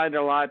did you find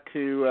a lot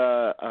to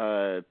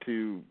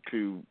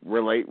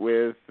relate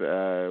with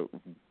her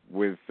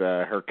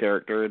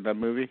character in that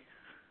movie?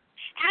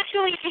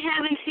 Actually, I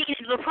haven't seen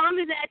it. The problem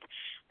is that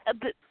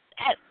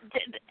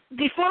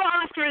before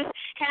Oscars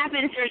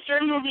happens, there are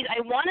certain movies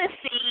I want to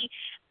see,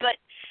 but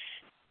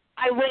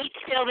I wait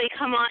till they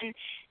come on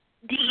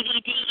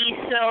DVD,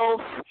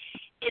 so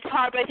it's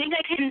hard. But I think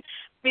I can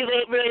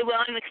relate really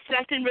well. I'm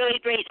expecting really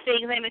great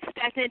things. I'm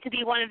expecting it to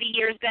be one of the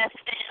year's best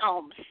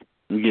films.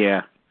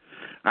 Yeah,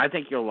 I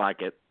think you'll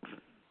like it.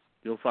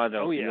 You'll find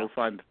you'll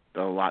find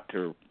a lot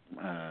to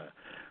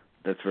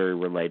that's very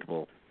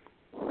relatable.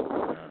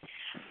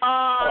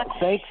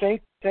 Thank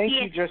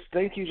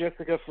you,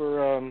 Jessica,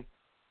 for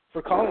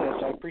calling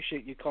us. I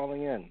appreciate you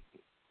calling in.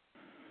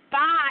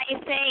 Bye.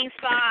 Thanks.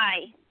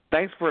 Bye.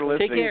 Thanks for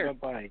listening. Take care.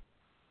 Bye.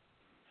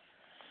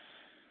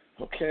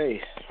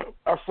 Okay,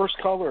 our first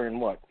caller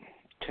in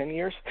 10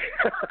 years?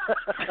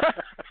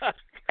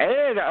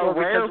 And a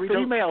rare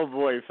female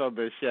voice on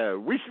this show.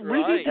 We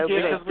need to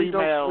get a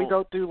female. We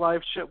don't do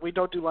live shows,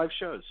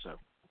 so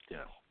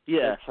yeah.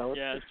 Yeah.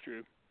 It's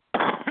true.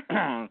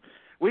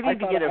 We need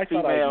to get a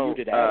female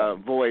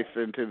voice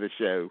into the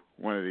show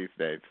one of these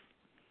days.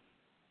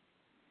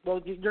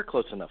 Well, you're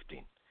close enough,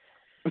 Dean.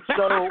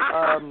 So,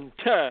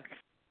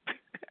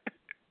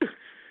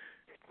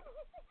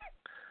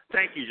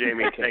 Thank you,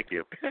 Jamie. Thank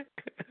you.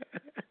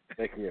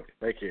 Thank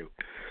you.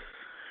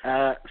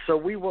 So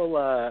we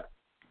will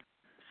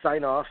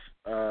sign off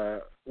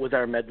with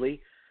our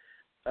medley,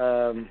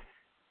 and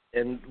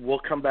we'll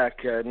come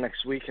back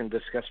next week and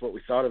discuss what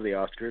we thought of the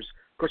Oscars.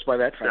 Of course, by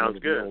that time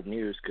it'll be old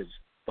news because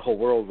the whole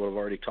world will have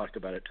already talked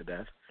about it to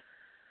death.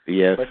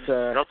 Yes. But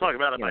they'll talk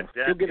about it by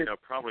death,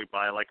 probably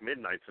by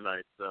midnight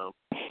tonight. So.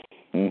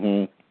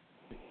 Mhm.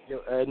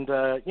 And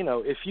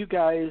if you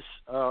guys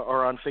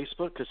are on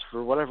Facebook, because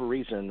for whatever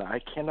reason I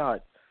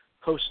cannot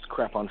post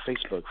crap on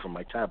Facebook from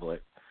my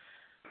tablet.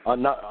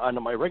 Not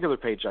on my regular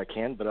page I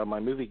can, but on my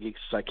Movie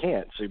Geeks I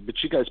can't. So,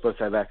 but you guys both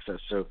have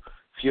access. So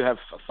if you have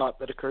a thought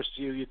that occurs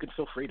to you, you can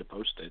feel free to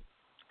post it.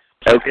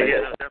 Okay.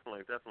 Yeah,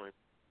 definitely.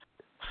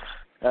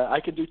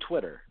 I can do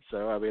Twitter.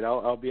 So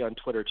I'll be on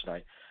Twitter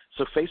tonight.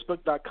 So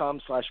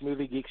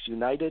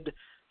Facebook.com/MovieGeeksUnited,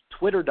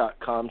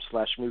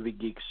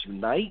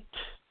 Twitter.com/MovieGeeksUnite.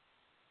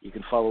 You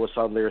can follow us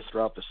on there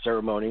throughout the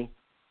ceremony.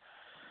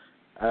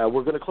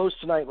 We're going to close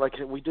tonight like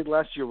we did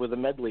last year with a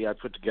medley I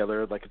put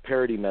together, like a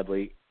parody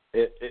medley.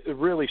 It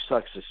really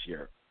sucks this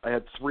year. I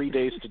had 3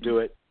 days to do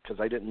it because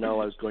I didn't know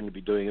I was going to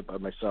be doing it by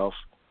myself.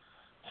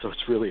 So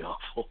it's really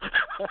awful.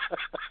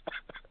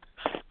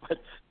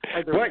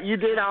 What you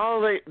did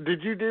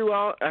did you do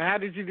all? How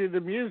did you do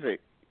the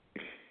music?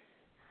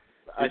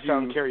 I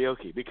found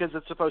karaoke because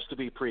it's supposed to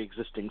be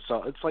pre-existing,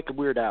 so it's like a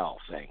Weird Al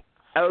thing.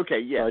 Okay,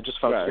 yeah. So I just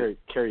found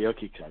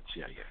karaoke cuts.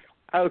 Yeah.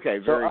 Okay,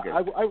 very good.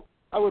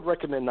 I would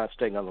recommend not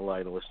staying on the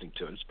line and listening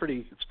to it.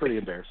 It's pretty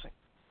embarrassing.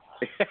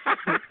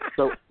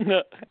 So,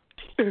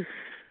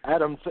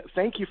 Adam,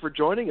 thank you for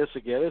joining us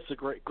again. It's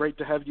great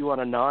to have you on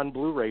a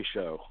non-Blu-ray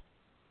show.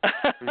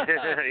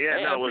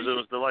 It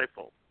was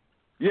delightful.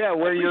 Yeah, I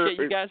appreciate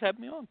you guys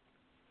having me on.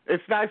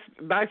 It's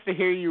nice to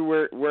hear you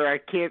where I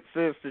can't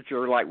sense that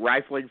you're like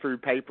rifling through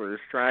papers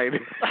trying to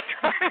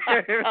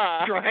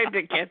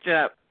catch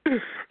up.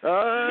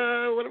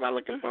 What am I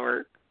looking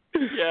for?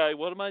 Yeah,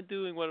 what am I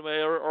doing?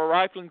 Or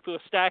rifling through a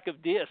stack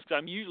of discs?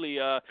 I'm usually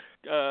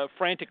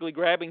frantically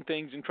grabbing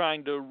things and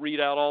trying to read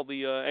out all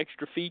the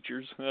extra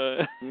features,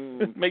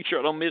 make sure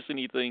I don't miss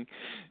anything.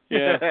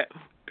 Yeah.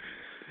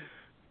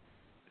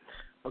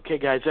 Okay,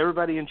 guys,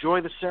 everybody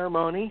enjoy the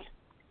ceremony.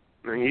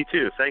 You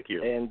too. Thank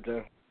you. And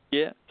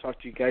talk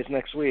to you guys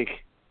next week.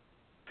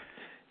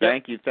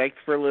 Thank you. Thanks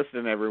for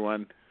listening,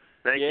 everyone.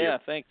 Thank you. Yeah,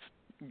 thanks.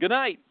 Good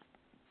night.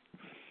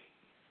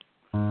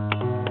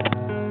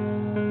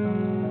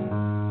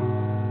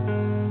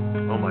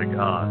 Oh, my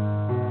God.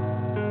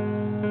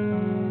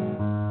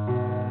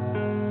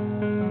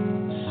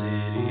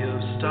 City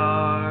of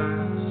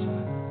stars,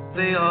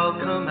 they all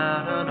come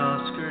out on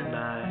Oscar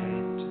night.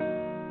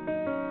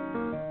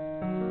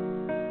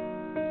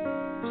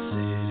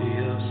 City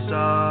of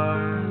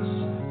stars,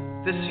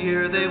 this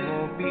year they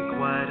won't be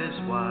quite as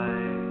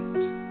white.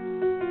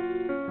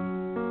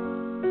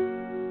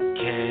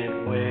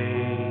 Can't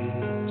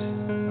wait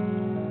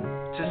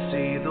to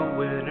see the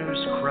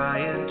winners cry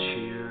and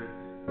cheer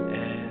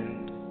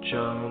and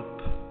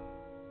jump.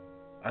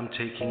 I'm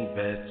taking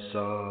bets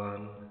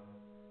on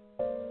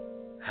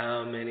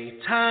how many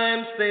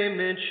times they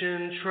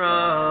mention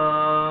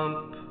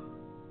Trump.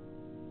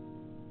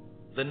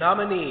 The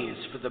nominees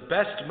for the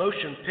Best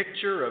Motion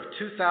Picture of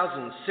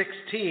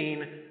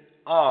 2016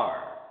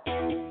 are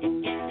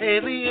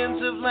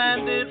aliens have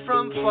landed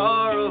from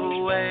far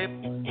away,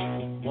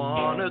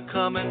 wanna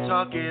come and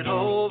talk it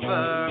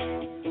over.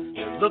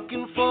 They're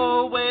looking for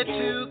a way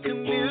to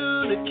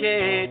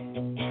communicate.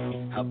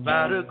 How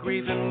about a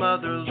grieving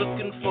mother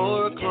looking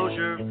for a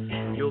closure?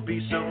 You'll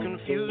be so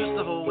confused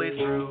the whole way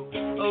through.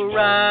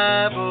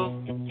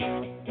 Arrival.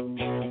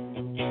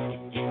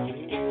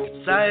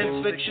 It's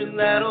science fiction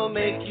that'll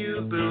make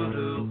you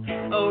boo-hoo.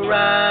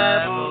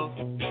 Arrival.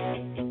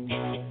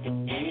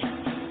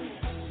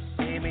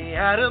 Amy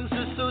Adams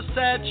is so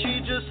sad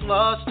she just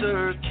lost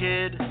her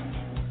kid.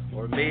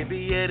 Or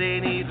maybe it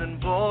ain't even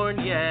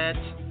born yet.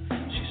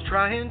 She's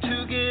trying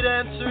to get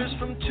answers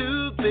from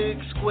two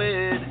big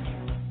squid.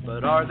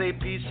 But are they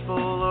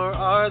peaceful or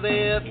are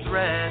they a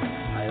threat?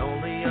 I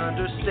only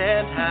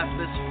understand half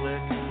this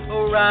flick.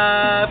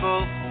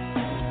 Arrival.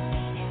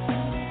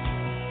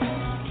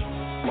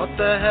 What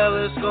the hell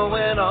is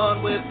going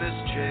on with this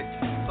chick?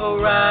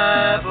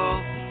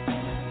 Arrival.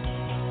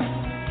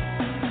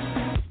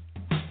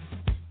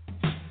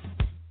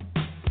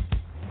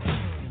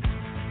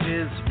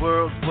 His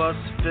world was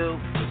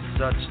filled with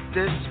such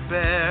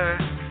despair,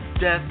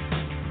 death,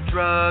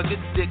 drug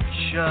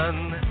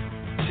addiction,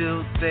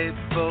 till they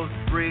both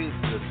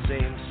breathe the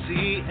same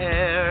sea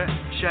air.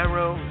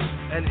 Sharon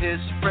and his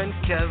friend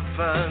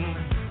Kevin,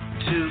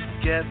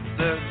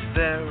 together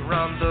there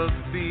on the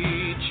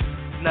beach,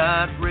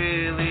 not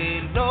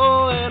really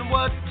knowing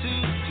what to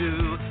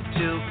do,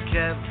 till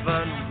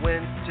Kevin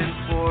went in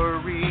for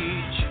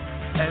reach,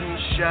 and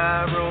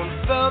Sharon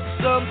felt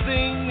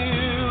something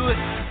new.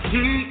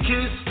 He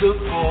kissed the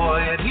boy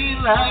and he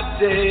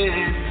liked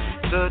it,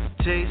 the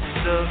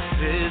taste of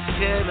his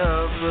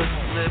cannabis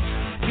lips.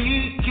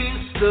 He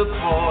kissed the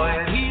boy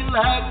and he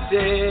liked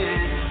it.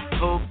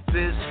 Hope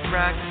his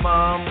crack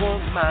mom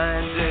won't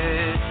mind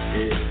it.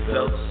 It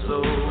felt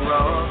so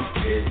wrong,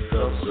 it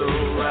felt so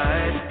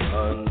right,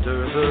 under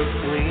the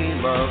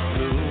gleam of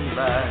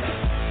moonlight.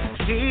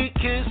 He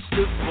kissed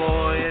the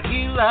boy and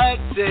he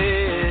liked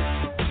it.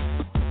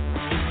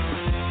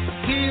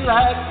 He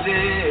liked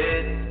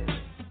it.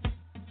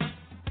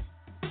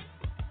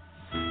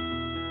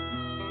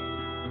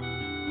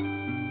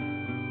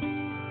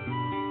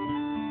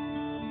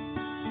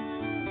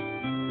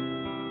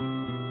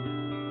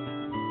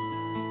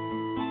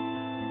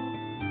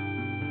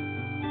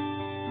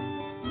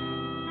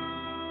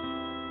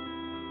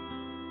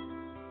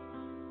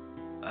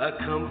 I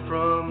come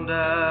from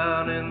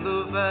down in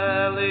the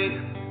valley,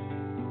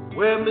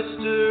 where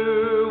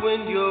mister,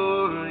 when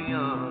you're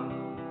young,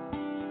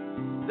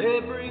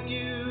 they bring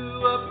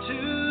you up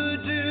to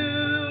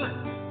do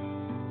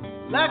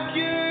like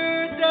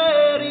your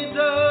daddy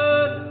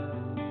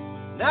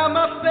done. Now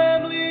my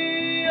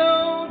family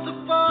owns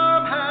a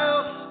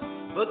farmhouse,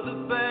 but the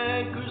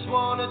bankers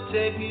wanna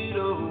take it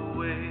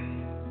away.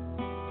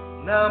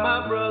 Now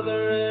my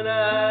brother and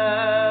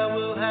I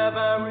will have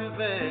our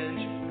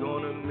revenge,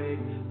 gonna make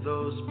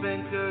those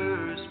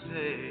bankers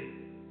pay.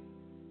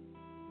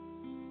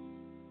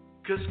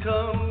 'Cause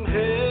come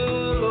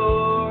hell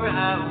or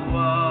high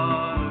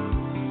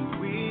water,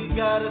 we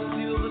gotta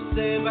steal to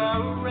save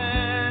our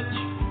ranch.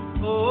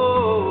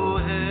 Oh,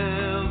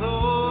 hell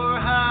or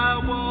high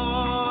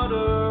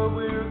water,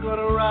 we're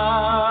gonna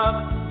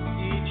rob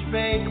each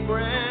bank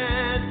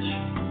branch.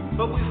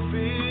 But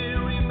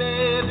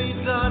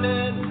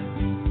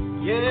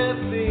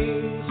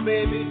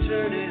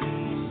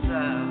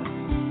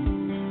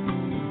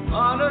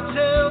On our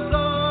tails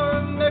are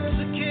a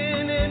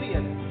Mexican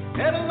Indian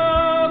and a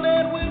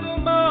lawman with a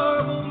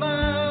marble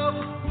mouth.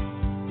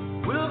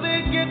 Will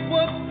they get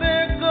what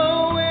they're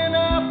going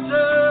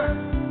after,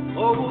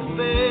 or will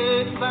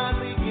fate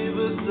finally give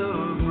us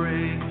a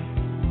break?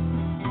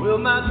 Will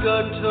my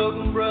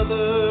gun-toting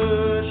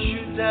brother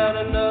shoot down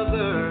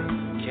another?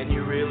 Can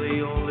you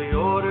really only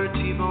order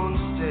T-bone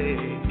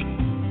steak?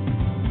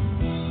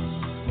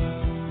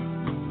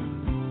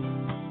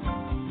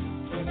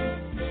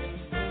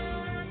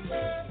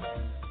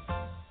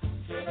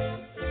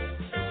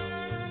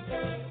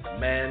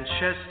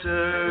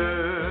 Manchester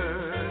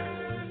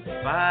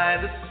by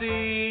the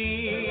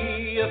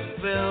sea, a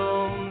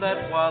film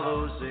that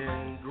wallows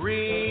in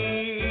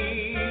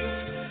grief.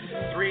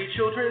 3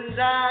 children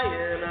die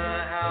in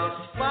a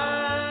house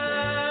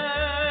fire,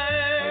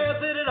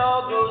 then it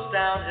all goes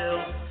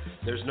downhill,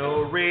 there's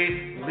no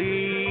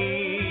relief.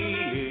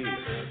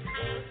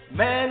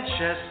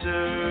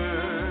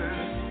 Manchester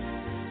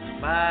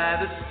by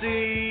the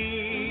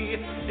sea,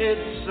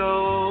 it's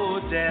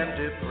so damn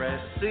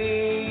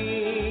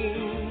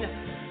depressing.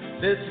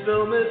 This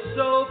film is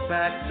so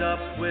backed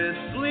up with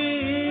bleak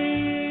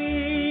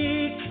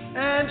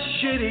and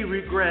shitty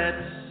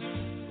regrets,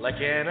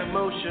 like an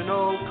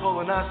emotional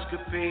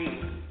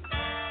colonoscopy.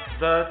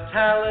 The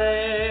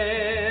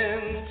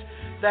talent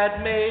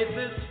that made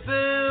this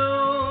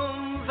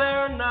film,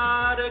 they're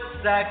not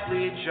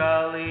exactly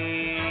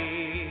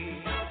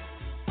jolly.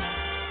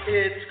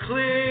 It's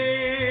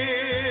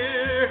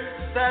clear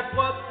that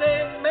what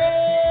they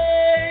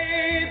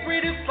made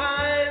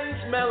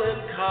redefines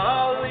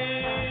melancholy.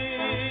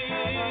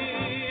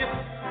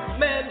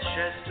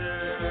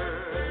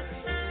 Manchester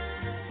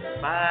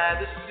by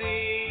the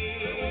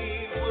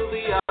sea, will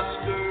the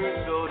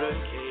Oscar go to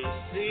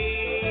Casey?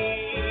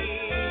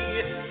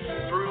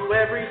 Through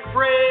every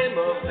frame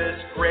of this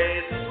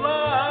gray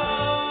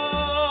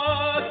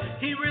slug,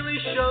 he really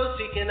shows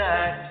he can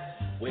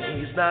act when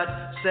he's not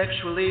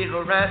sexually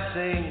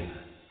harassing.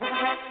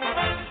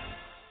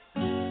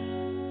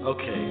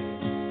 Okay,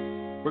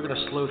 we're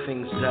gonna slow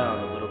things down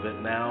a little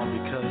bit now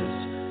because,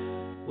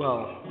 well,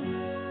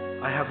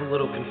 I have a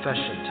little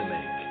confession to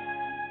make.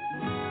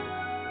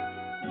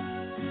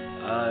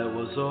 I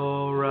was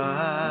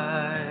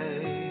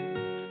alright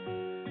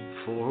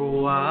for a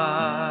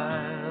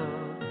while.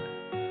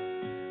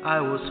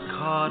 I was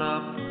caught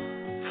up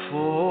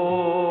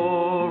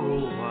for a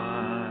while.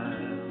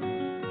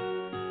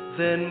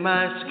 Then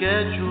my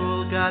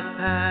schedule got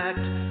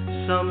packed.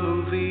 Some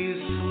movies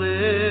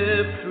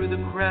slipped through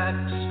the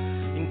cracks,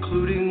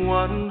 including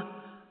one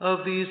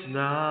of these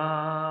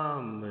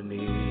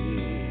nominees.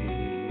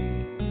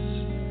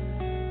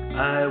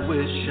 I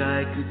wish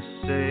I could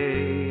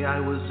say I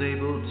was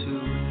able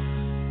to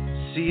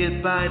see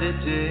it by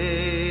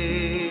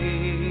today,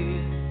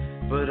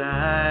 but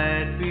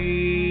I'd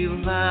be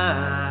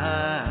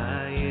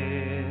lying.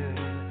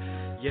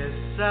 Yes,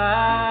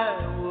 I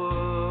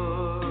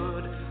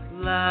would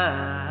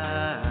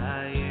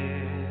lying.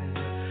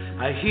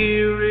 I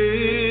hear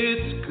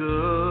it's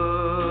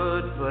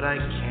good, but I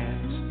can't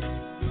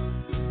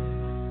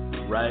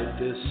write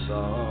this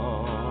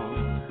song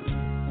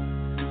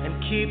and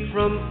keep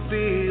from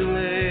feeling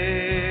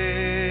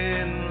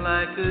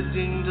like a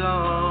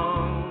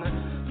ding-dong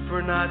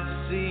for not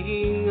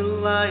seeing a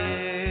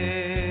lion.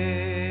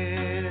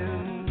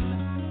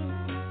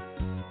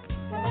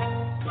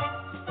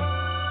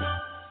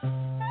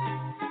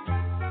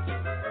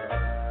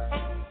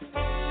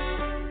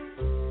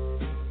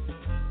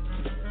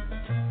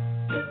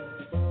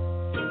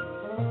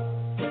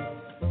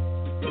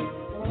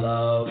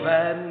 Love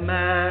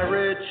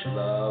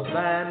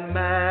and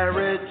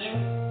marriage,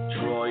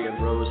 Troy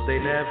and Rose, they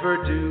never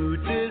do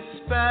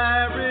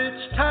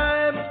disparage.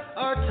 Times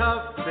are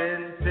tough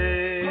in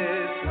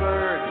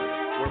Pittsburgh,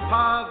 where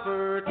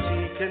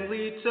poverty can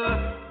lead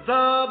to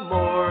the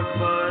morgue.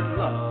 But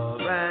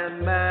love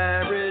and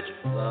marriage,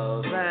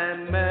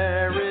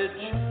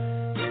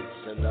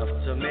 it's enough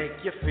to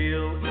make you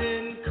feel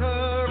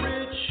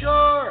encouraged.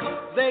 Sure,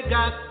 they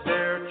got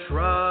their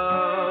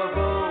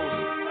troubles,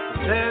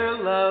 their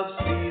love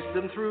sees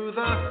them through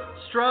the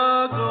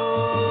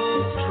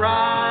struggles.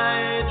 Try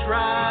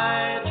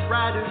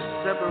to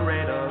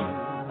separate them.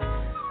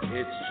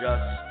 It's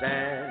just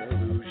an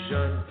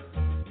illusion.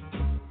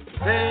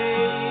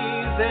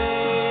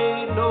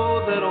 They know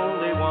that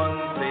only one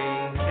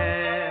thing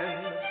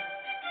can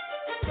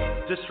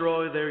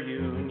destroy their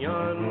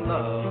union.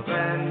 Love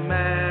and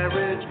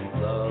marriage.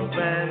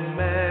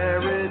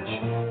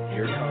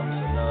 Here comes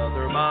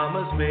another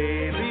mama's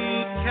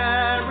baby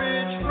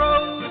carriage.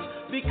 Rose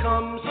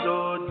becomes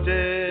so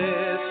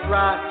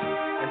distraught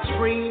and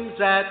screams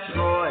at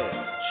Troy.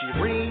 She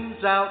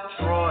reams out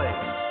Troy.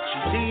 She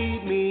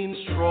demeans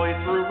Troy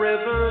through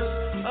rivers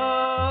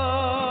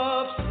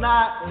of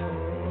snot.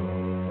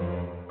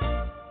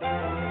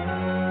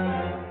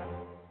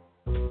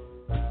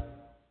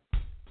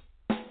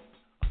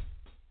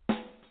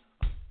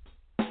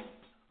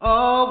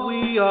 All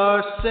we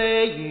are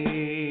saying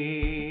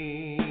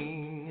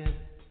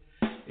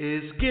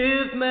is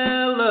give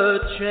Mel a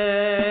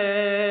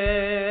chance.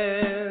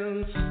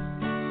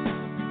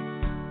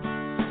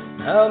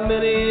 How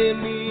many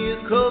mea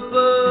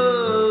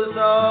culpas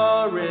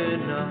are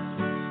enough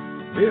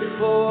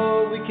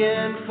before we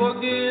can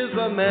forgive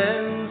a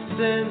man's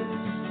sins?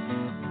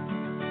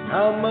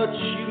 How much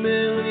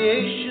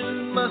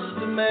humiliation must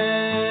a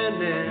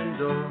man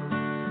endure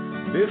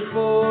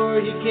before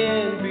he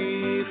can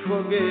be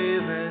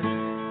forgiven?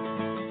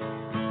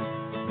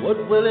 What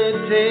will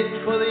it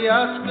take for the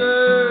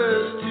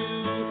Oscars to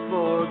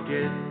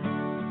forget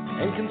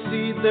and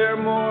concede their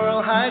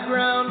moral high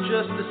ground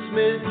just a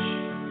smidge?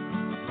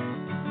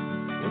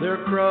 Well,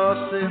 they're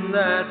crossing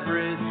that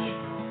bridge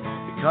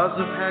because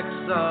of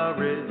Hacksaw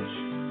Ridge.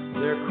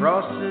 They're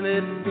crossing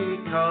it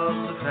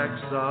because of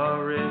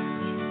Hacksaw Ridge.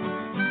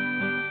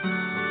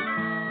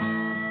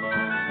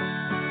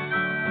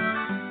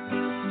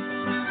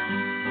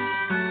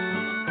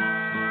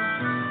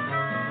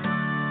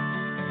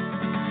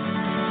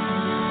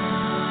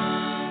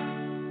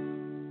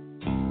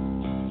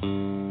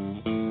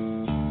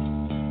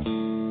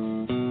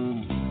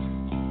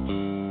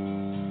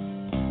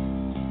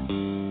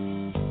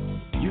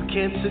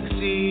 Can't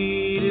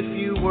succeed if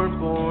you weren't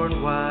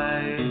born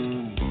white.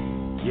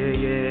 Yeah,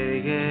 yeah,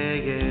 yeah,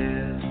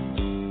 yeah.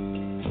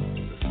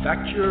 The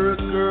fact you're a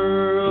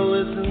girl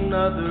is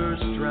another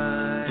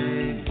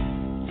strike.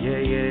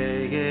 Yeah, yeah,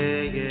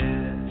 yeah,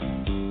 yeah.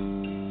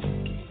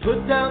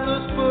 Put down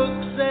those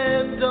books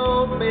and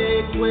don't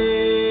make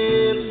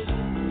waves.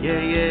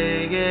 Yeah,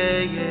 yeah,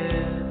 yeah,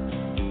 yeah.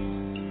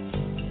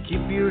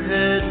 Keep your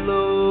head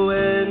low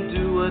and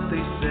do what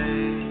they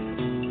say.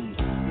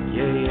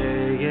 Yeah, yeah,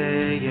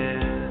 yeah, yeah.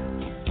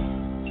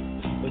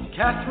 But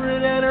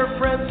Catherine and her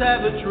friends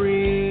have a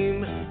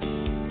dream.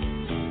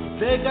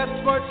 They got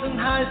smarts and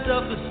high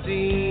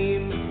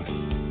self-esteem.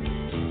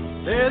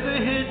 They're the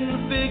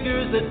hidden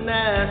figures at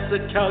NASA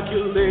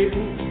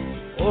calculating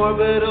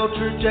orbital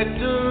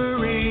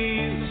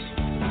trajectories.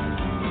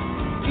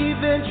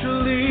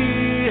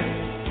 Eventually,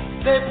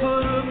 they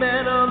put a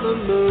man on the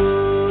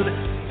moon.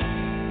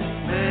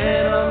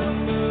 Man on the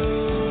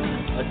moon.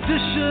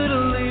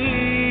 Additionally,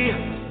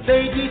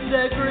 they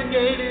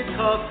desegregated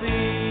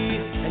coffee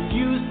and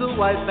used the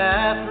white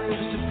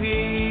bathrooms to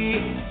pee.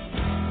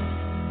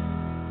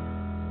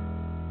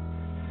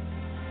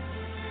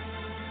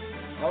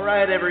 All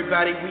right,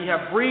 everybody, we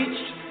have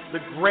reached the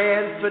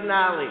grand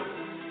finale.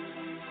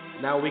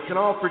 Now, we can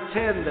all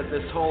pretend that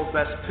this whole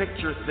Best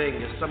Picture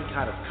thing is some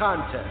kind of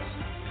contest.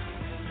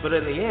 But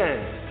in the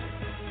end,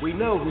 we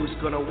know who's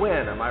going to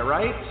win, am I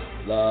right?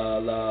 La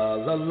la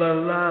la la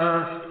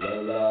la, la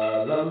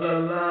la la la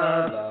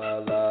la,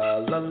 la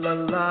la la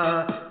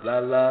la, la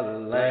la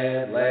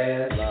land,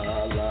 land, la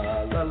la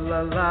la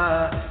la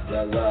la,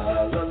 la la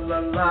la la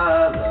la,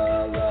 la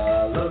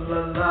la la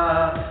la,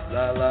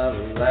 la la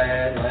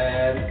land,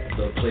 land.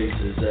 The place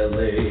is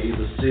LA,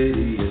 the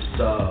city of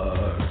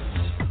stars,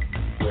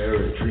 where a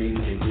dream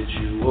can get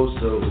you oh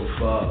so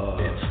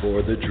far. It's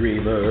for the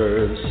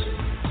dreamers.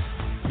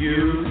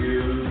 You,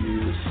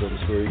 this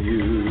one's for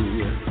you.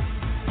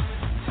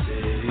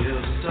 City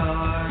of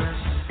stars.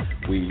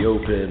 We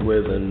open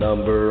with a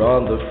number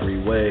on the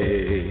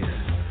freeway.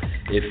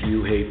 If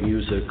you hate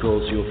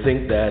musicals, you'll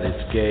think that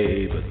it's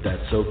gay, but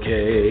that's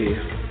okay.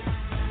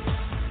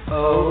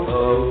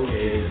 Oh,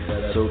 okay,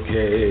 that's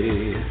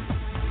okay.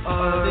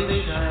 Are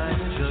they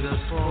shining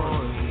just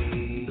for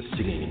me? The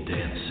singing and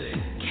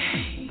dancing,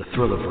 the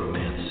thrill of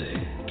romancing.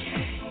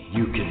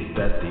 You can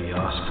bet the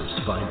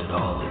Oscars find it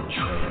all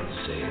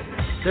entrancing.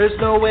 There's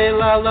no way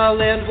La La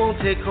Land won't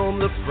take home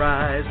the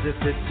prize.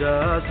 If it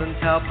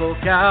doesn't, I'll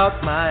poke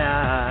out my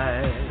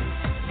eyes.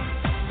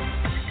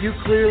 You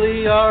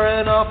clearly are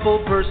an awful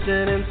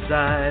person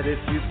inside if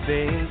you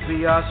think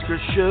the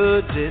Oscars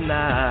should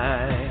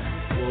deny.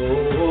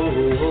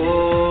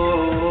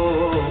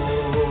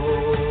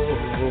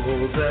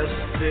 Best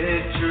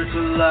picture to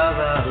La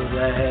La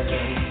Land.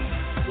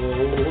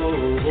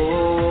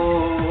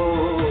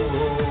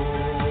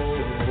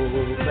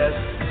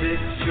 Best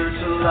picture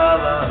to La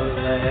La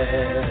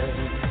Land.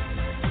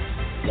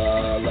 La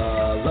la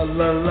la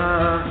la la,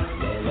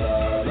 la la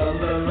la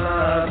la la,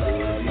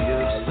 city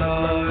of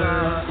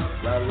stars.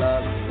 La la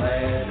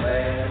land,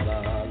 land, la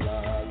la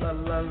la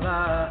la la,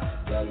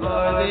 la la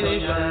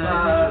la la,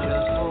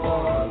 just for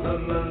la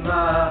la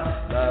la,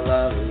 la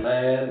la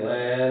land, land.